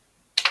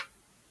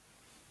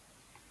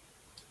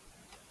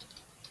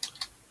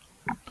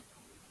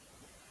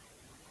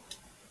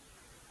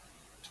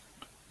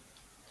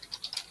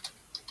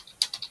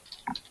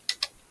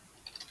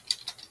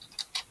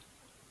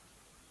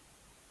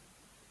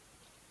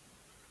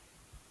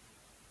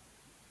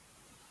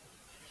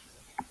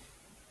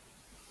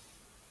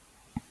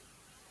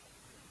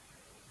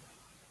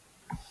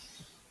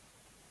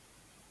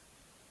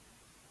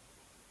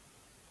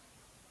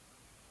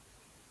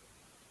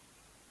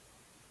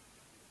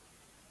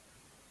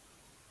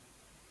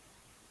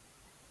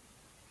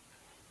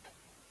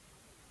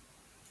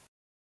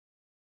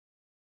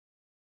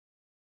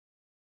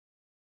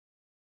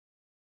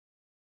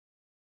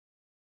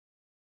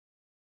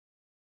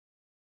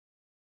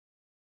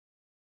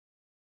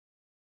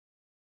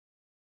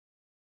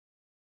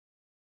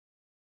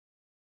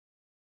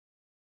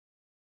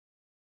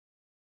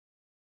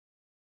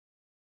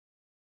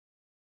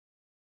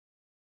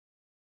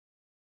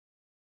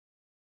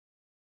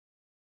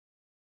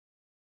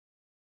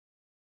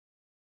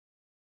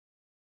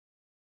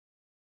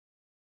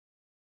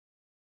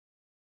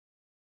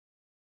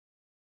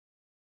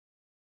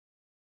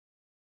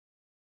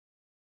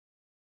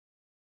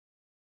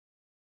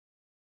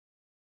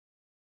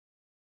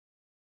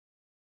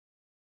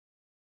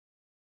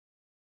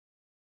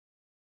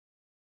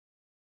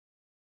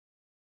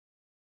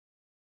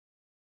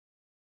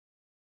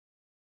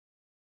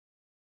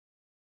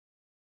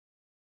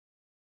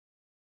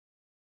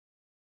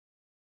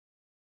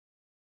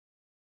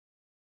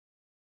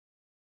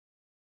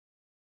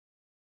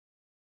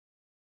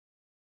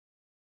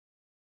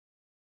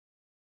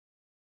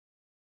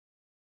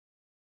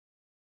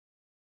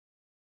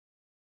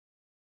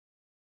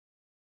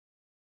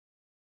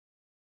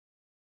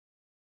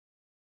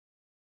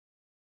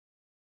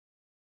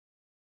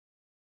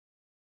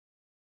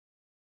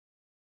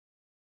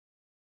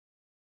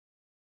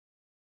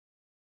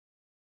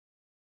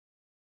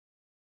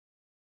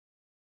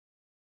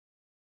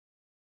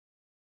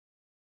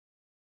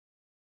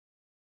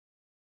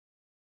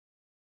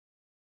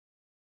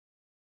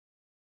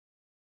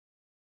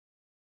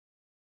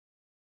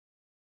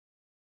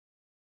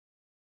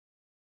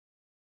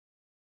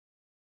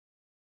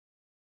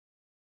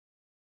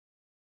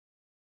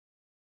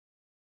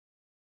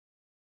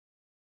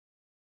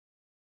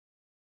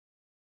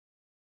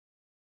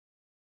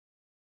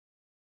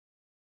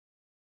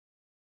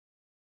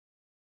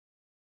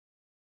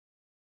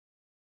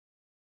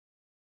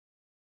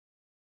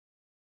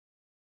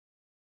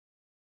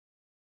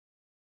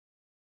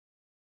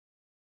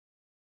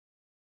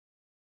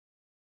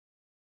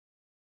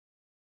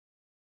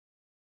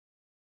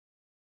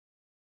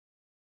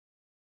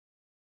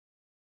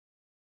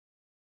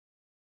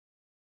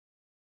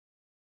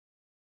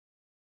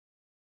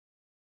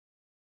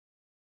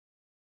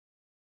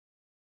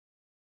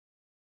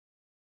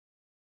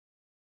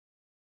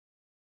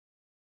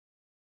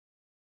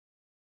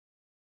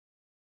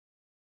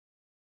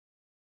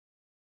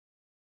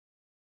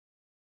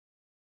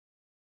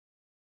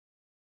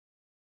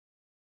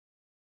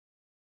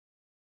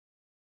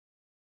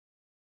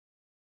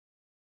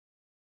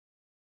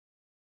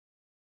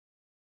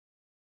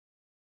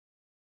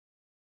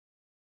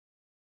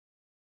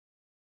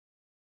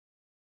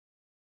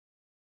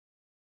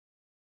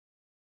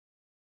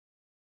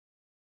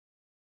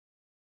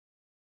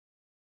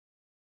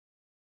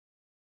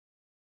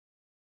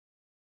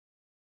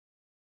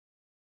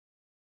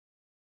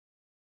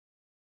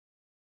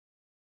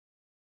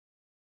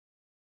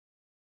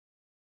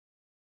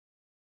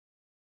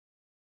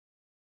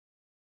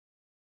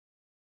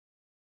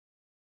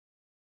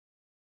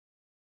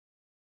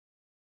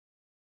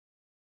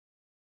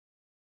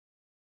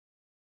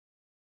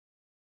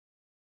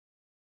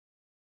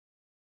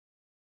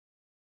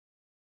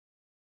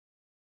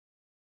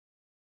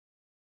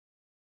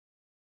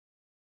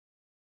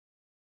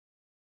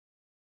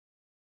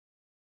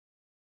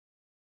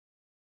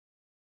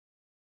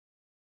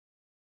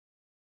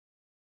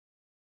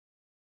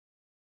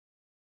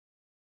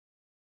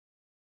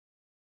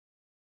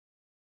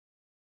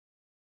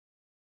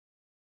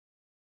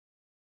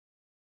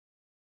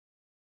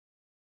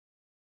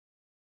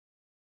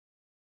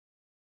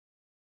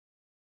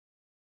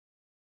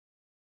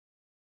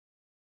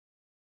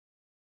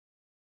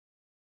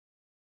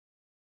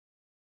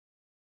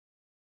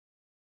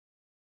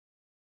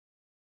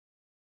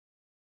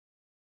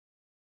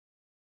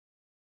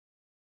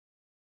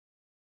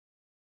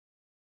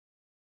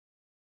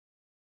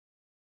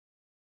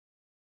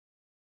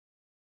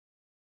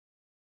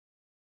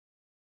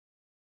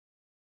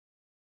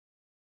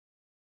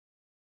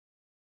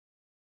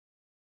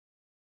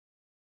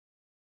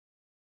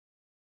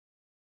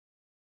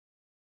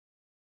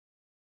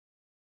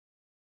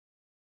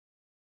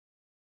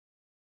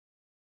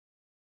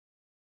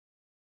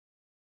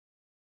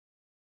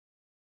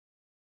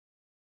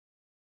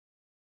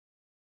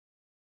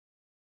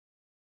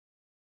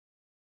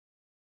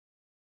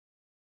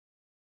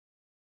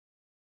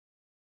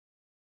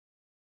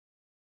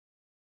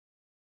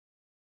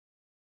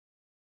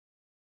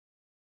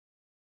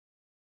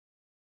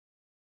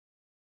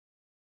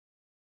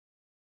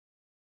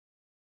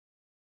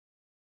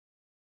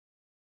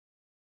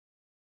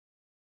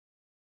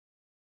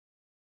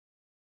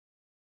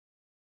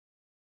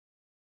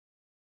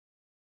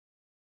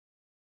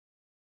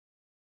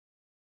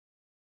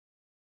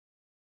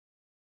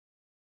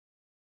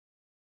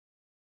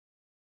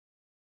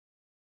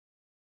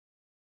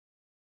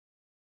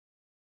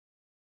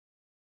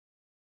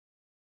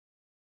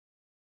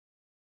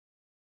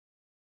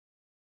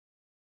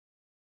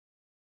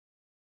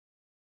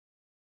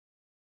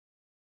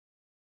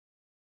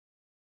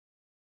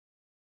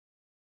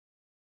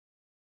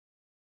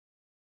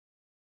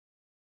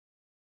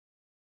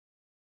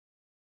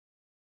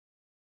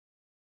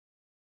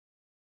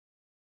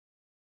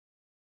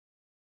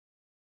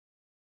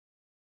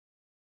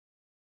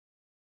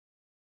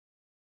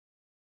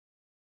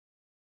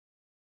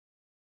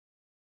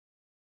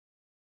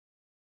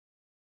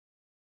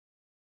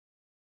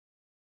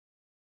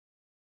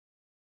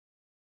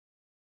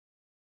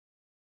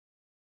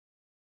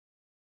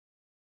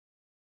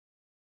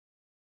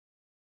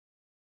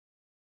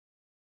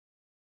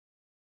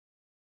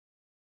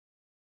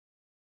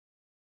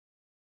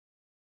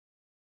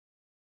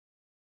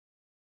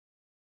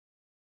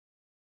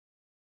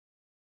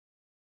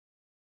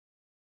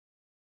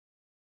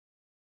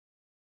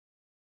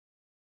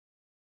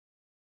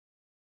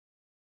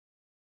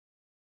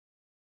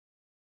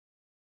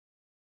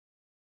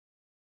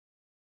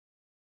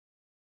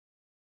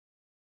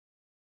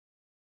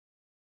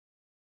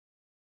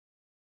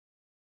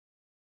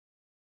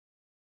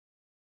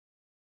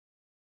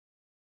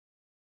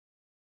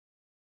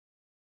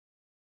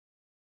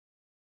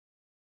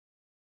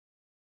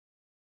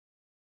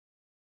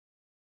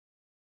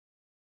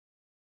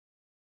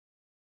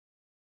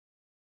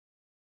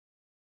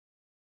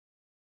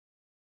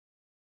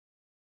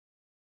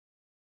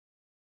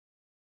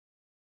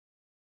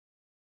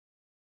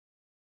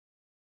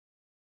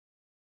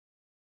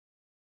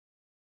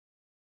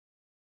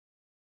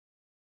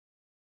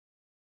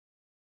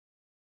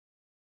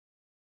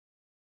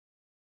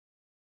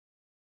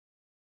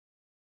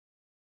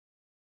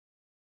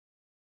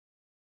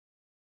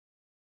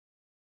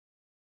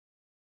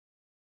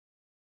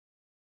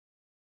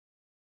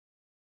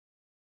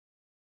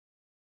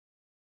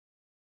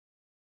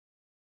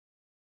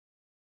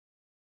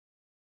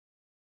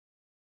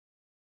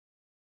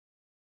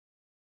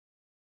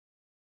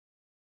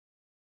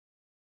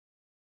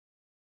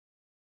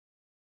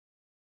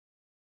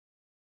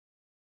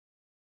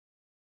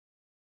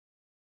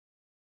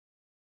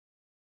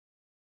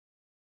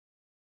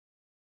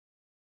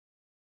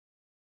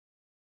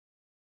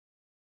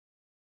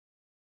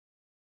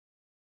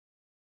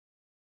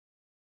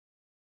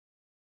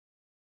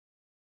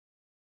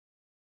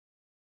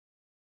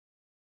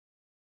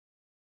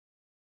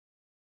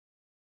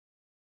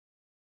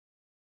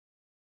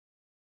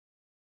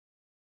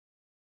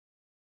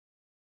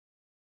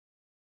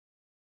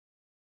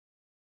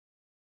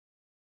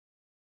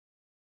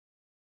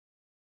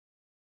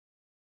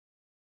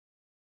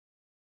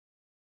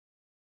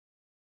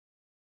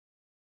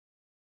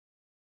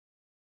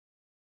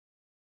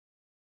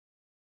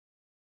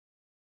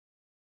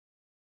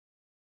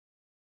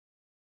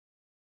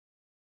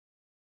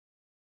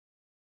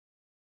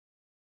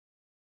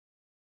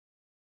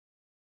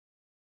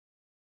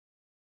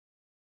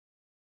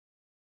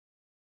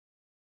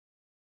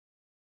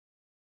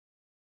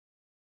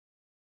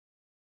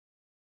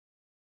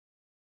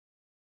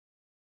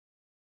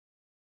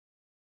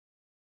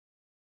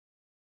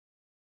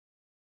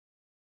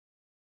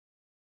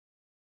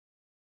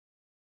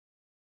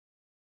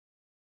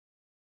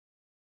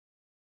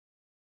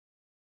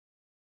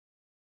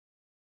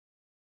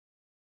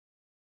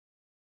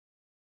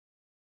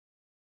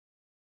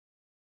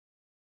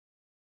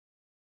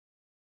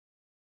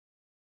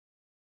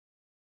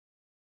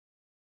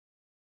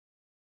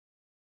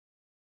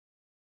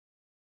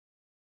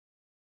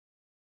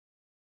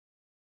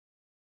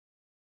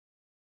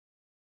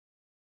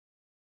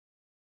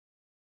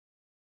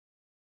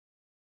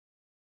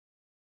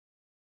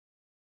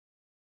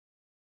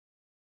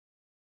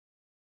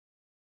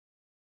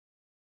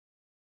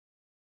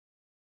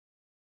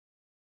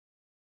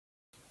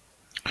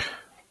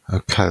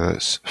 Okay,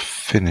 that's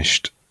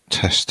finished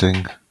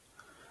testing.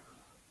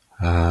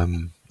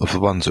 Of the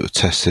ones that were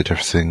tested,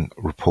 everything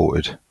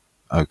reported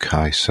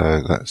okay,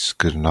 so that's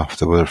good enough.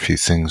 There were a few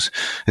things.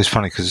 It's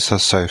funny because it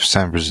does say if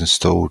Samba is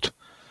installed,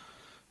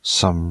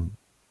 some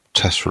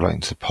tests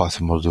relating to the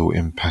Python module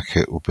in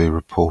packet will be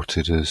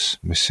reported as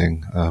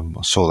missing.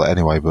 I saw that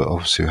anyway, but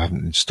obviously we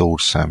haven't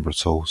installed Samba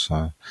at all, so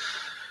I'm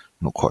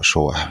not quite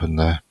sure what happened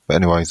there. But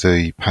anyway,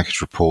 the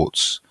package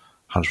reports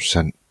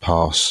 100%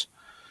 pass.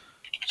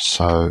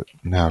 So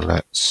now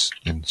let's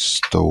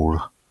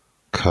install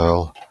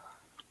curl.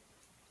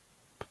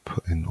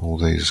 Put in all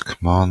these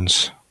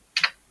commands.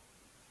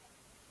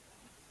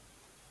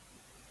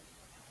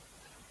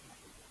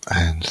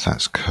 And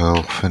that's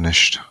curl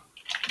finished.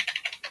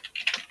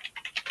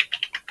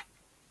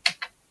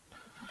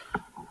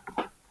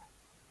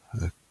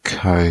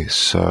 Okay,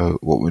 so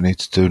what we need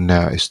to do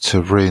now is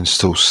to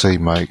reinstall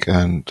CMake,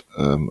 and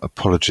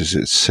apologies,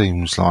 it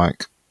seems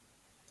like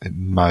it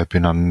may have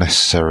been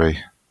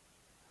unnecessary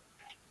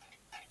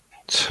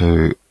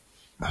to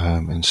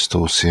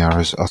install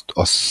CRS.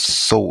 I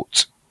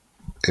thought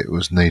it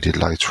was needed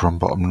later on,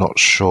 but I'm not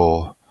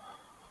sure.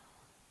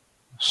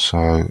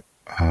 So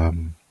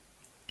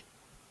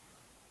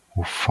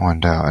we'll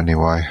find out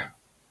anyway.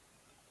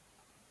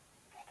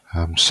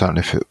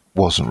 Certainly if it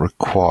wasn't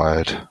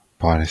required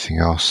by anything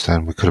else,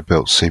 then we could have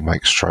built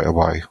CMake straight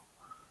away.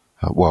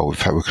 Well, in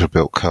fact, we could have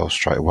built curl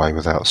straight away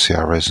without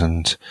CRS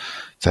and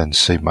then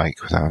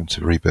CMake without having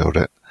to rebuild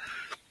it.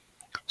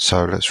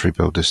 So let's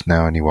rebuild this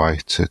now anyway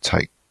to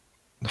take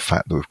the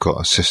fact that we've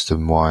got a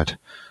system-wide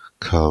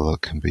curl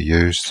that can be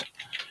used.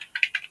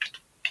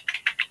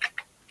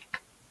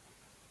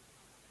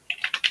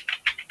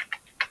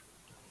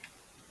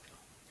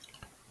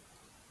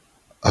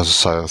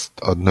 As I say,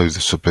 I knew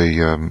this would be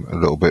a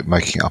little bit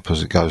making up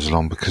as it goes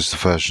along because the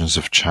versions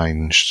have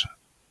changed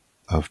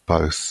of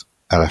both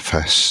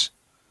LFS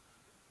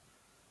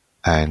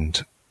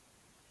and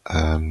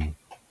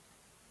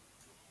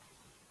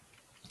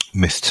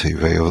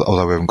MythTV,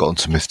 although we haven't gotten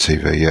to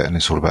MythTV yet, and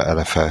it's all about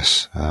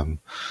LFS. I'm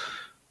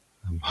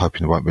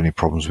hoping there won't be any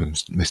problems with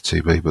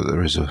MythTV, but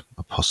there is a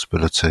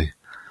possibility.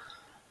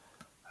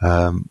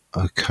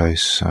 Okay,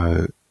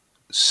 so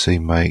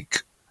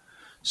CMake.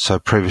 So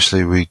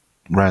previously we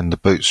ran the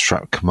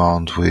bootstrap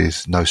command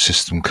with no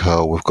system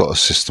curl. We've got a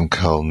system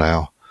curl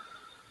now.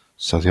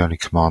 So the only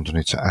command we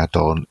need to add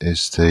on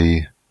is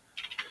the,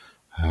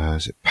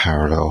 is it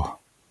parallel?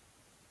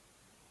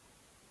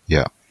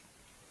 Yeah.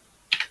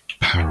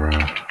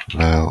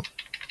 Parallel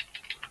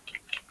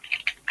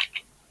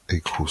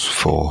equals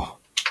 4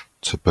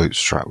 to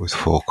bootstrap with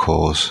 4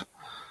 cores.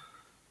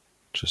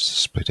 Just to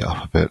speed it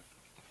up a bit.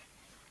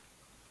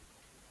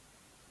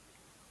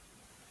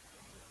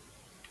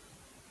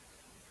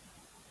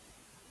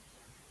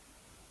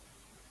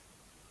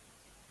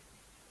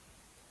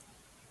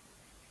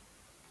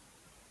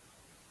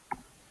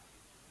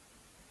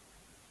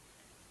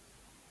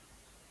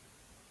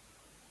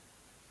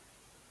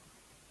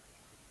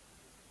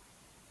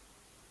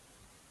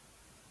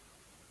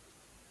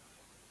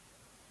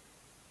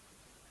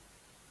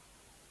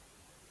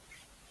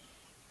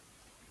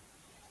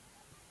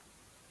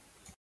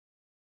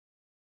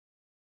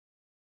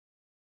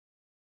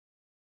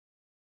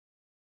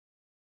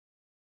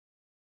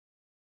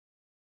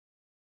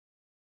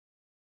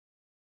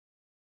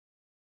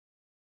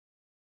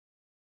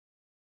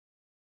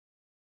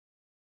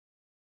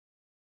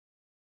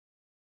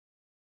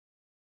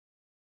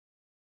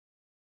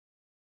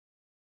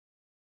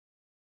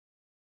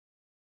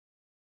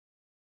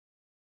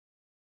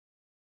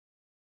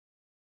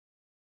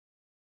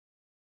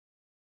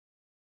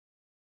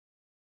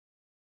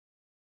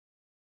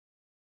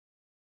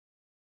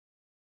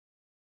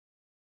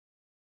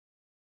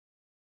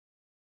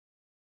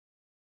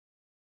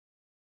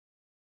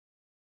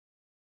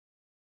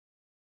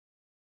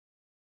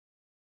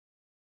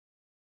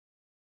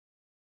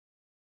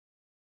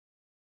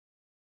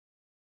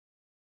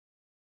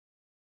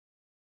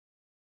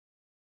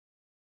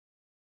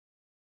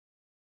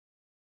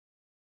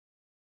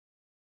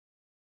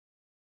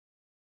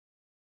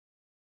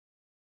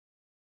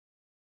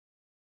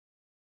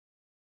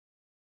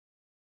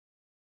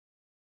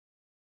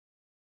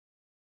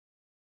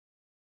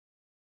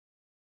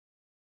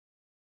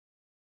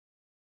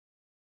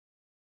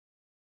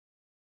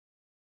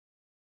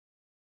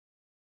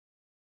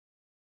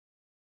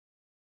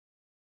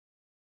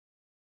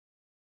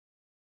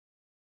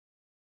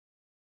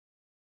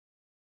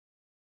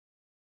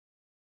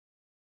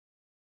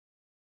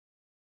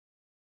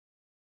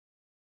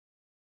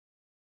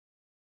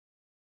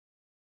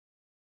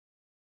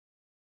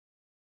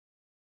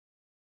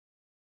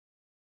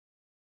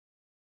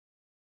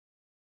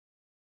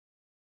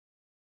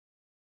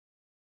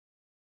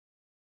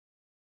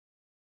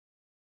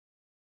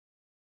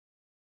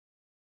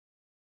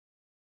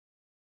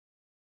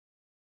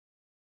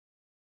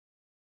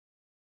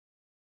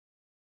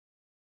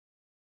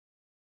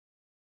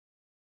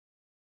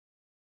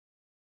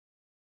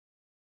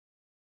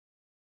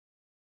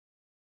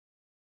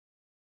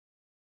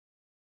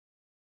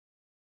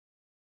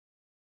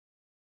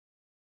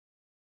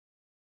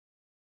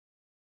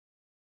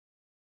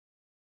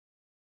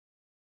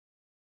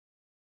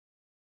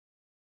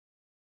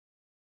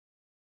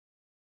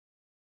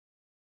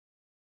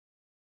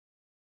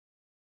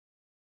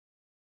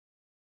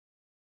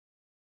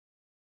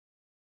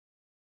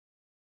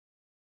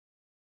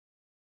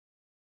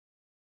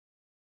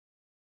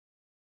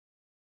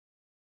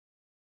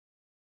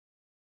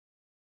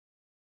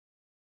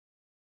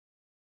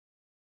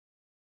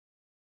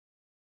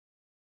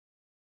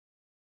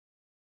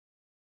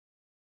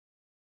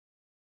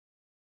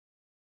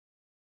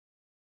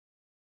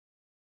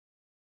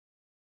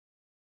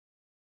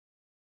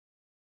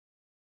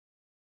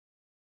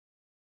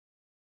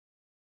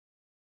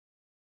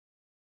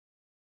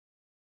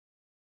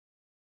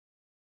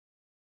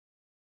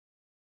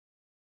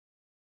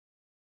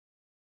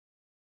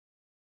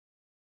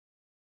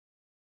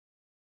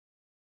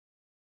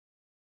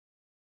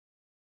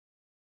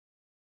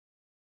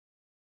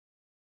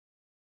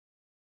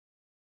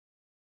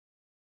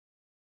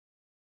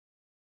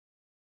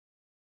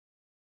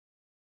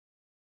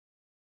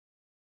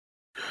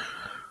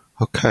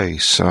 Okay,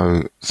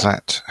 so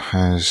that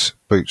has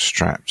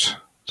bootstrapped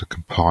the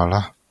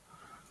compiler.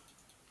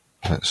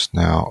 Let's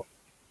now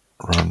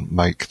run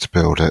make to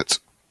build it.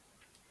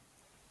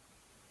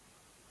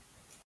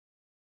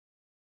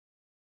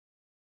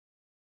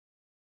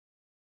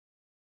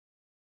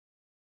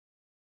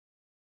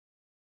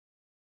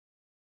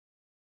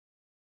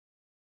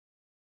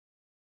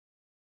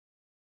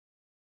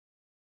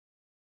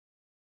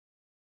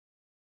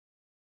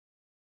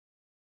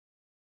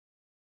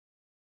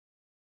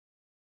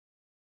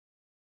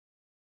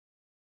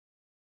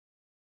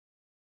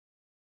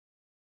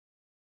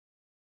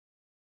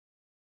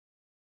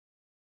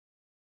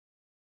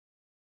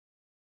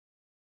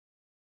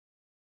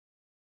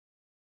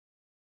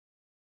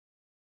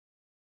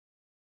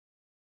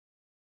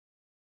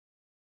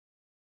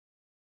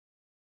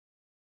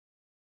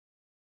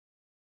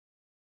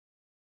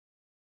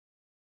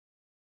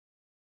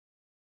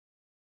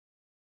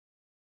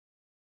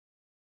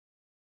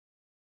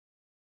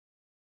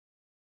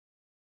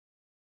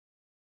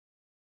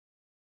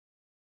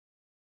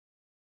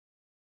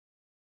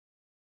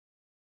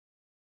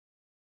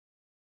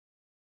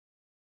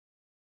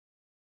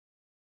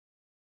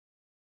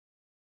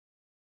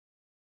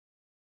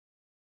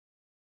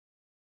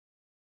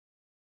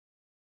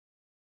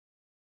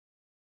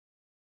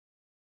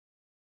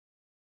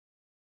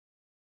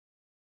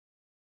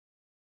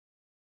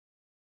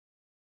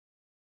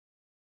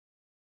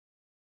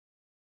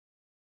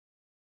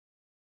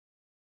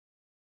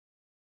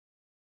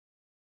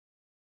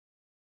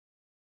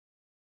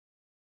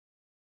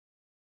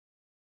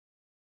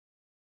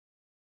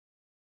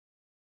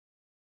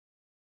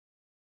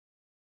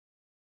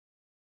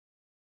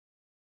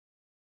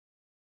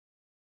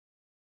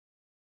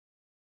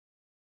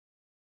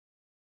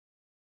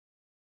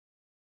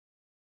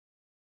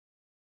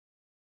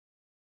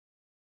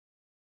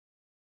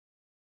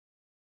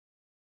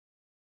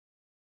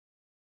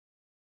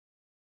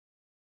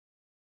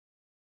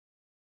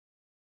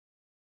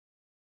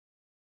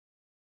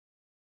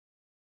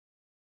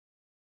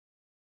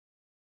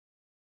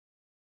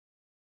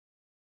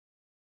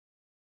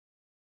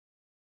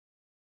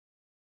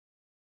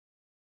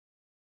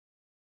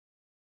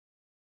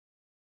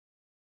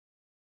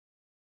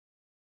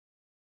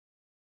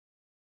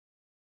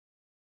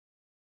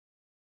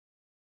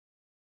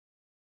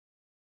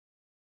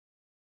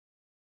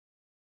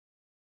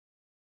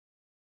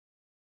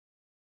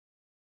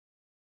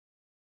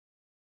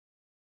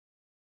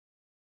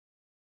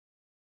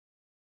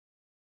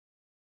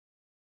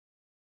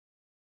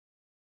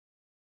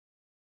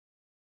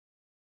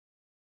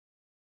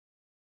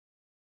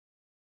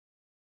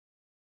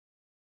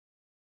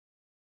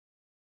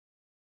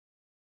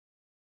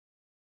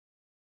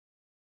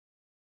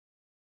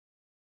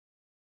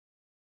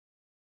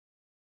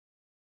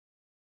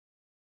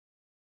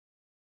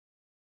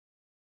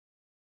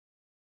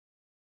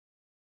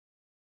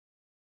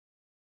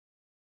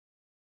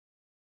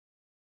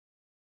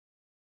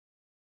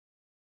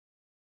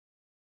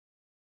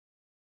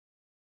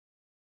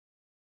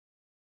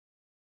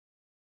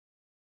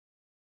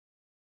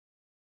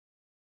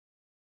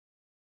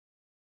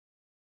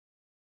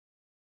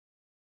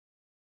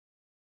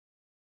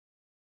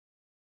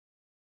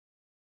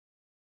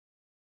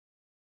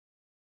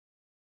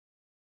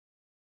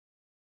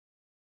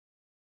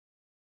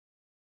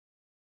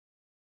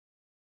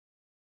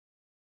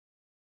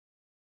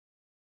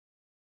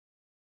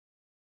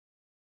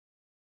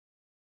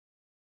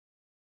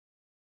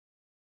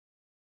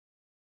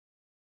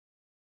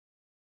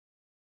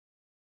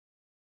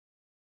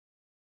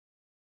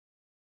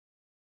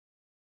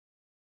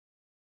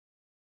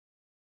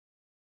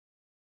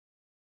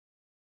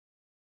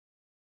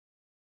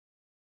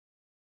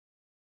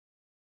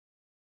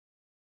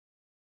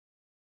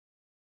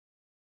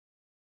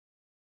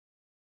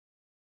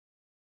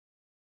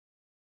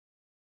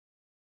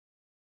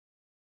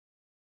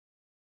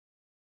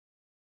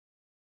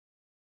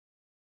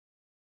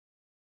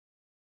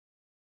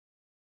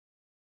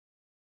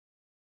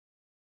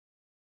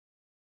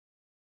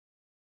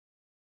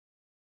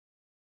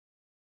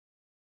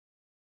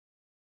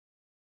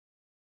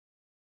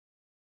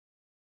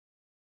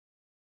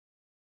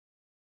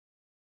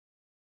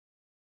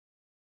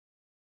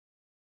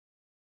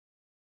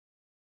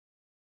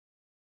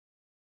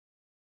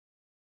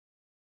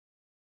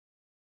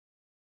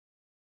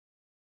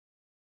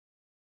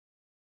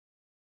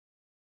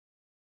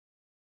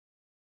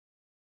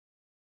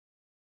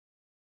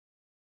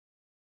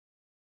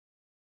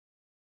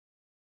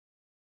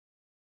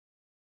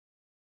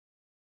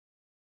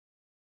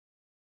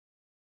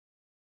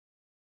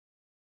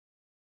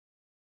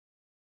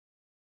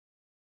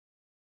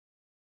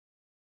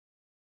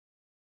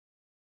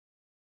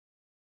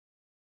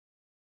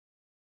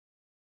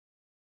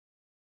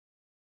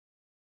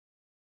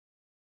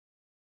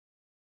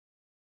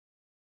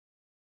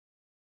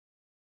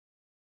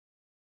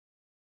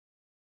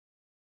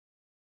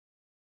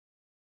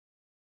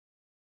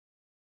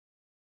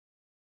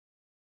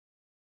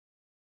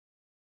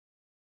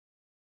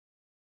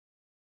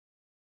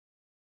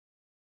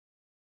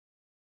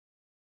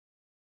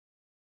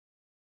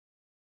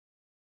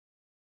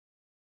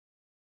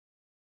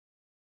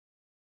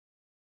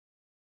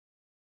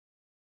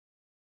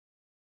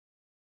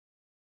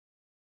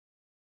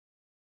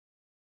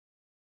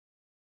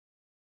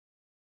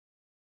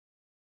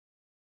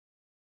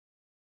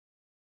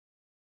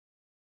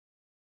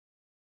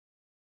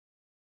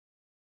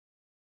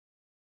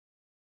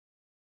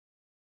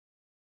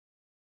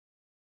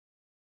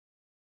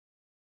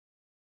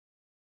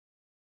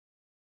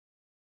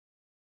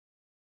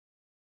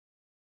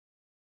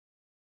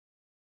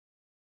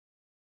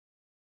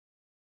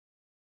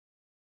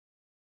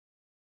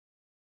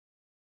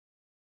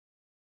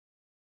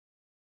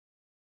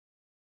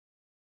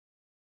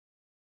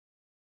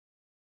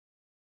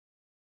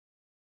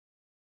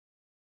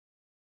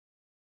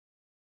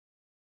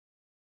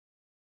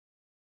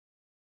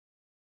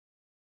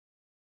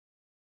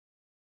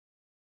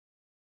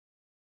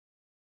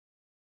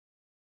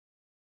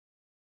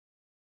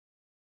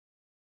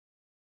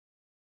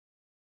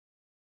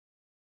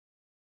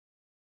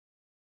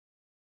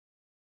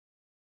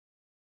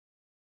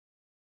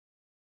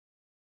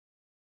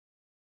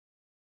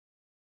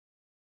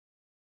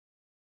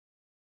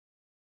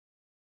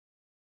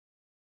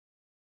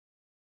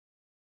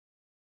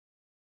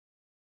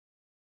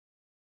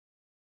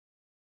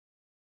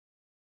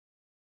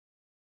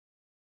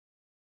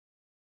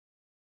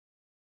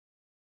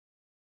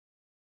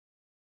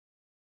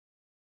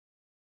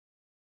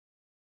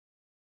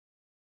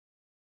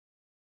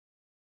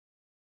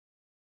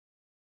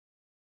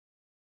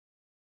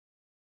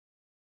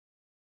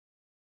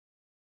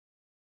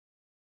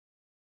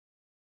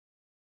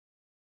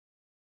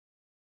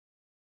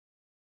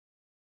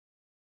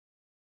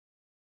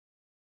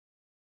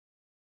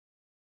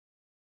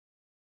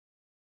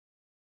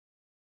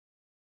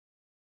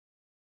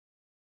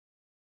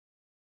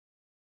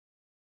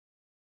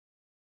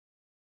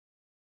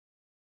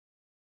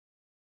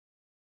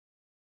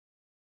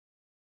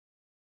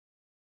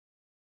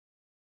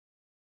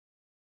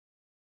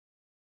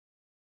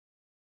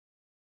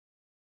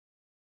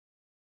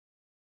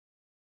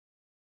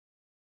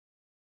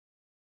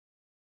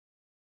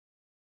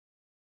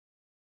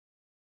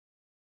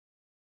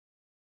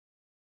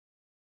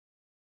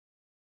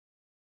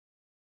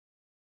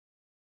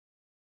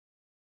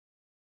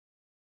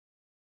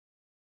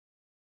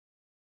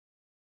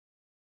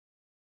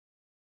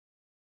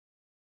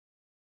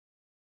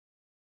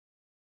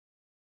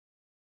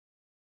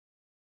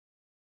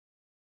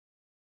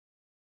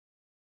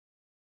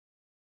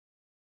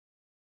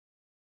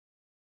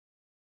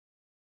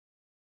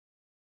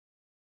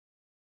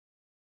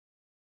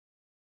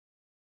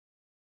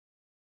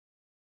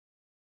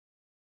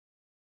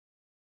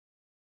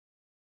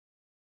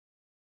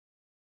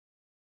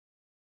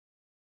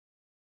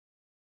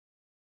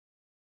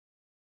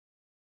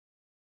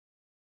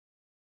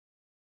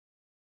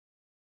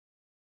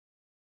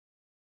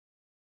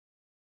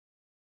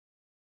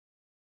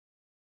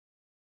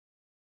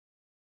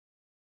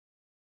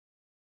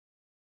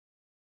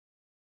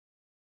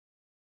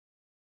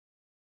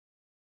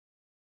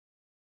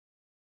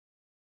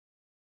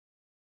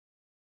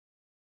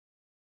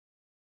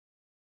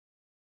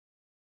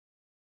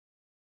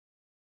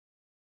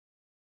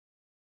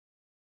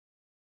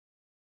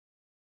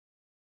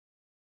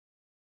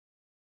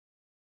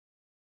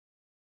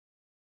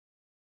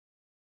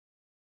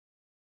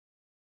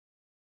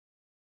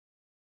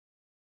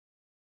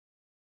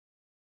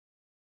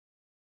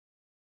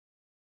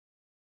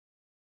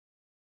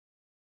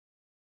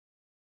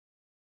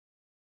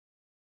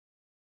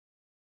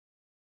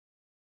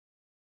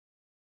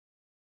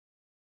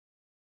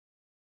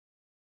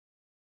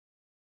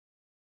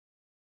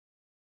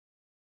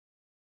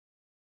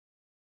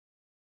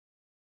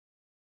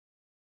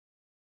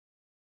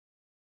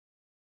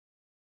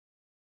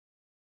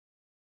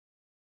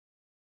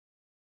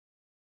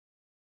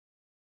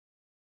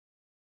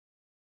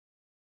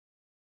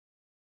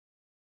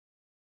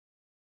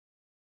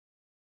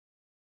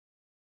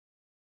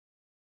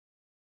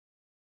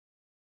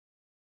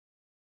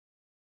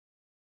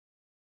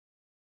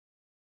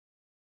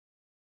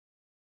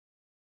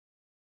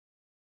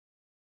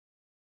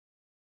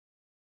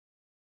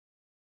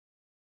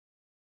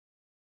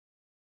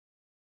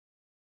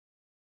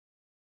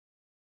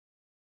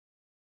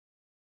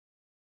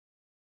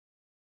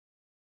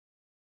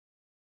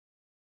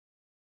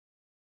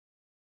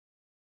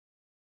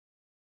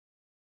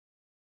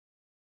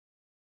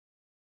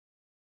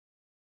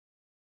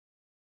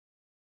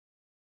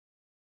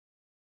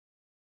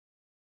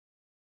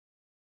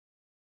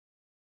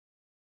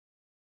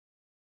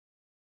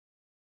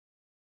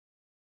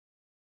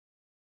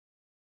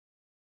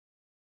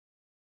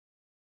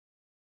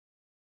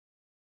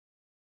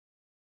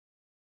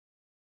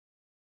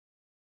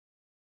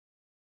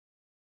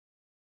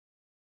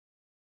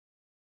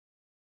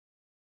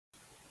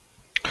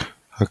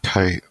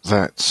 Okay,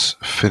 that's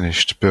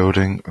finished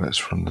building.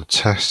 Let's run the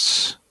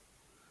tests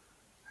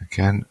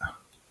again.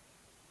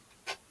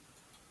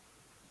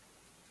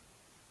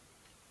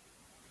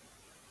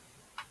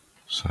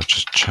 So I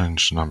just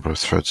change the number of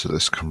threads that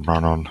this can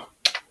run on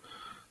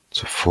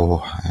to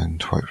 4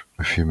 and wait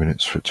a few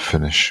minutes for it to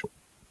finish.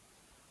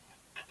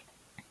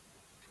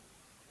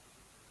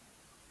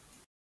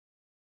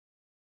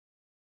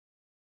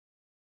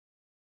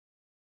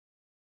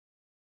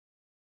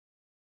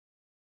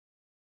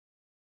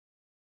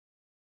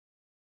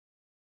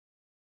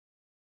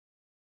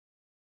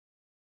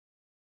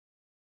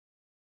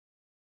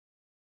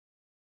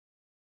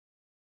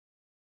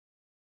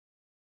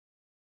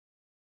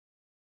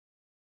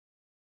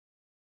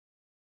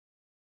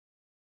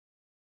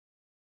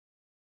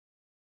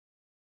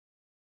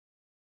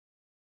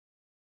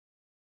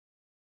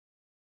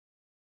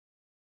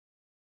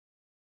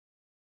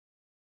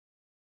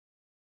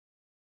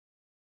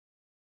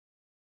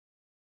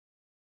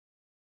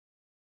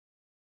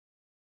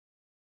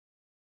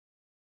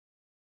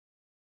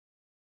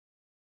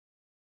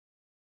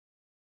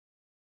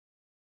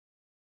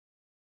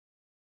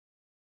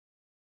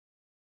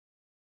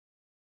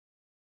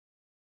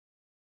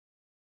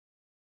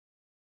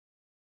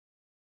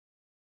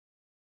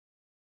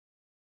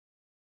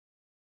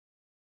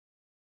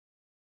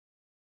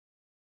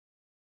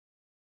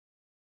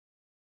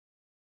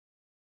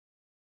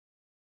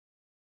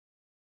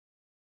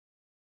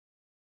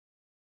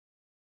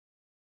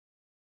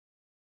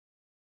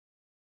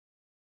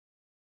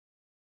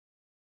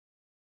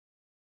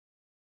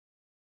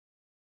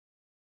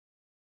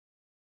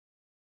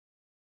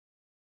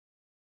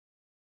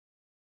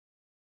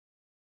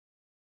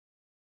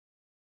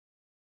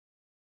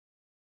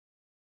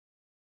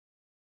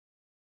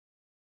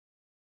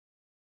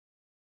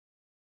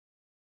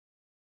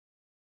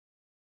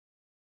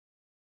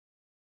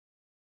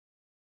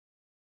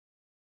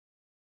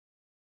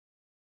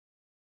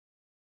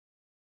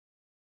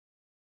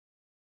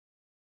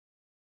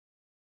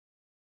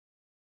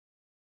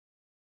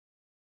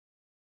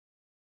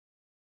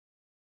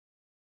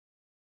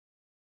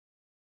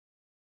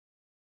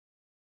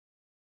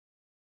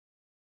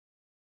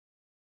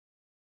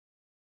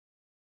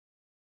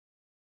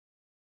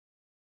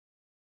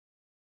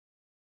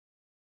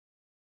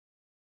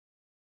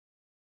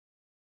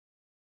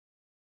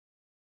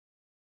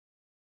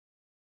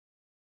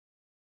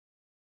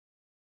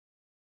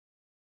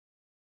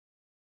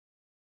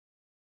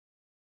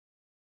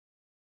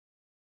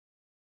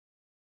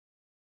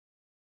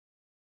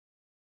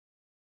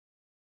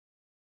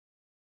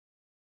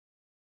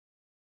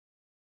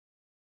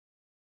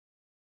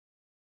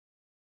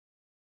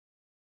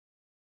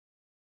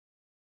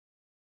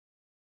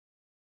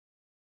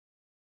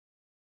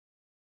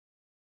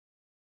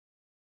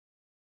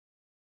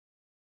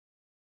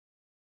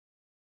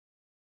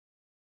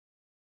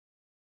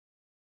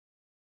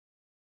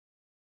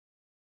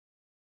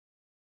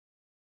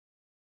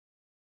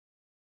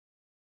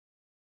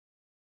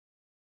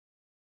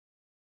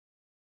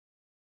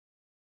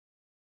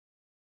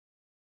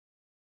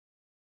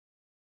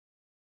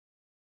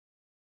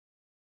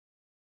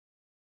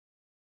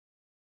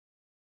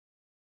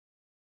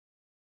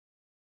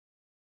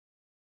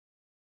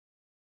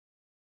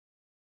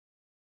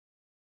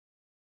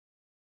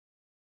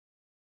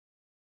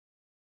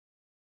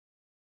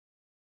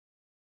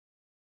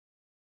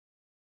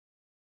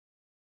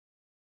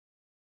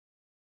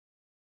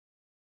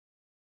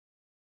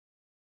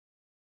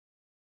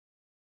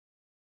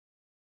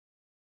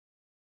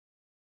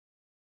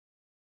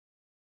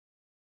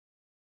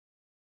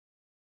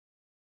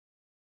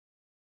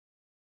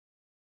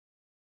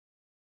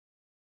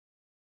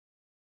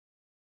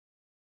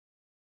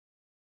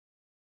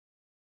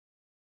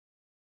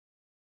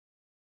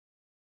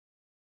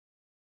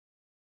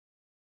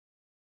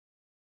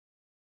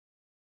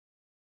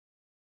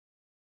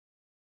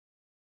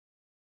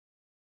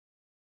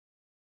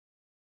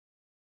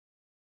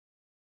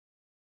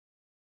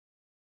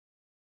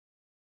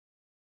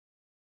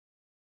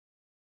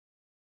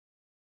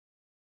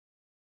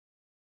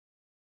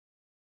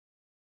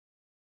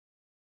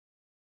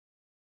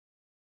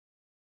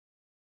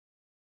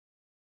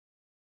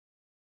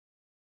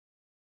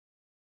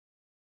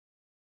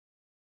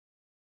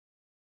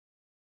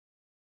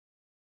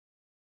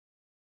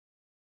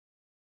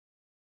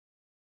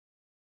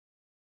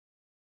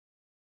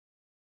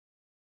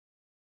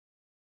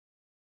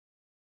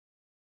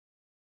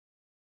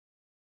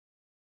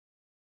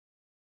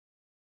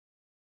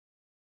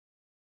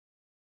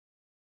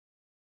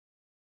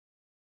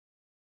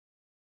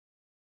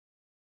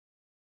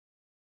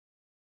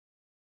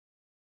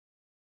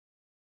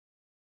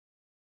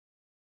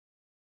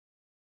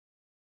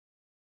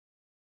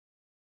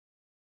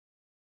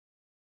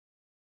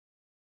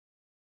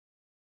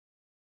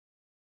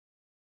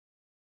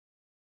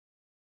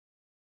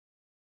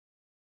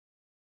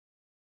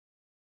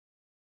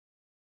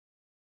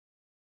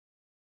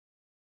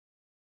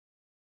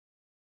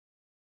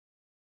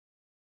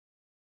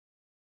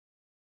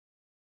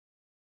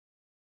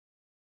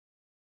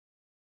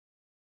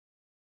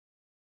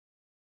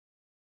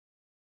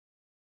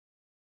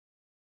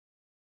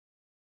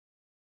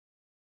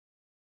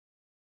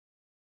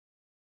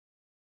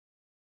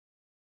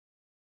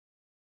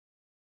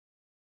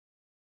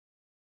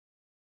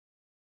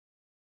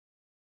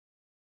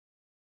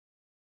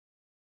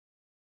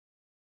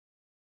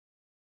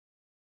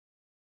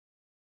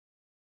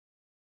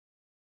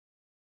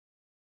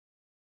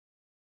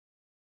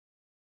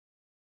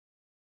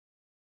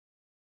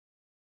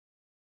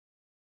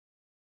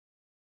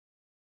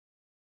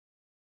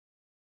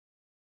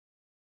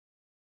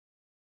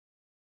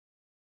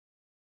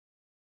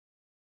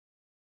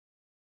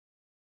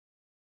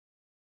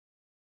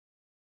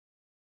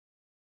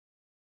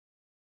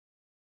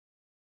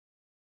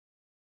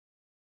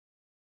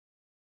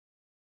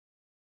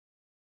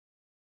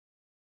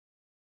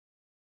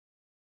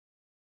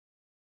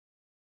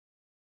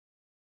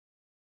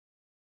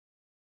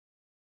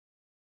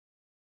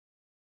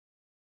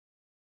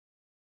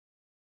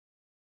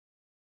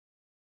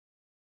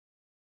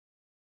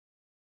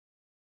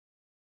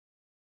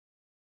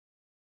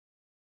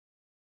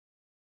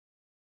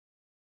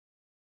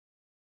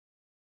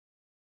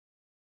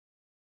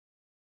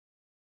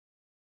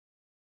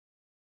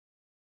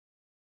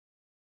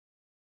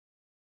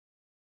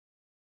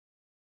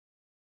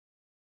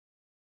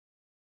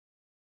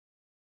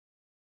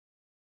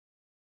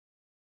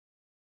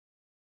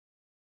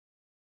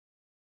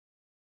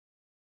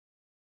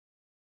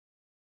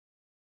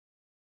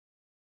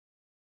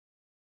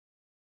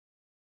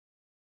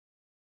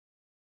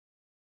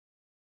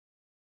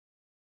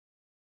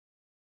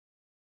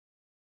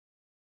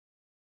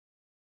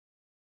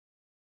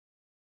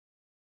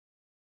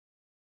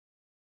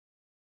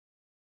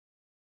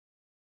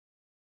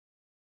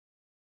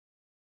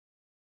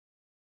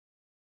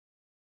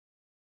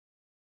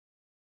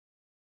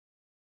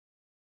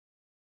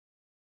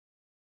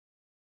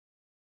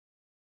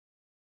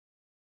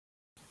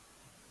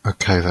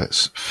 Okay,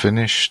 that's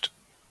finished.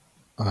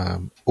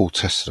 All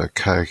tested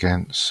okay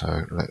again,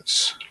 so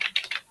let's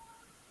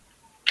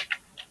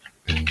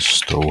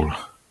install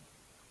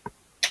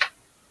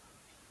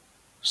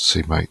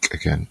CMake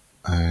again,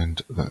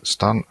 and that's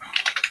done.